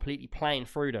was just completely playing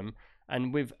through them.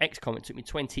 And with XCOM, it took me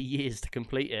 20 years to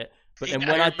complete it. But then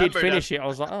when I did finish it, I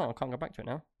was like, oh, I can't go back to it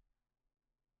now.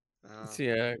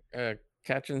 See,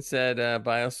 Katrin said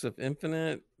Bioshock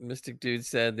Infinite. Mystic Dude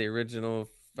said the original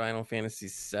Final Fantasy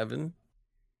VII.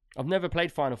 I've never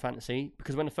played Final Fantasy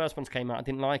because when the first ones came out, I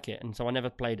didn't like it. And so I never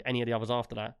played any of the others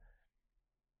after that.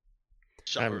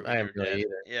 I haven't really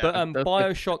either. Yeah. But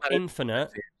Bioshock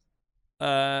Infinite...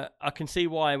 I can see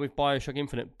why with Bioshock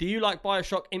Infinite. Do you like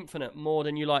Bioshock Infinite more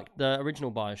than you like the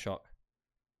original Bioshock?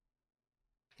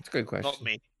 That's a good question. Not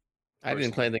me. I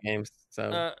didn't play the games,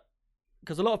 so...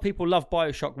 Because a lot of people love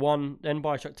Bioshock 1, then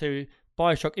Bioshock 2,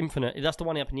 Bioshock Infinite. That's the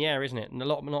one up in the air, isn't it? And not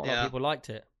a lot of people liked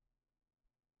it.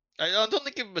 I don't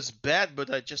think it was bad,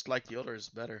 but I just like the others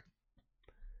better.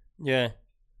 Yeah.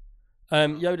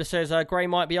 Yoda says, Gray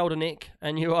might be older, Nick,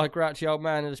 and you are a grouchy old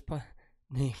man of this...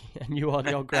 and you are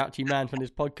the old grouchy man from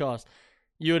this podcast.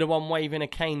 You're the one waving a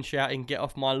cane shouting, get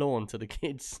off my lawn to the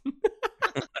kids.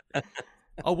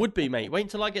 I would be, mate. Wait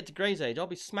until I get to Gray's age. I'll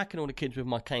be smacking all the kids with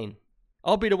my cane.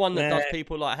 I'll be the one that does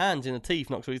people like hands in the teeth,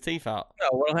 knocks all your teeth out.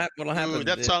 No, what'll happen? Ooh,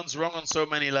 that sounds wrong on so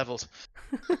many levels.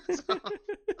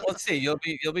 Let's see. You'll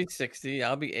be 60.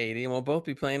 I'll be 80, and we'll both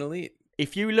be playing Elite.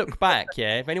 If you look back,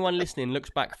 if anyone listening looks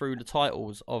back through the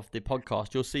titles of the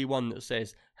podcast, you'll see one that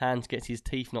says Hans gets his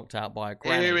teeth knocked out by a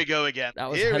granny. Here we go again. That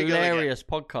was a hilarious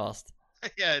podcast.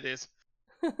 Yeah, it is.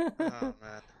 Oh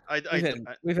man,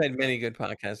 we've had many good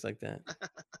podcasts like that.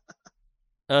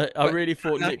 I really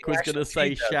thought Nick was going to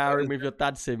say showering with your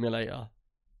dad simulator.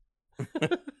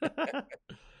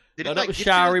 No, that was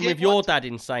showering with your dad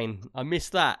insane. I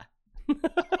missed that.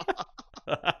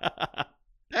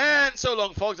 And so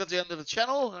long, folks. That's the end of the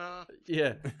channel.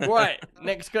 Yeah. Right.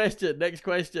 Next question.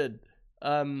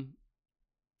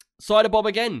 Cider Bob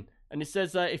again. And it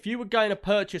says, if you were going to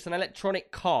purchase an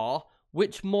electronic car,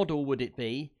 which model would it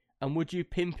be? And would you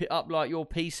pimp it up like your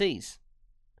PCs?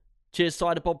 Cheers,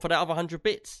 Cider Bob, for that other 100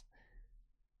 bits.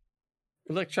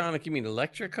 Electronic, you mean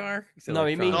electric car? No,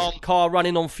 he means car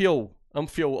running on fuel. On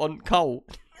coal.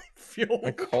 Fuel.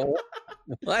 On coal?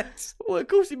 What? Well, of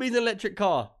course he means an electric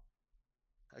car.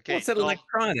 Okay, what's that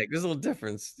electronic? There's a little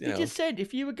difference. You just said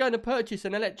if you were going to purchase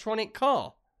an electronic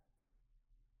car.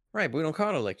 Right, but we don't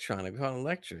call it electronic. We call it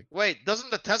electric. Wait,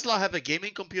 doesn't the Tesla have a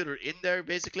gaming computer in there,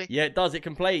 basically? Yeah, it does. It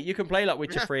can play. You can play like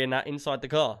Witcher 3 and that inside the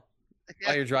car.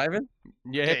 While you're driving?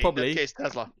 Yeah, okay, probably. In that case,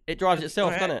 Tesla. It drives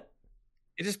itself, doesn't it?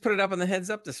 You just put it up on the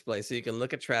heads-up display so you can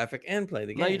look at traffic and play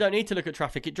the game. No, you don't need to look at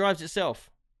traffic. It drives itself.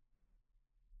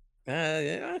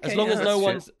 Yeah, okay, as long as no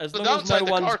one's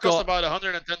got about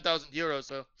 110,000 euros.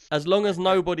 So as long as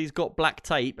nobody's got black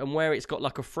tape, and where it's got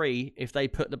like a 3, if they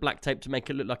put the black tape to make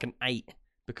it look like an 8,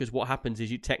 because what happens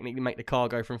is you technically make the car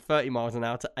go from 30 miles an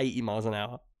hour to 80 miles an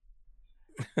hour.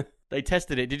 They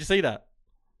tested it. Did you see that?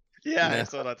 Yeah, I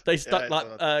saw that. They stuck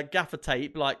gaffer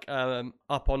tape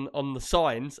up on the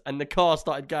signs, and the car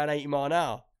started going 80 miles an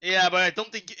hour. Yeah, but I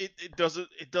don't think it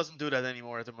doesn't do that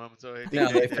anymore at the moment. So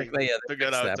they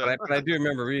figured that out. But I do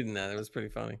remember reading that. It was pretty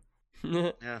funny.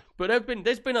 Yeah. But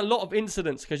there's been a lot of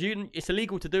incidents because it's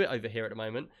illegal to do it over here at the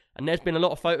moment, and there's been a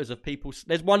lot of photos of people.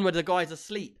 There's one where the guy's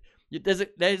asleep. There's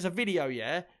a video,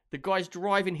 yeah. The guy's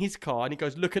driving his car and he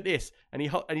goes, "Look at this," and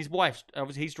his wife,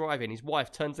 obviously he's driving. His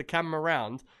wife turns the camera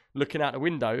around, looking out the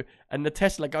window, and the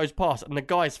Tesla goes past, and the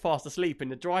guy's fast asleep in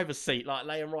the driver's seat, like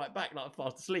laying right back, like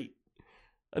fast asleep,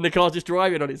 and the car's just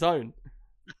driving on its own.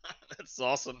 That's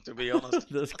awesome, to be honest.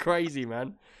 That's crazy,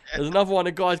 man. There's another one.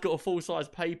 A guy's got a full-size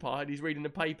paper and he's reading the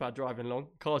paper driving along.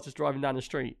 Car's just driving down the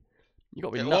street. You got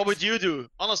to be nuts. What would you do,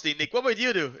 honestly, Nick? What would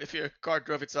you do if your car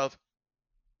drove itself?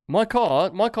 My car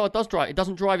does drive. It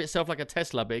doesn't drive itself like a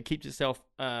Tesla, but it keeps itself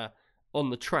on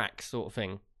the track, sort of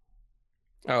thing.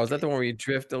 Oh, is that the one where you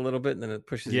drift a little bit and then it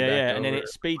pushes? Yeah, you back yeah, over? and then it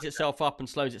speeds itself up and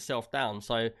slows itself down.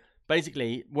 So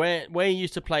basically, where you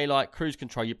used to play like cruise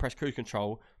control, you press cruise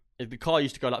control. If the car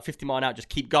used to go like 50 mile an hour, just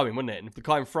keep going, wouldn't it? And if the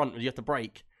car in front, you have to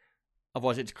brake.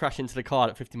 Otherwise, it'd crash into the car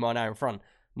at 50 mile an hour in front.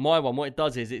 My one, what it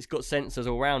does is it's got sensors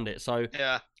all around it. So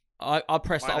yeah, I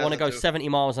press that I want to go 70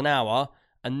 miles an hour,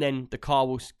 and then the car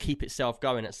will keep itself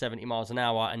going at 70 miles an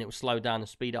hour, and it will slow down and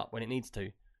speed up when it needs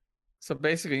to. So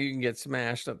basically, you can get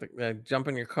smashed up, jump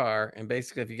in your car, and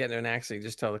basically, if you get in an accident, you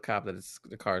just tell the cop that it's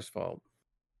the car's fault.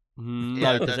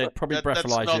 No, because they'd probably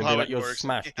breathalyze you and be like, "You're works.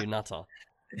 smashed, you nutter."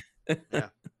 Yeah.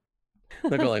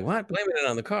 They'll go like, "What? Blaming it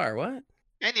on the car? What?"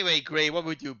 Anyway, Gray, what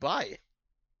would you buy?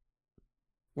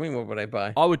 What would I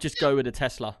buy? I would just go with a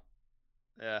Tesla.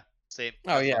 Yeah, same.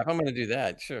 Oh yeah, if I'm gonna do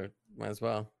that, sure, might as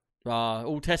well.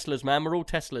 All Teslas, man. We're all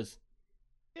Teslas.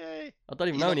 Yay. I don't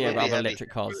even You know don't any really other have electric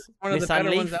cars. One of the Nissan better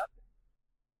Leaf. ones out.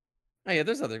 Oh yeah,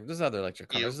 there's other electric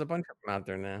cars. Yeah. There's a bunch of them out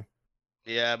there now.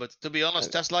 Yeah, but to be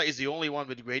honest, Tesla is the only one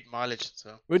with great mileage.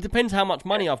 So Well, it depends how much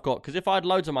money I've got. Because if I had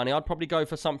loads of money, I'd probably go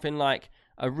for something like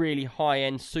a really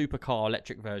high-end supercar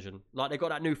electric version. Like they got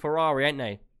that new Ferrari, ain't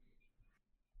they?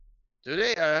 do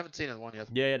they? I haven't seen that one yet.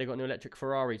 Yeah, they got new electric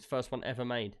Ferraris. First one ever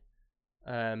made.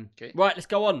 Okay. Right, let's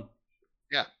go on.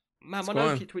 Yeah. Man, Let's my go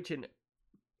nose on. keeps twitching.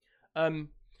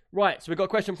 Right, so we've got a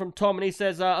question from Tom, and he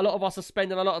says, a lot of us are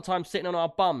spending a lot of time sitting on our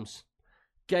bums.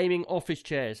 Gaming office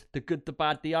chairs, the good, the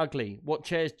bad, the ugly. What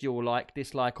chairs do you all like,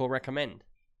 dislike, or recommend?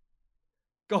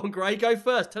 Go on, Gray, go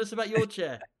first. Tell us about your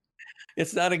chair.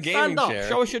 It's not a gaming Stand up. chair.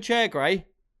 Show us your chair, Gray.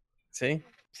 See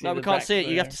No, we the can't back see it.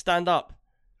 You there? have to stand up.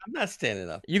 I'm not standing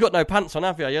up. You got no pants on,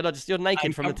 have you? You're naked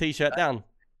I'm from the t-shirt down.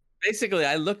 Basically,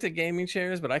 I looked at gaming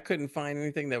chairs, but I couldn't find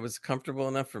anything that was comfortable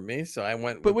enough for me, so I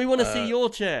went. But with, we want to see your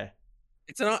chair.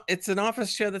 It's an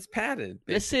office chair that's padded.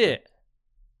 Let's see it.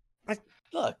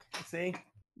 Look, see.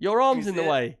 Your arm's You in the see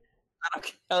it? way.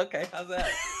 Okay, how's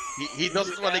that? He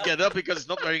doesn't want to get up because he's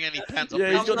not wearing any pants.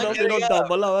 Yeah, he's got not nothing on getting down up.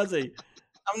 below, has he?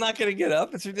 I'm not gonna get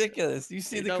up. It's ridiculous. You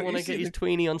see You the. don't want to you see get his the-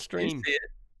 tweenie on you stream. see it?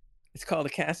 It's called a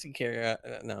casting chair.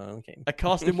 No, I'm kidding. A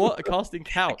casting what? A casting A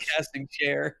couch. casting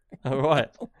chair. All right.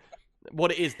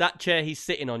 What it is, that chair he's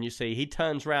sitting on, you see, he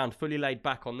turns round fully laid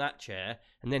back on that chair,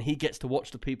 and then he gets to watch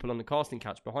the people on the casting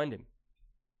couch behind him.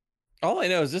 All I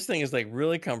know is this thing is like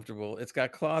really comfortable. It's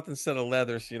got cloth instead of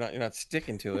leather, so you're not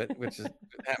sticking to it, which is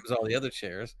happens to all the other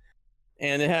chairs.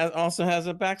 And it also has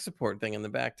a back support thing in the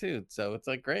back too, so it's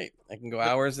like great. I can go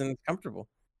hours and it's comfortable.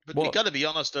 But we What? gotta be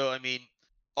honest though. I mean,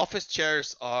 office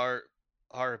chairs are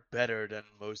better than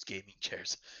most gaming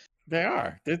chairs. They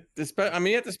are. I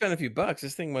mean, you have to spend a few bucks.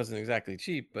 This thing wasn't exactly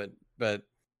cheap, but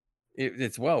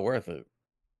it's well worth it.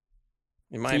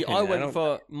 In my See, opinion, I went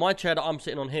for my chair that I'm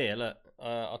sitting on here. Look,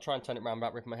 I'll try and turn it round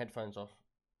back with my headphones off.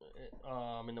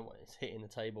 I'm in the way. It's hitting the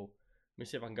table. Let me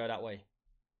see if I can go that way.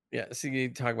 Yeah, see, you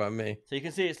talk about me. So you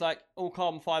can see it's like all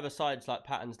carbon fiber sides, like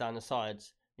patterns down the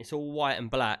sides. It's all white and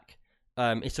black.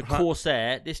 It's a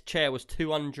Corsair. This chair was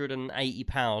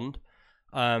 £280.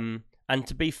 And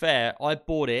to be fair, I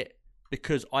bought it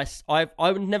because I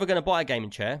was never going to buy a gaming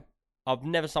chair. I've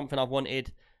never something I've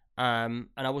wanted, and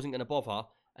I wasn't going to bother.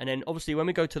 And then obviously when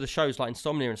we go to the shows like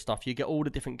Insomnia and stuff, you get all the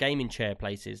different gaming chair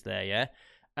places there, yeah?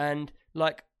 And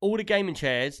like all the gaming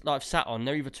chairs that I've sat on,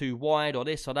 they're either too wide or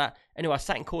this or that. Anyway, I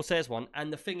sat in Corsair's one,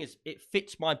 and the thing is, it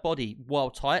fits my body well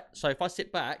tight. So if I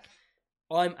sit back,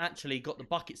 I'm actually got the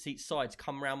bucket seat sides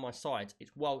come around my sides.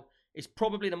 It's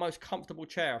probably the most comfortable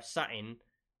chair I've sat in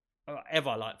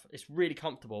ever. Like, it's really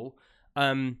comfortable.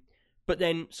 But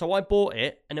then, so I bought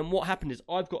it, and then what happened is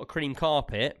I've got a cream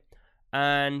carpet,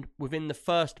 and within the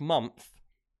first month,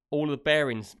 all of the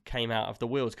bearings came out of the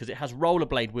wheels because it has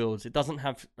rollerblade wheels. It doesn't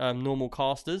have normal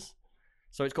casters,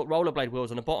 so it's got rollerblade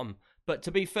wheels on the bottom. But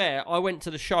to be fair, I went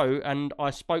to the show and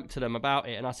I spoke to them about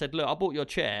it, and I said, "Look, I bought your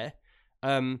chair,"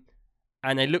 and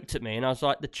they looked at me, and I was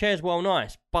like, "The chair's well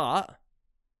nice, but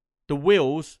the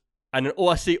wheels." And all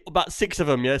I see about 6 of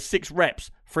them, 6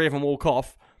 reps, 3 of them walk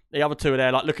off. the other two are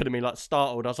there, like looking at me like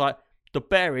startled. I was like, the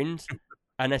bearings,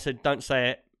 and they said, don't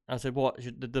say it. I said, what?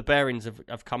 The bearings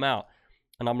have come out,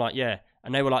 and I'm like, yeah.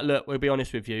 And they were like, look, we'll be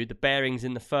honest with you. The bearings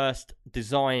in the first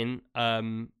design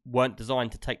weren't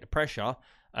designed to take the pressure,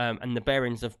 and the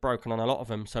bearings have broken on a lot of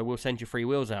them. So we'll send you 3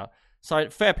 wheels out. So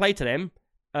fair play to them.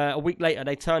 A week later,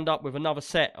 they turned up with another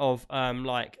set of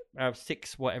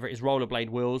 6 whatever it is rollerblade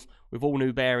wheels with all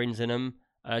new bearings in them.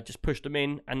 Just pushed them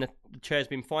in, and the chair's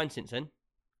been fine since then.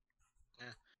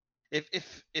 Yeah.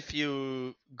 If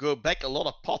you go back a lot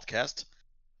of podcasts,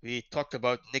 we talked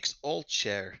about Nick's old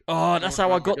chair. Oh, that's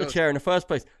how I got the chair in the first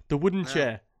place. The wooden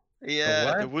chair.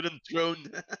 Yeah, the wooden throne.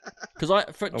 Because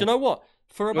do you know what?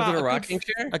 For about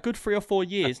a good 3 or 4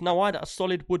 years, no, I had a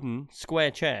solid wooden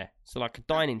square chair, so like a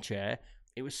dining chair.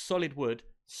 It was solid wood,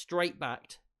 straight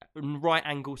backed, right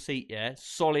angle seat, yeah,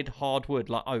 solid hard wood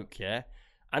like oak, yeah.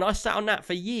 And I sat on that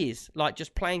for years, like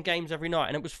just playing games every night,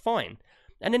 and it was fine.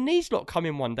 And then these lot come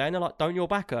in one day and they're like, "Don't your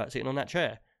back hurt sitting on that chair?"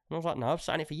 And I was like, "No, I've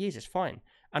sat on it for years, it's fine."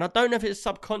 And I don't know if it's a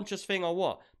subconscious thing or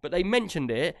what, but they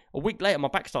mentioned it. A week later, my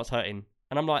back starts hurting,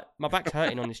 and I'm like, my back's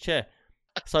hurting on this chair.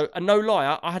 So, and no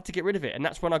lie, I had to get rid of it, and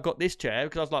that's when I got this chair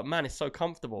because I was like, man, it's so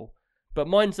comfortable. But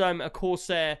mine's a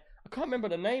Corsair. I can't remember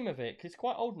the name of it because it's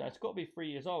quite old now. It's got to be 3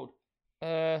 years old.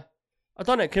 I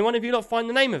don't know. Can one of you lot find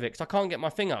the name of it? Because I can't get my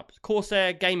thing up.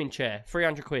 Corsair gaming chair,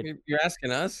 300 quid. You're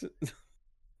asking us?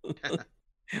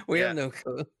 We have no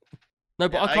clue. No,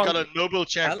 but I can't. I got a Noble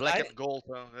chair, black and gold.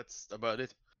 So that's about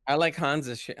it. I like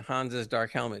Hans's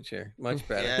dark helmet chair. Much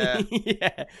better. Yeah.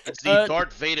 Yeah. It's the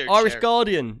Darth Vader Irish chair.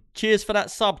 Guardian. Cheers for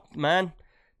that sub, man.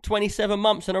 27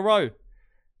 months in a row.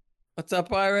 What's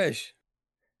up, Irish?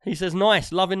 He says,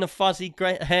 nice. Loving the fuzzy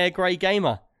hair grey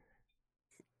gamer.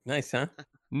 Nice, huh?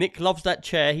 Nick loves that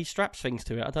chair. He straps things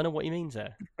to it. I don't know what he means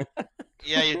there.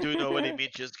 Yeah, you do know what he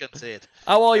means. Just can't say it.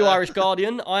 How are you, Irish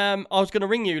Guardian? I was going to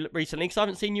ring you recently because I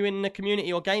haven't seen you in the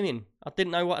community or gaming. I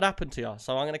didn't know what had happened to you,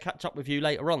 so I'm going to catch up with you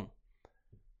later on.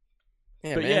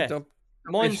 Yeah, but man. Yeah, don't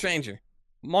be a stranger.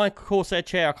 My Corsair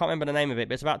chair, I can't remember the name of it,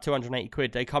 but it's about 280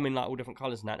 quid. They come in like all different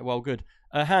colours and that. They're well good.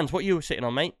 Hans, what are you sitting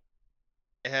on, mate?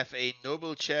 I have a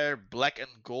Noble chair, black and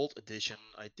gold edition.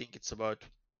 I think it's about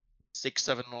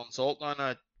 6-7 months old now, and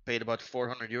I paid about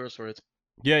 €400 for it.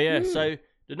 Yeah. Ooh. So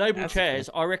the Noble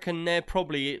chairs, I reckon they're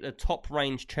probably the top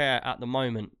range chair at the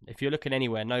moment. If you're looking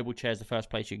anywhere, Noble chair's the first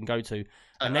place you can go to,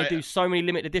 and they do so many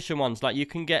limited edition ones. Like you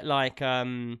can get like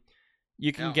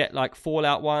get like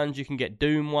Fallout ones, you can get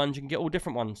Doom ones, you can get all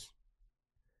different ones.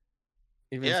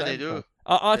 Yeah, they do.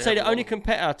 I'd say the only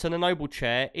competitor to the Noble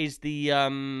chair is the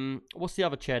what's the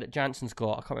other chair that Jansen's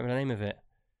got? I can't remember the name of it.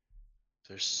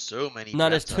 There's so many. No,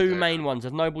 there's 2 main ones.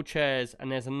 There's Noble chairs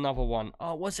and there's another one.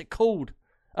 Oh, what's it called?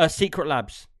 Secret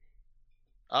Labs.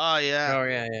 Oh yeah. Oh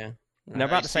yeah. They're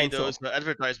about the same those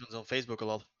advertisements on Facebook a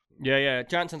lot. Yeah.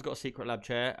 Jansen's got a Secret Lab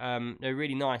chair. They're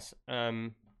really nice.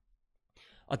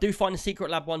 I do find the Secret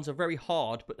Lab ones are very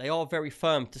hard, but they are very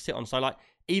firm to sit on. So like,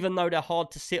 even though they're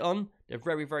hard to sit on, they're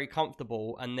very, very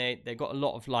comfortable, and they've got a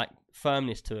lot of like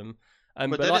firmness to them.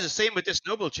 But that is the same with this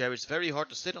Noble chair. It's very hard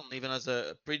to sit on, even as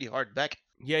a pretty hard back.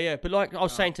 Yeah. But like I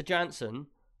was saying to Jansen,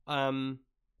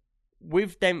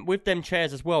 with them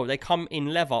chairs as well, they come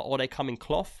in leather or they come in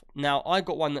cloth. Now I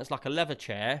got one that's like a leather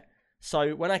chair,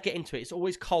 so when I get into it, it's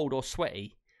always cold or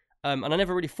sweaty. And I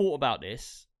never really thought about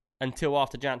this until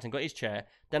after Jansen got his chair.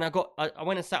 Then I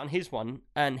went and sat on his one,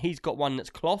 and he's got one that's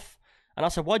cloth. And I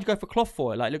said, why'd you go for cloth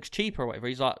for it? Like, it looks cheaper or whatever.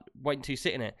 He's like, wait until you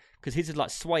sit in it. Because his is like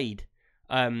suede.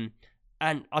 And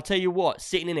I'll tell you what,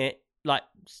 sitting in it, like,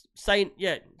 say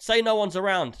no one's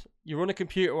around. You're on a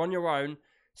computer on your own.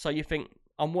 So you think,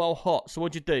 I'm well hot. So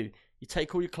what'd you do? You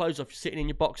take all your clothes off. You're sitting in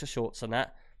your boxer shorts and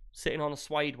that. Sitting on a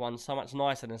suede one, so much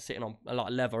nicer than sitting on a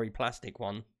like leathery plastic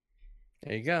one.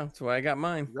 There you go. That's why I got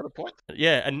mine. You got a point.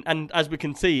 Yeah, and as we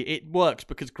can see, it works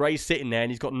because Gray's sitting there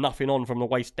and he's got nothing on from the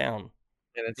waist down.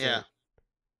 Yeah.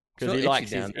 Because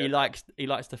he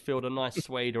likes to feel the nice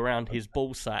suede around his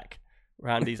ball sack,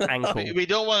 around his ankle. We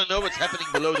don't want to know what's happening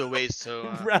below the waist, so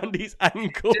around his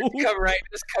ankle.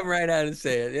 Just come right out and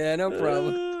say it. Yeah, no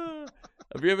problem.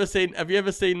 Have you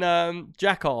ever seen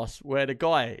Jackass, where the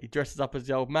guy he dresses up as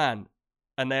the old man,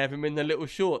 and they have him in the little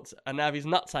shorts and they have his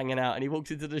nuts hanging out, and he walks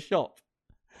into the shop.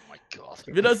 Oh my god!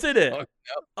 Have you not seen it?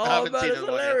 Oh man, it's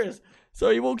hilarious. So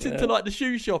he walks into like the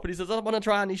shoe shop and he says, I want to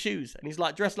try on these shoes. And he's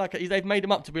like dressed like they've made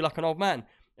him up to be like an old man.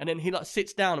 And then he like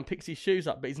sits down and picks his shoes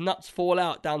up, but his nuts fall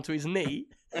out down to his knee.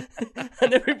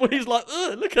 And everybody's like,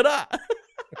 ugh, look at that.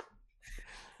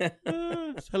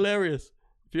 It's hilarious.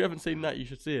 If you haven't seen that, you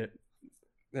should see it.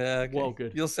 Okay. Well,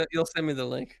 good. You'll send me the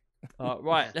link.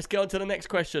 Right, let's get on to the next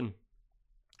question.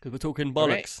 Because we're talking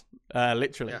bollocks,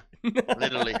 literally. Yeah.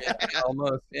 Literally.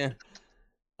 Almost, yeah.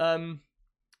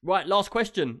 Right, last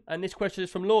question. And this question is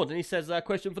from Lord. And he says,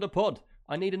 question for the pod.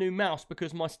 I need a new mouse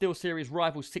because my SteelSeries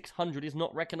Rival 600 is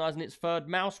not recognising its third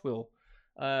mouse wheel.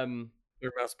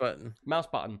 Your mouse button. Mouse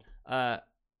button.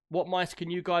 What mice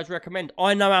can you guys recommend?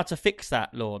 I know how to fix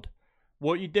that, Lord.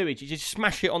 What you do is you just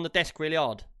smash it on the desk really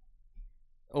hard.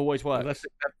 Always works. Well,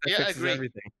 that fixes agree.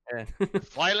 everything. Yeah.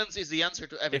 Violence is the answer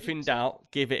to everything. If in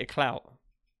doubt, give it a clout.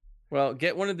 Well,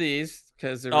 get one of these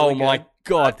because they're Oh really my good.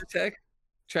 god. Logitech,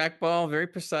 trackball, very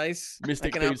precise.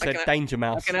 Mystic Dude said Danger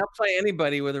Mouse. I can outplay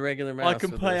anybody with a regular mouse. I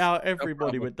can play out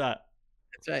everybody with that.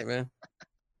 That's right, man.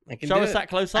 I can Show do us it. that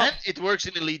close up. And it works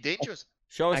in Elite Dangerous.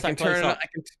 Show us that close up.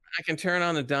 I can turn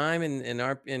on the dime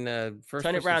in first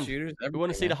Turn it round. shooters. We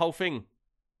want to see the whole thing.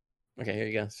 Okay, here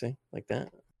you go. See, like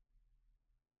that.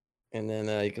 And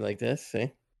then you can like this.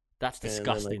 See. That's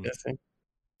disgusting. Like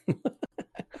this,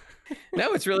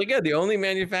 no, it's really good. The only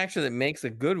manufacturer that makes a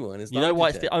good one is Logitech. You know why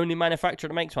it's the only manufacturer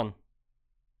that makes one?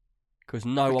 Because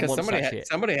no one wants that shit.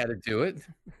 Somebody had to do it.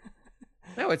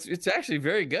 No, it's actually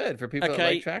very good for people that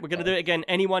like trackball. We're going to do it again.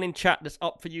 Anyone in chat that's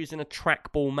up for using a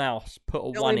trackball mouse, put a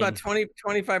 1 in. Only about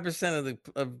 25%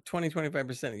 of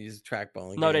 25% use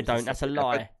trackball. No, they don't. That's a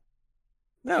lie.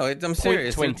 No, I'm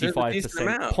serious.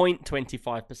 0.25%.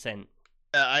 0.25%.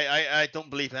 I don't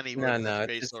believe anyone. No,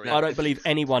 I don't believe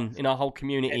anyone in our whole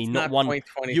community. Not one.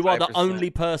 You are the only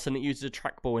person that uses a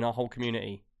trackball in our whole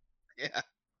community. Yeah.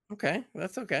 Okay,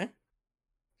 that's okay.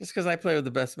 Just because I play with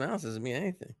the best mouse doesn't mean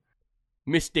anything.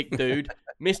 Mystic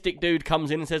Dude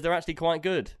comes in and says they're actually quite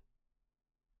good.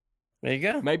 There you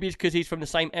go. Maybe it's because he's from the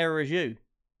same era as you.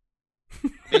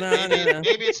 No.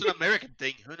 Maybe it's an American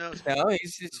thing. Who knows? No,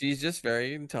 he's just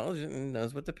very intelligent and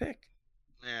knows what to pick.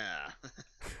 Yeah.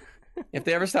 If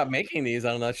they ever stop making these,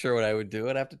 I'm not sure what I would do.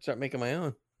 I'd have to start making my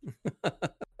own.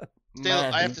 Still,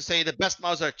 I have to say the best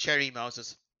mouse are cherry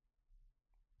mouses.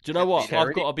 Do you know what?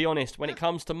 I've got to be honest. When it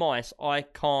comes to mice, I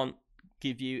can't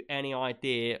give you any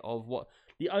idea of what.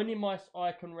 The only mice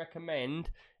I can recommend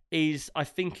is, I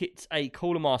think it's a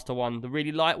Cooler Master one, the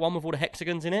really light one with all the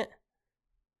hexagons in it.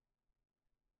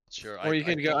 Sure. Or you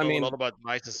could go. I mean, a lot about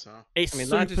mice. Huh? It's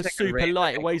super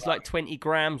light. It weighs like 20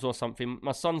 grams or something.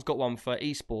 My son's got one for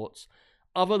esports.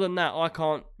 Other than that, I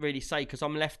can't really say because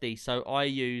I'm lefty. So I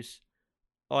use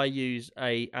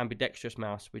a ambidextrous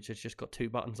mouse, which has just got 2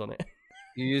 buttons on it.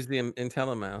 You use the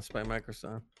IntelliMouse by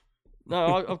Microsoft.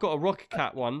 No, I've got a Rocket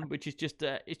Cat one, which is just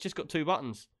it's just got 2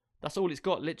 buttons. That's all it's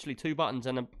got. Literally 2 buttons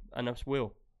and a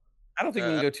wheel. I don't think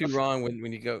you can go too wrong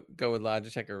when you go with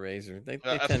Logitech or Razer.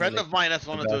 A friend of mine has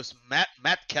one of those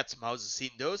Mad Catz mouses.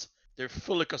 Seen those? They're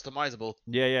fully customizable.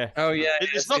 Yeah. Oh yeah.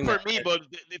 It's not for me, but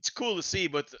it's cool to see.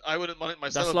 But I wouldn't want it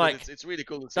myself. That's like, but it's really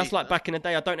cool to see. That's like back in the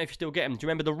day. I don't know if you still get them. Do you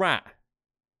remember the rat?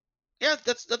 Yeah,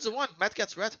 that's the one. Mad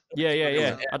Catz rat.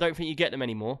 Yeah. I don't think you get them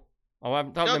anymore.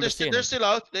 They're still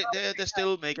out. They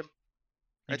still make them.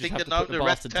 I think that now the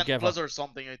Red 10 Plus or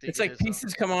something. I think it's like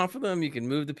pieces come off of them. You can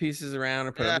move the pieces around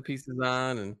and put other pieces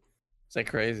on, and it's like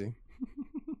crazy.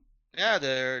 Yeah,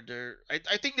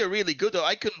 I think they're really good though.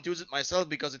 I couldn't use it myself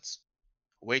because it's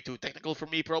way too technical for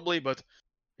me probably, but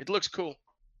it looks cool.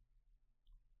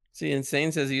 See,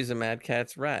 Insane says he used a Mad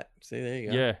Catz rat. See, there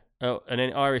you go. Yeah. Oh, and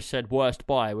then Irish said worst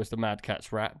buy was the Mad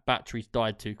Catz rat. Batteries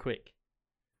died too quick.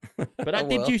 But that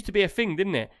did used to be a thing,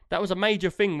 didn't it? That was a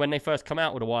major thing when they first come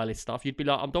out with the wireless stuff. You'd be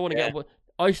like, I don't want to get.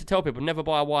 I used to tell people never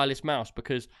buy a wireless mouse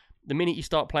because the minute you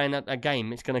start playing a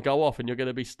game, it's going to go off and you're going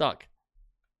to be stuck.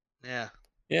 Yeah.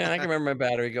 Yeah, I can remember my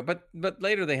battery go, but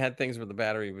later they had things where the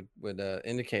battery would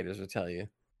indicators would tell you,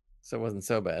 so it wasn't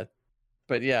so bad.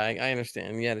 But yeah, I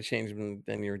understand. You had to change them,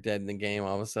 then you're dead in the game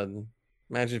all of a sudden.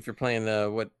 Imagine if you're playing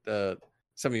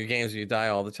some of your games where you die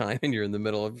all the time and you're in the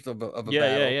middle of a battle.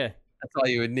 Yeah. That's all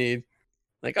you would need.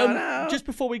 Like, oh no! Just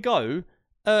before we go,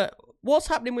 what's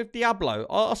happening with Diablo?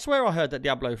 I swear I heard that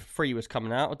Diablo 3 was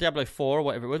coming out, or Diablo 4, or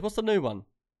whatever it was. What's the new one?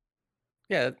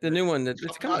 Yeah, the new one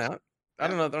it's coming out. I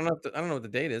don't know what the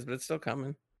date is, but it's still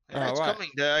coming. Yeah, it's coming.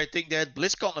 I think they had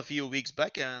BlizzCon a few weeks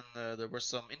back, and there was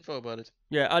some info about it.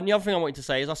 Yeah, and the other thing I wanted to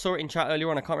say is I saw it in chat earlier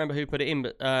on. I can't remember who put it in,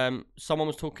 but someone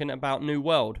was talking about New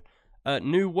World.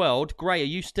 New World, Gray, are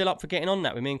you still up for getting on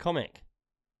that with me and Comic?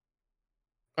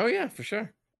 Oh yeah, for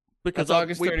sure. Because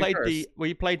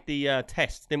we played the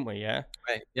test, didn't we? Yeah.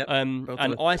 Right. Yep.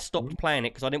 And I stopped playing it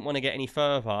because I didn't want to get any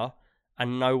further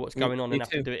and know what's going on and have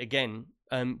to do it again.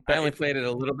 But I only played it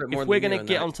a little bit more. If we're going to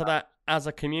get onto that as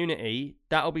a community,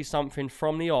 that'll be something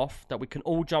from the off that we can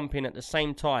all jump in at the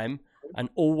same time and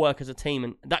all work as a team.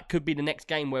 And that could be the next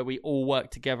game where we all work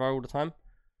together all the time.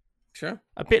 Sure.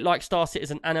 A bit like Star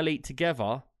Citizen and Elite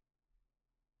together.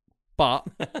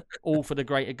 but all for the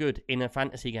greater good in a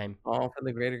fantasy game. All for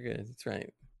the greater good. That's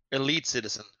right. Elite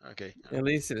citizen. Okay.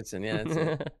 Elite citizen. Yeah,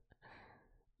 that's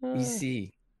it.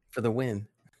 EC for the win.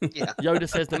 Yeah. Yoda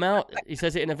says the mouse. He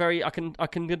says it in a very. I can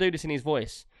do this in his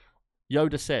voice.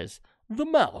 Yoda says the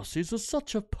mouse is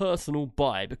such a personal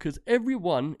buy because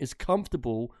everyone is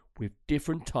comfortable with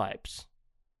different types.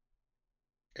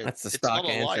 That's the stock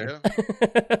answer.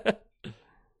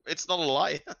 It's not a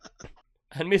lie.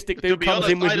 And Mystic Dude comes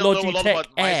in with Logitech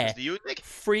Air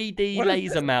 3D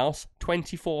laser mouse,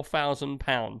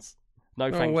 £24,000.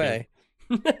 No, thank way.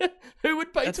 you. Who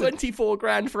would pay 24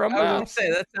 grand for a mouse? I would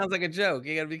say that sounds like a joke.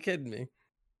 You gotta be kidding me.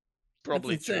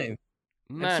 Probably that's insane.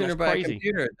 Man, I'd sooner that's buy crazy. a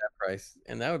computer at that price,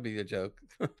 and that would be a joke.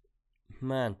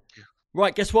 Man,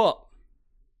 right? Guess what?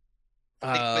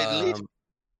 Well,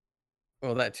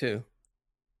 that too.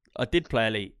 I did play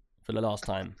Elite for the last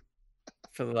time.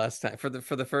 For the last time, for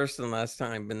the first and last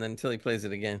time, and then until he plays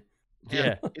it again.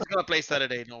 Yeah. He's gonna play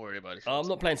Saturday. Don't worry about it. I'm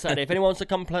not playing Saturday. If anyone wants to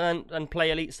come play and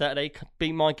play Elite Saturday,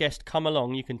 be my guest. Come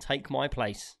along. You can take my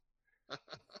place.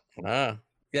 Yeah.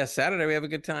 Saturday we have a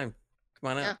good time.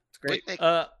 Come on out. It's great.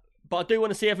 But I do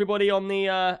want to see everybody on the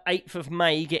 8th of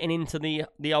May getting into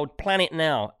the old Planet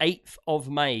Now. 8th of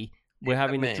May. We're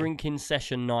having a drinking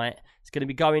session night. It's going to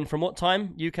be going from what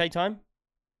time? UK time?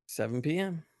 7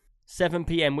 p.m. 7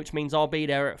 p.m., which means I'll be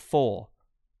there at 4.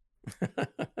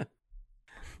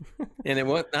 And it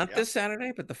was not this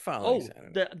Saturday, but the following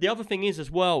Saturday. The other thing is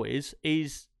as well is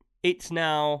it's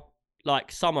now like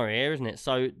summer here, isn't it?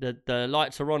 So the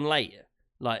lights are on late.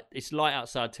 Like it's light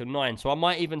outside till 9. So I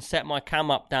might even set my cam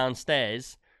up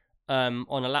downstairs on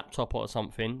a laptop or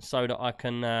something so that I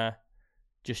can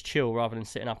just chill rather than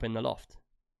sitting up in the loft.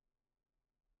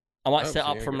 I might set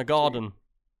up from the garden.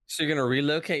 So you're going to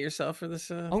relocate yourself for this?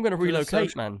 I'm going to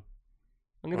relocate, man.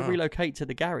 I'm going to relocate to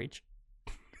the garage.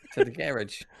 To the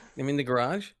garage? You mean the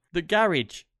garage? The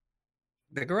garage.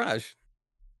 The garage.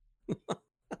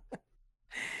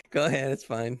 Go ahead, it's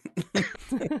fine.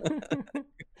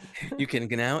 You can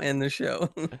now end the show.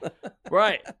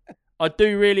 Right. I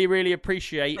do really, really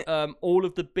appreciate all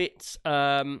of the bits,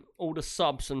 all the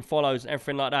subs and follows and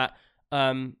everything like that.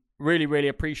 Really, really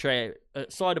appreciate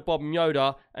it. Side of Bob and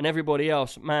Yoda and everybody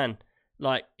else, man,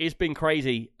 like, it's been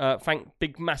crazy.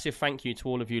 Big, massive thank you to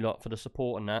all of you lot for the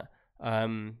support and that.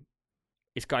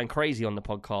 It's going crazy on the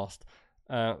podcast.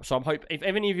 So I'm hoping if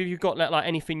any of you have got like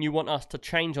anything you want us to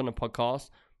change on the podcast,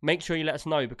 make sure you let us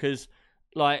know because,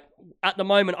 like, at the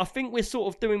moment, I think we're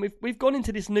sort of doing. We've gone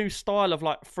into this new style of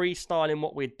like freestyling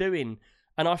what we're doing,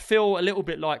 and I feel a little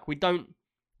bit like we don't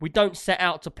set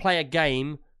out to play a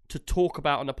game to talk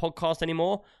about on the podcast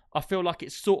anymore. I feel like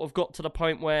it's sort of got to the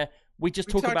point where we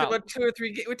talk about 2 or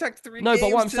 3 games. We talked 3 No, games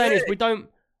but what I'm today. saying is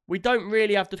we don't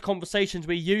really have the conversations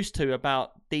we used to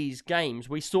about these games.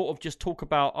 We sort of just talk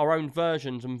about our own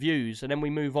versions and views, and then we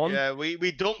move on. Yeah,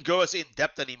 we don't go as in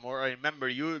depth anymore. I remember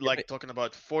you talking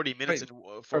about 40 minutes.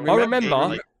 I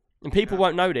remember, and people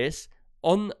won't know this.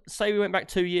 Say we went back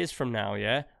 2 years from now,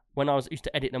 yeah, when I used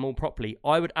to edit them all properly,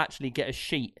 I would actually get a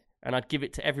sheet and I'd give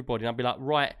it to everybody, and I'd be like,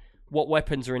 right, what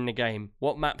weapons are in the game?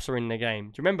 What maps are in the game?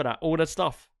 Do you remember that? All that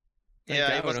stuff.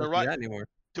 Yeah, it was the right.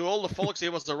 To all the folks,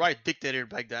 it was the right dictator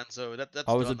back then. So that's.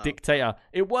 I was a dictator.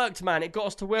 It worked, man. It got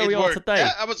us to where we are today.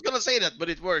 Yeah, I was gonna say that, but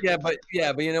it worked. Yeah, but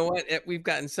you know what? We've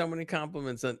gotten so many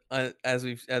compliments as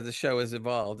the show has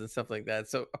evolved and stuff like that.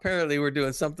 So apparently we're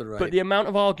doing something right. But the amount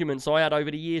of arguments I had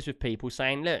over the years with people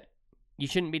saying, look, you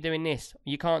shouldn't be doing this.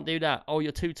 You can't do that. Oh,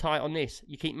 you're too tight on this.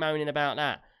 You keep moaning about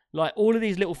that. Like, all of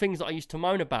these little things that I used to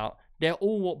moan about, they're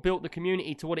all what built the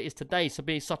community to what it is today, to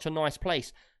be such a nice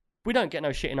place. We don't get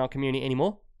no shit in our community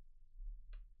anymore.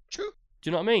 True. Do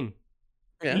you know what I mean?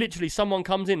 Yeah. Literally, someone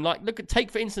comes in, like,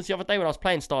 take for instance the other day when I was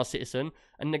playing Star Citizen,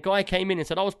 and the guy came in and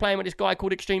said, I was playing with this guy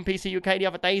called Extreme PC UK the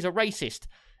other day, he's a racist.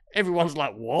 Everyone's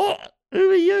like, what?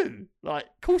 Who are you? Like,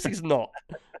 of course he's not.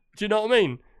 Do you know what I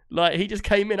mean? Like, he just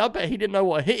came in, I bet he didn't know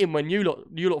what hit him when you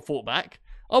lot fought back.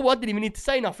 Oh, I didn't even need to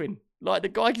say nothing. Like, the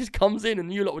guy just comes in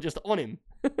and you lot were just on him.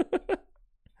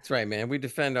 That's right, man. We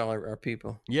defend all our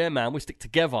people. Yeah, man. We stick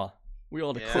together. We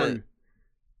are the crew.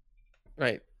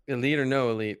 Right. Elite or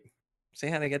no elite? See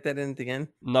how to get that in again?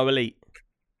 No elite.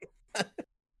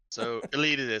 So,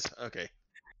 elite it is. Okay.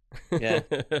 Yeah.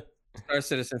 Star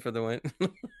Citizen for the win.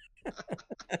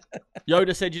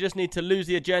 Yoda said you just need to lose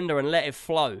the agenda and let it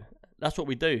flow. That's what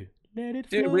we do. Let it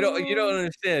flow. Dude, you don't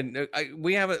understand.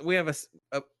 We have a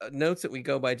notes that we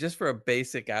go by just for a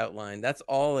basic outline. That's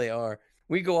all they are.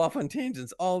 We go off on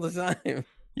tangents all the time.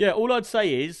 Yeah, all I'd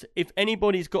say is if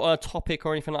anybody's got a topic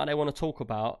or anything like they want to talk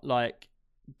about, like,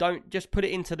 don't just put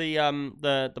it into the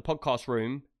podcast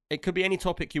room It could be any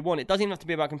topic you want. It doesn't even have to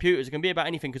be about computers. It can be about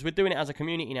anything because we're doing it as a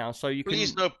community now. So you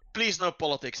please can... no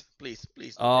politics. Please.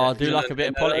 Oh, I do like a bit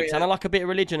of politics, and I like a bit of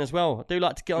religion as well. I do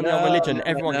like to get on the religion.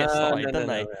 Everyone gets started, don't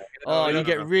they?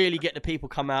 Really get the people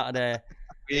come out of there.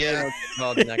 Yeah,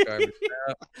 involved in that garbage.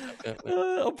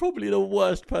 I'm probably the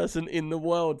worst person in the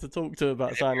world to talk to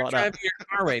about something like that. Driving your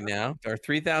car right now, there are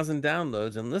 3,000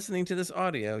 downloads, and listening to this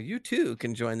audio, you too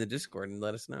can join the Discord and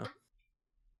let us know.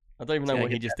 I don't even know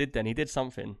what he just did then. He did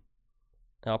something.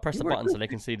 I'll press the button so they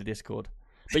can see the Discord.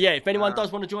 But yeah, if anyone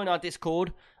does want to join our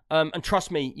Discord, and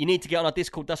trust me, you need to get on our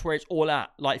Discord. That's where it's all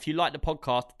at. Like, if you like the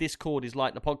podcast, Discord is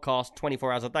like the podcast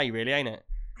 24 hours a day, really, ain't it?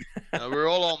 We're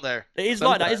all on there. It is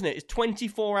like that, isn't it? It's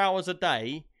 24 hours a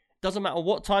day. Doesn't matter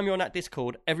what time you're on that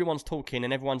Discord, everyone's talking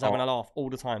and everyone's having a laugh all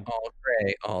the time.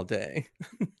 All day.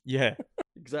 Yeah,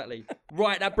 exactly.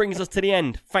 Right, that brings us to the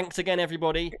end. Thanks again,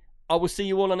 everybody. I will see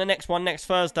you all on the next one next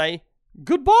Thursday.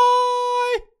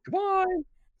 Goodbye. Goodbye.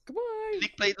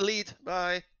 Nick played the lead.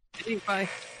 Bye. Bye.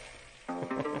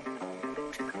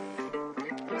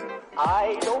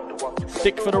 I don't want to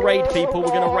stick for the raid, people. We're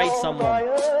going to raid someone.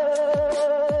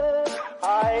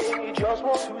 I just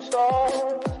want to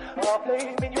start a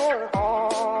flame in your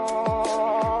heart.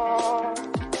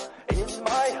 In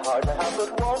my heart I have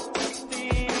but one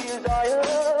desire,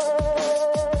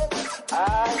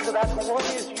 and that one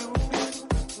is you.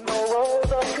 No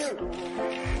other will do.